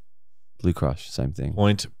Break. Blue Crush, same thing.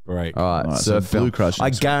 Point Break. All right, All right, so so Blue Crush I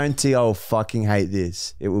next week. guarantee I'll fucking hate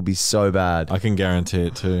this. It will be so bad. I can guarantee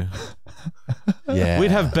it too. Yeah.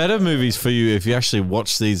 We'd have better movies for you if you actually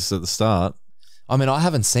watched these at the start. I mean, I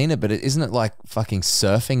haven't seen it, but isn't it like fucking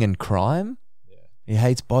surfing and crime? Yeah. He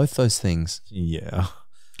hates both those things. Yeah.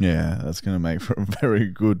 Yeah, that's going to make for a very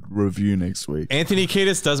good review next week. Anthony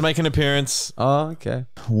Kiedis does make an appearance. Oh, okay.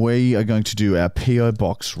 We are going to do our PO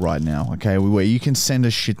box right now, okay? Where you can send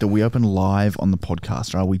us shit that we open live on the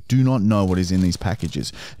podcast, right? We do not know what is in these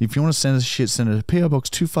packages. If you want to send us shit, send it to PO Box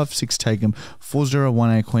 256 Takem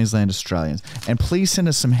 4018 Queensland, Australians. And please send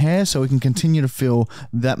us some hair so we can continue to fill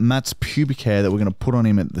that Matt's pubic hair that we're going to put on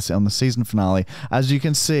him on the season finale. As you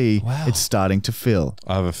can see, it's starting to fill.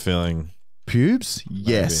 I have a feeling. Pubes?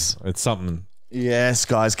 Yes. Maybe. It's something. Yes,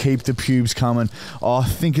 guys, keep the pubes coming. Oh,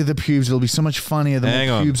 think of the pubes. It'll be so much funnier than Hang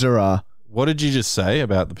what on. pubes are. What did you just say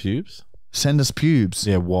about the pubes? Send us pubes.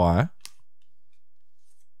 Yeah, why?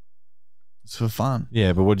 It's for fun.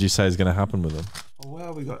 Yeah, but what did you say is going to happen with them? Oh,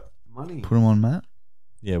 wow, we got money. Put them on, Matt.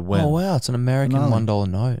 Yeah, when? Oh, wow. It's an American Finale. $1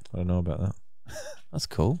 note. I don't know about that. That's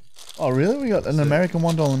cool. Oh, really? We got an American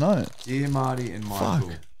 $1 note. Dear Marty and Michael.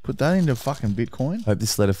 Fuck. Put that into fucking Bitcoin. Hope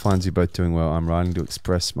this letter finds you both doing well. I'm writing to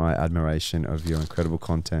express my admiration of your incredible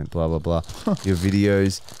content, blah, blah, blah. Your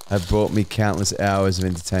videos have brought me countless hours of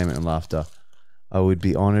entertainment and laughter. I would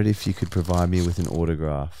be honored if you could provide me with an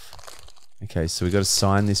autograph. Okay, so we got to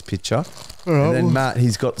sign this picture. And then Matt,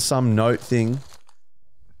 he's got some note thing.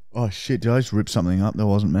 Oh, shit. Did I just rip something up that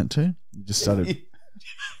wasn't meant to? It just started.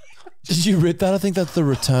 Did you rip that? I think that's the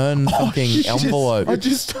return fucking shit. envelope. I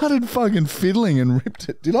just started fucking fiddling and ripped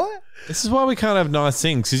it. Did I? This is why we can't have nice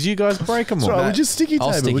things, because you guys break them all. Sorry, we just sticky tape I'll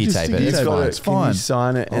it. sticky We just tape sticky it. It's tape fine. It's Can fine. you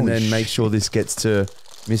sign it and Holy then make shit. sure this gets to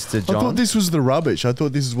Mr. I John? thought this was the rubbish. I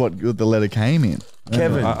thought this is what the letter came in.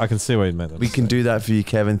 Kevin, I can see why you meant that. we can do that for you,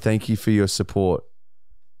 Kevin. Thank you for your support.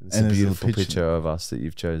 It's And a there's a beautiful picture. picture. Picture of us that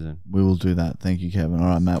you've chosen. We will do that. Thank you, Kevin. All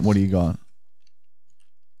right, Matt. What do you got? What do you got? What do you got? What do you got?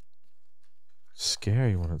 What do you got?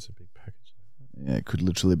 scary when it's a big package. Yeah, it could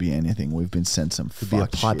literally be anything. We've been sent some Could be a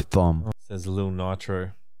pipe shit. bomb. It says a little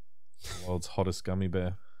nitro. The world's hottest gummy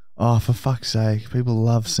bear. Oh, for fuck's sake. People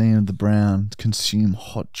love seeing the Brown consume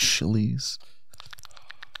hot chilies.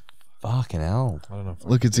 Fucking hell. I don't know.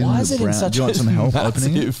 Look, it's in Why is the it in Brown. such Do you want a some help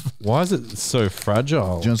opening it? massive- Why is it so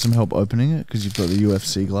fragile? Do you want some help opening it? Because you've got the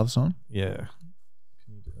UFC gloves on. Yeah.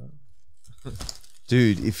 Can you do that?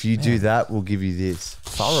 Dude, if you do that, we'll give you this.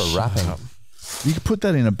 Thorough wrapping. You could put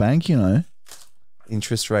that in a bank, you know.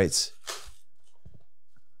 Interest rates. I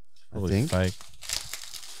Probably think. fake.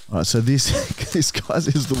 All right, so this guys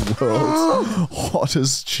is the world's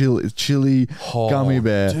hottest chili gummy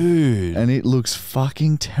bear, dude. and it looks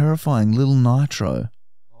fucking terrifying. Little nitro,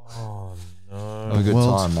 Oh no. Have a good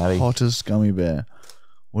world's time, Matty. hottest gummy bear.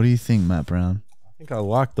 What do you think, Matt Brown? I think I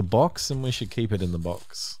like the box, and we should keep it in the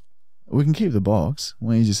box. We can keep the box.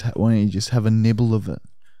 Why don't you just have a nibble of it,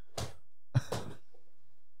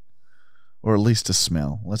 or at least a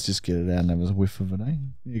smell? Let's just get it out and have a whiff of it, eh?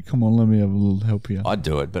 Yeah, come on, let me have a little help here. I'd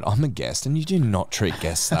do it, but I'm a guest, and you do not treat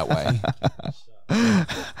guests that way.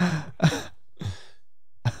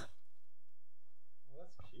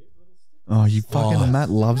 Oh, you fucking Matt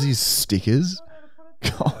loves his stickers.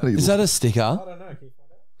 God, Is that a sticker? I don't know. Can you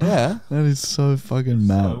find out? Yeah. that is so fucking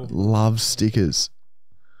Matt loves stickers.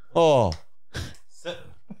 Oh.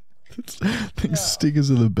 I think stickers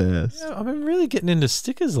are the best. Yeah, I've been really getting into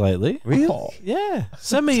stickers lately. Really? Yeah.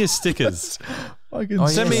 Send me your stickers. Fucking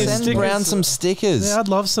Send me a send stickers. Brown some stickers. Yeah, I'd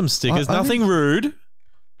love some stickers. I Nothing rude,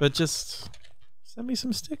 but just send me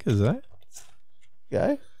some stickers, eh?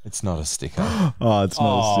 Okay. It's not a sticker. Oh, it's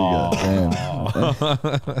not a sticker. Damn.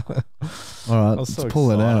 All right, let's pull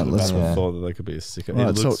it out. Let's I thought that there could be a sticker. Right,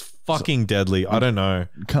 It looks fucking deadly. I don't know.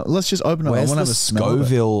 let's just open it. Where's I want to the have a smell of it.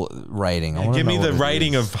 Scoville rating? I wanna Give me know the what it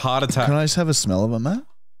rating is. of heart attack. Can I just have a smell of it, Matt?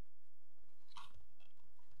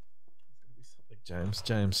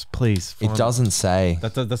 James, please. It doesn't say.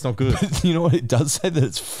 That's not good. You know what? It does say that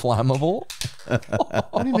it's flammable.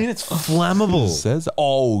 What do you mean it's flammable? It says,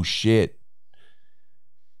 oh shit.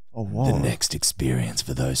 Oh, wow. The next experience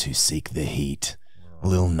for those who seek the heat.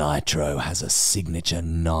 Lil Nitro has a signature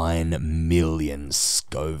 9 million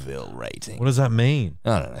Scoville rating. What does that mean?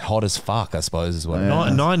 I don't know. Hot as fuck, I suppose, is what it Yeah.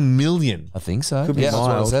 is. 9 million. I think so. Could be Yeah, that's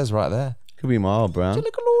what it mild. says right there. Could be mild, Brown.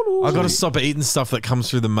 I got to stop eating stuff that comes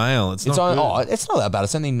through the mail. It's not good. It's not that bad.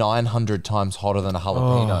 It's only 900 times hotter than a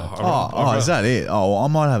jalapeno. Oh, is that it? Oh, well, I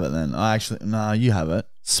might have it then. You have it.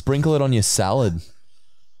 Sprinkle it on your salad.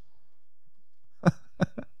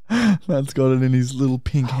 Matt's got it in his little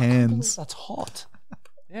pink hands. That's hot.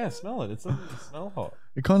 Yeah, smell it. It smell hot.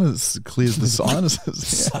 It kind of clears the sinuses.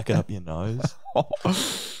 Suck it up your nose.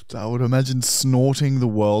 I would imagine snorting the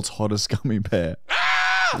world's hottest gummy bear.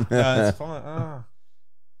 Yeah, it's fine.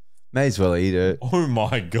 May as well eat it. Oh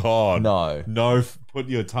my god. No. Put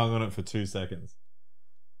your tongue on it for 2 seconds.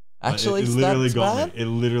 Actually, it literally that's got bad? me. It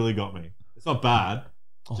literally got me. It's not bad.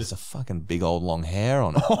 Oh, it's a fucking big old long hair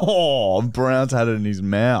on it. Oh, Brown's had it in his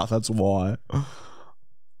mouth. That's why.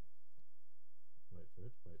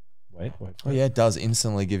 Wait. Oh, yeah, it does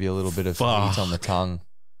instantly give you a little bit of heat on the tongue.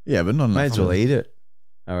 Yeah, but not enough. May as well eat it.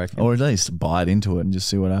 I reckon. Or at least bite into it and just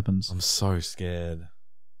see what happens. I'm so scared.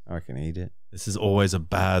 I reckon eat it. This is always a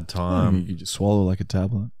bad You time. could just swallow like a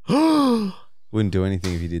tablet. Wouldn't do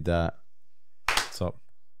anything if you did that. Stop.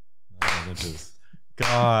 No,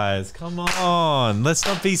 guys, come on. Let's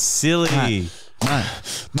not be silly.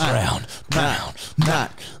 Brown.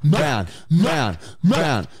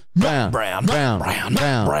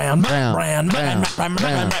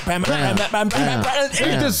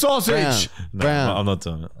 Eat the sausage. No, I'm not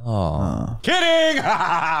doing it. Oh. Kidding!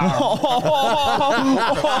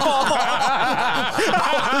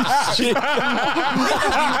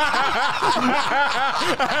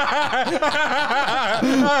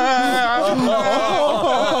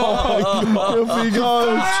 Off he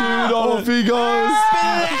goes. Off he goes.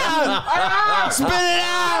 Spit it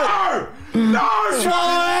out! No!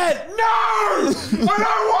 Swallow it! No! I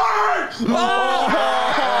don't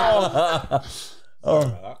want it!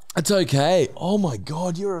 It's okay. Oh my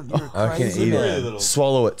god, you're a I reckon crazy eat man. it.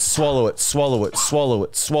 Swallow it. Slippery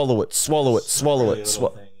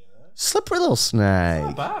little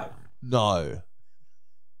snake. No.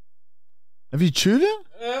 Have you chewed it?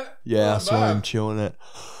 Yeah, I saw him chewing it.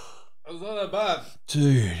 It's not that bad.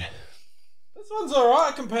 Dude. This one's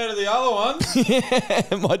alright compared to the other ones.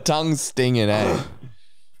 Yeah, my tongue's stinging, eh?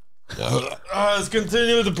 Let's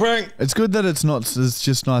continue with the prank. It's good that it's not. It's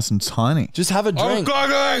just nice and tiny. Just have a drink. I'm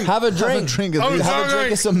gagging. Have a drink. Have a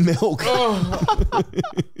drink of some milk.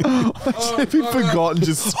 If he forgot and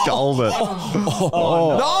just sculled it.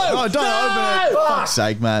 No, don't open it. For fuck's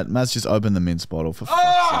sake, Matt. Matt's just opened the mince bottle for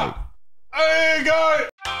fuck's sake. There you go.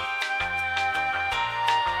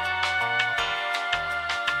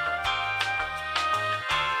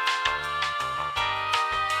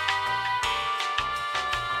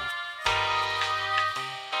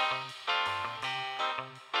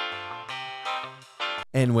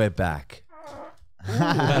 And we're back. I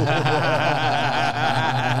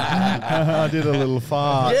did a little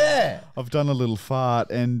fart. Yeah. I've done a little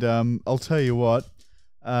fart, and I'll tell you what.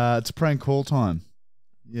 It's prank call time.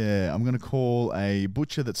 Yeah, I'm going to call a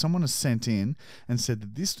butcher that someone has sent in and said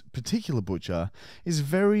that this particular butcher is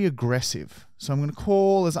very aggressive. So I'm going to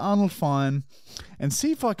call as Arnold Feine and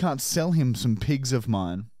see if I can't sell him some pigs of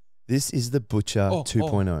mine. This is the Butcher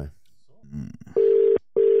 2.0.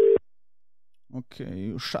 Okay,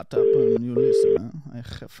 you shut up and you listen. I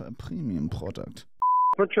have a premium product.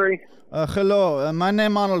 Butchery. Hello, my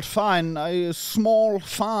name Arnold Feine. I a small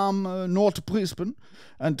farm north Brisbane,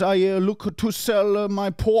 and I look to sell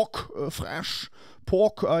my pork, fresh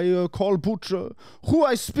pork. I call butcher. Who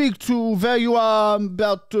I speak to? Where you are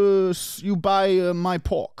about you buy my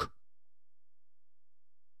pork?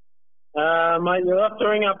 Mate, you'll have to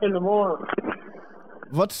ring up in the morning.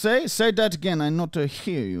 What say? Say that again. I not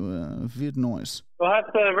hear you. Weird noise. We'll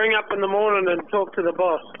have to ring up in the morning and talk to the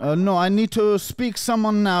boss. No, I need to speak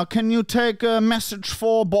someone now. Can you take a message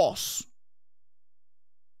for boss?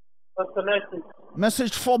 What's the message?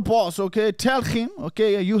 Message for boss, okay? Tell him,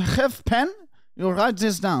 okay? You have pen? You write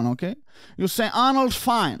this down, okay? You say Arnold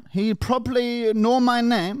Feine. He probably know my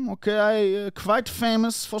name, okay? I quite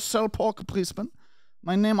famous for sell pork Brisbane.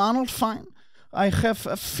 My name Arnold Feine. I have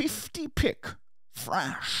a 50 pig.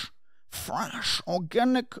 Fresh,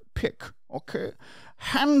 organic pig, okay?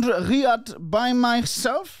 Hand reared by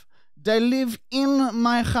myself. They live in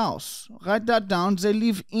my house. Write that down. They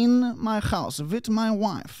live in my house with my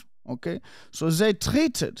wife, okay? So they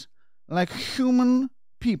treated like human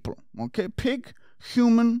people, okay? Pig,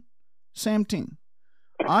 human, same thing.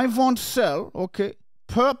 I want to sell, okay,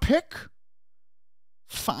 per pig,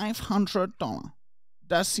 $500.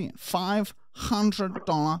 That's it,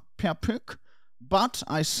 $500 per pig. But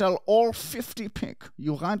I sell all 50 pig.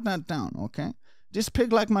 You write that down, okay? This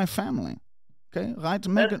pig like my family, okay? Right?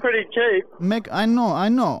 That's pretty cheap. I know.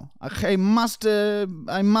 I must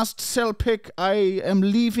sell pig. I am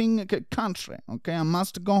leaving the country, okay? I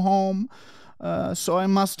must go home, so I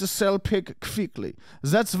must sell pig quickly.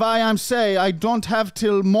 That's why I'm saying I don't have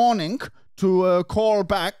till morning to call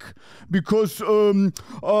back, because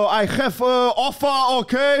I have offer,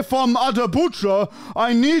 okay, from other butcher.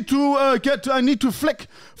 I need to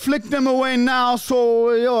flick them away now. So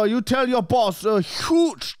you tell your boss, a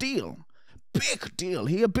huge deal, big deal.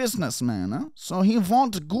 He a businessman, huh? So he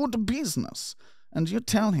want good business, and you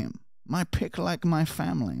tell him my pig like my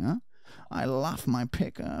family, huh? I love my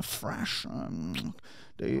pig, fresh.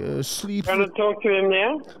 They sleep. Trying to talk to him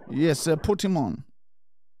now? Yes, put him on.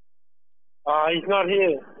 He's not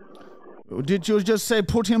here. Did you just say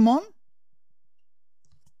put him on?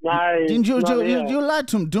 No, didn't you? not You lied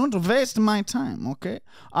to him. Don't waste my time, okay?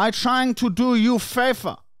 I trying to do you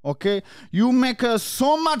favor, okay? You make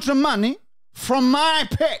so much money from my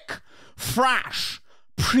pig, fresh,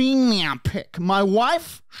 premium pig. My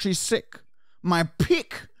wife, she's sick. My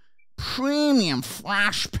pig, premium,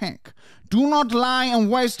 fresh pig. Do not lie and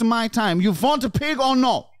waste my time. You want a pig or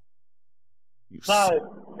no?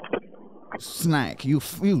 No. Snack, you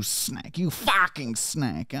snack, you fucking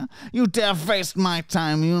snack, huh? You dare waste my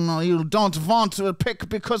time, you know, you don't want to pick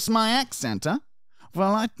because my accent, huh?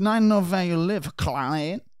 Well, I know where you live,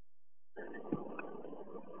 client.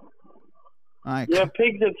 Your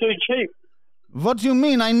pigs are too cheap. What do you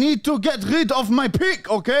mean? I need to get rid of my pig,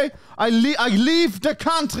 okay? I leave the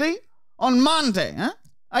country on Monday, huh?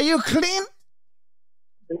 Are you clean?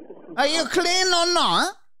 Are you clean or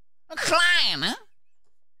not, huh? Clean, huh?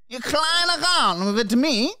 You climb around with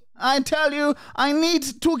me. I tell you, I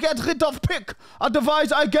need to get rid of pig.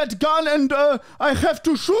 Otherwise, I get gun and I have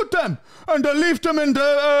to shoot them and leave them in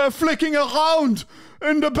the flicking around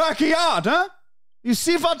in the backyard. Huh? You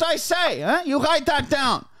see what I say? Huh? You write that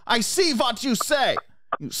down. I see what you say.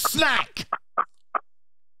 You slack.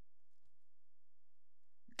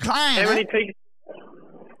 Climb. How many pigs?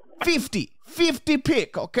 50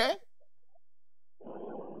 pig. Okay.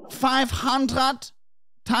 500.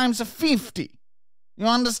 Times 50. You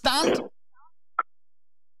understand?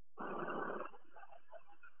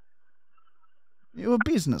 You're a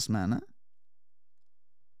businessman, huh?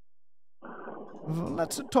 Well,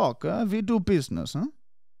 let's talk. We do business, huh?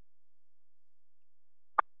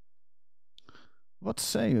 What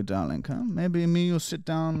say you, darling? Huh? Maybe me, you sit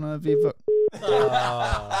down.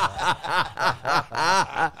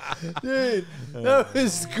 Dude, that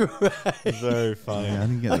was great. Very funny. Yeah, I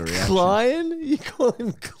didn't get the reaction. Client? You call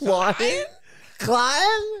him Client?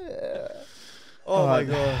 Client? Oh my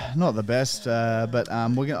god. Not the best, but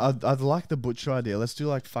we're gonna. I'd like the butcher idea. Let's do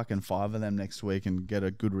like fucking 5 of them next week and get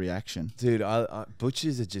a good reaction. Dude,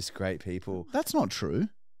 butchers are just great people. That's not true.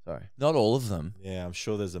 Sorry. Not all of them. Yeah, I'm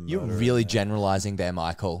sure there's a You're murderer really in there. generalizing there,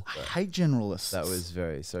 Michael. I hate generalists. That was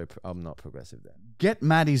I'm not progressive there. Get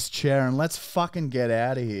Matty's chair and let's fucking get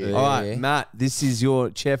out of here. All right, Matt, this is your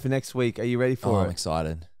chair for next week. Are you ready for it? I'm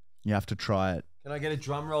excited. You have to try it. Can I get a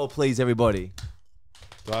drum roll, please, everybody?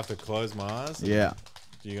 Do I have to close my eyes? Yeah. Are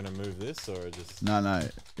you going to move this or just... No.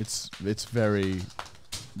 It's very,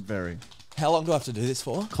 very. How long do I have to do this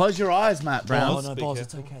for? Close your eyes, Matt Brown. Oh, no, Boz,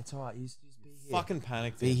 it's okay. It's all right. You just be here. Fucking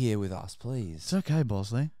panicked. Be here with us, please. It's okay,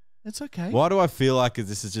 Bosley. It's okay. Why do I feel like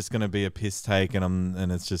this is just going to be a piss take and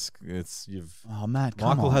you've... Oh, Matt, come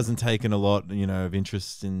Michael on. hasn't taken a lot, of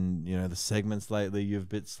interest in, the segments lately. You've a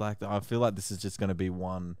bit slacked. I feel like this is just going to be a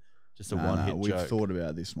one-hit We've joke. thought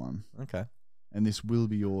about this one. Okay. And this will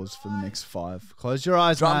be yours for the next 5. Close your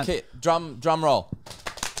eyes, Drum Matt. kit, drum roll.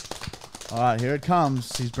 All right, here it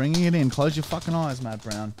comes. He's bringing it in. Close your fucking eyes, Matt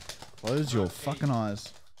Brown. Close your fucking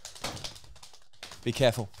eyes. Be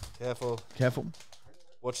careful. Careful.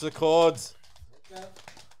 Watch the chords.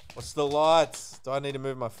 Watch the lights. Do I need to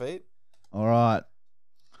move my feet? All right.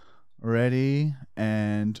 Ready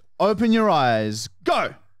and open your eyes.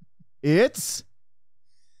 Go. It's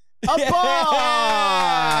a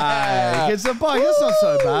bike. It's a bike. That's not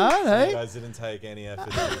so bad, You hey? guys didn't take any effort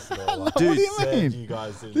in this at all. What do you mean? You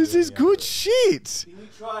guys didn't This do is any good effort. shit. Can you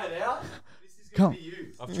try it out? This is Come. be you.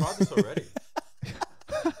 I've tried this already.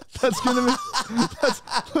 That's gonna be.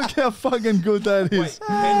 Look how fucking good that is. Wait,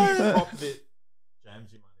 can you prop this?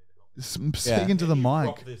 James, you might need to help. Speak into the mic.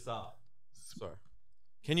 Prop this up. Sorry.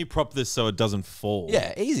 Can you prop this so it doesn't fall?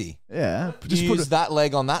 Yeah, easy. Yeah. Just use that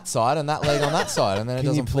leg on that side and that leg on that side, and then it Can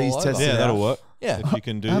you doesn't please fall test over. it Yeah, out? that'll work. Yeah. If you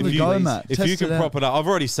can do Have a go, Matt. If Test you can it prop out. it up. I've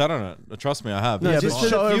already sat on it. Trust me, I have. No, Yeah, just but for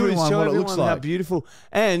show the viewers, everyone show what it everyone looks how like. beautiful.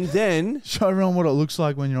 And then Show everyone what it looks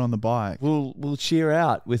like when you're on the bike. we'll cheer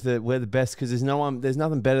out with we're the best because there's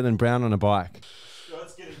nothing better than Brown on a bike.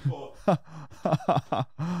 It's getting caught.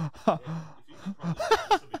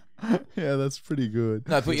 Yeah, that's pretty good.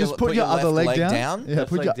 No, put Just your, put your other left leg down. Yeah, Left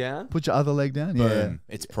put leg your down. Put your other leg down. Boom.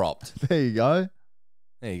 Yeah, It's propped. there you go.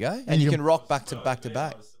 There you go. And, And you you can rock back to back.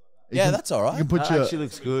 Yeah, can- that's all right. You can put That your actually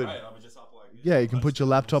looks good. you can put your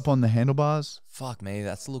laptop on the handlebars. Fuck me,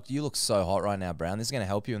 you look so hot right now, Brown. This is gonna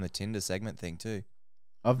help you in the Tinder segment thing too.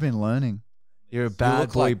 I've been learning. You're a bad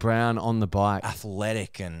look boy, like- Brown, on the bike.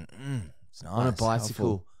 Athletic and it's nice. On a bicycle.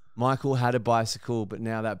 Helpful. Michael had a bicycle, but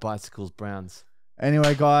now that bicycle's Brown's.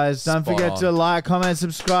 Anyway, guys, don't Spot forget on. to like, comment,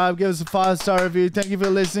 subscribe, give us a 5-star review. Thank you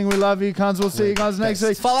for listening. We love you, cunts. We'll see you guys next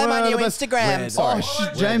week. Follow my We're new the best. Instagram. We're Sorry. Oh,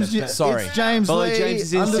 shit, James. the best. Sorry. It's James Follow Lee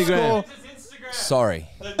James's underscore. Sorry.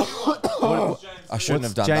 I shouldn't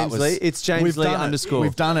have done James that. Lee. It's James Lee underscore.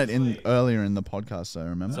 We've done it earlier in the podcast, though.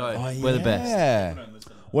 Remember? We're the best. Yeah.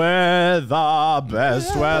 We're the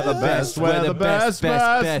best. We're the best. We're the best.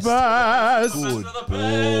 Best. best. Good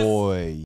boy.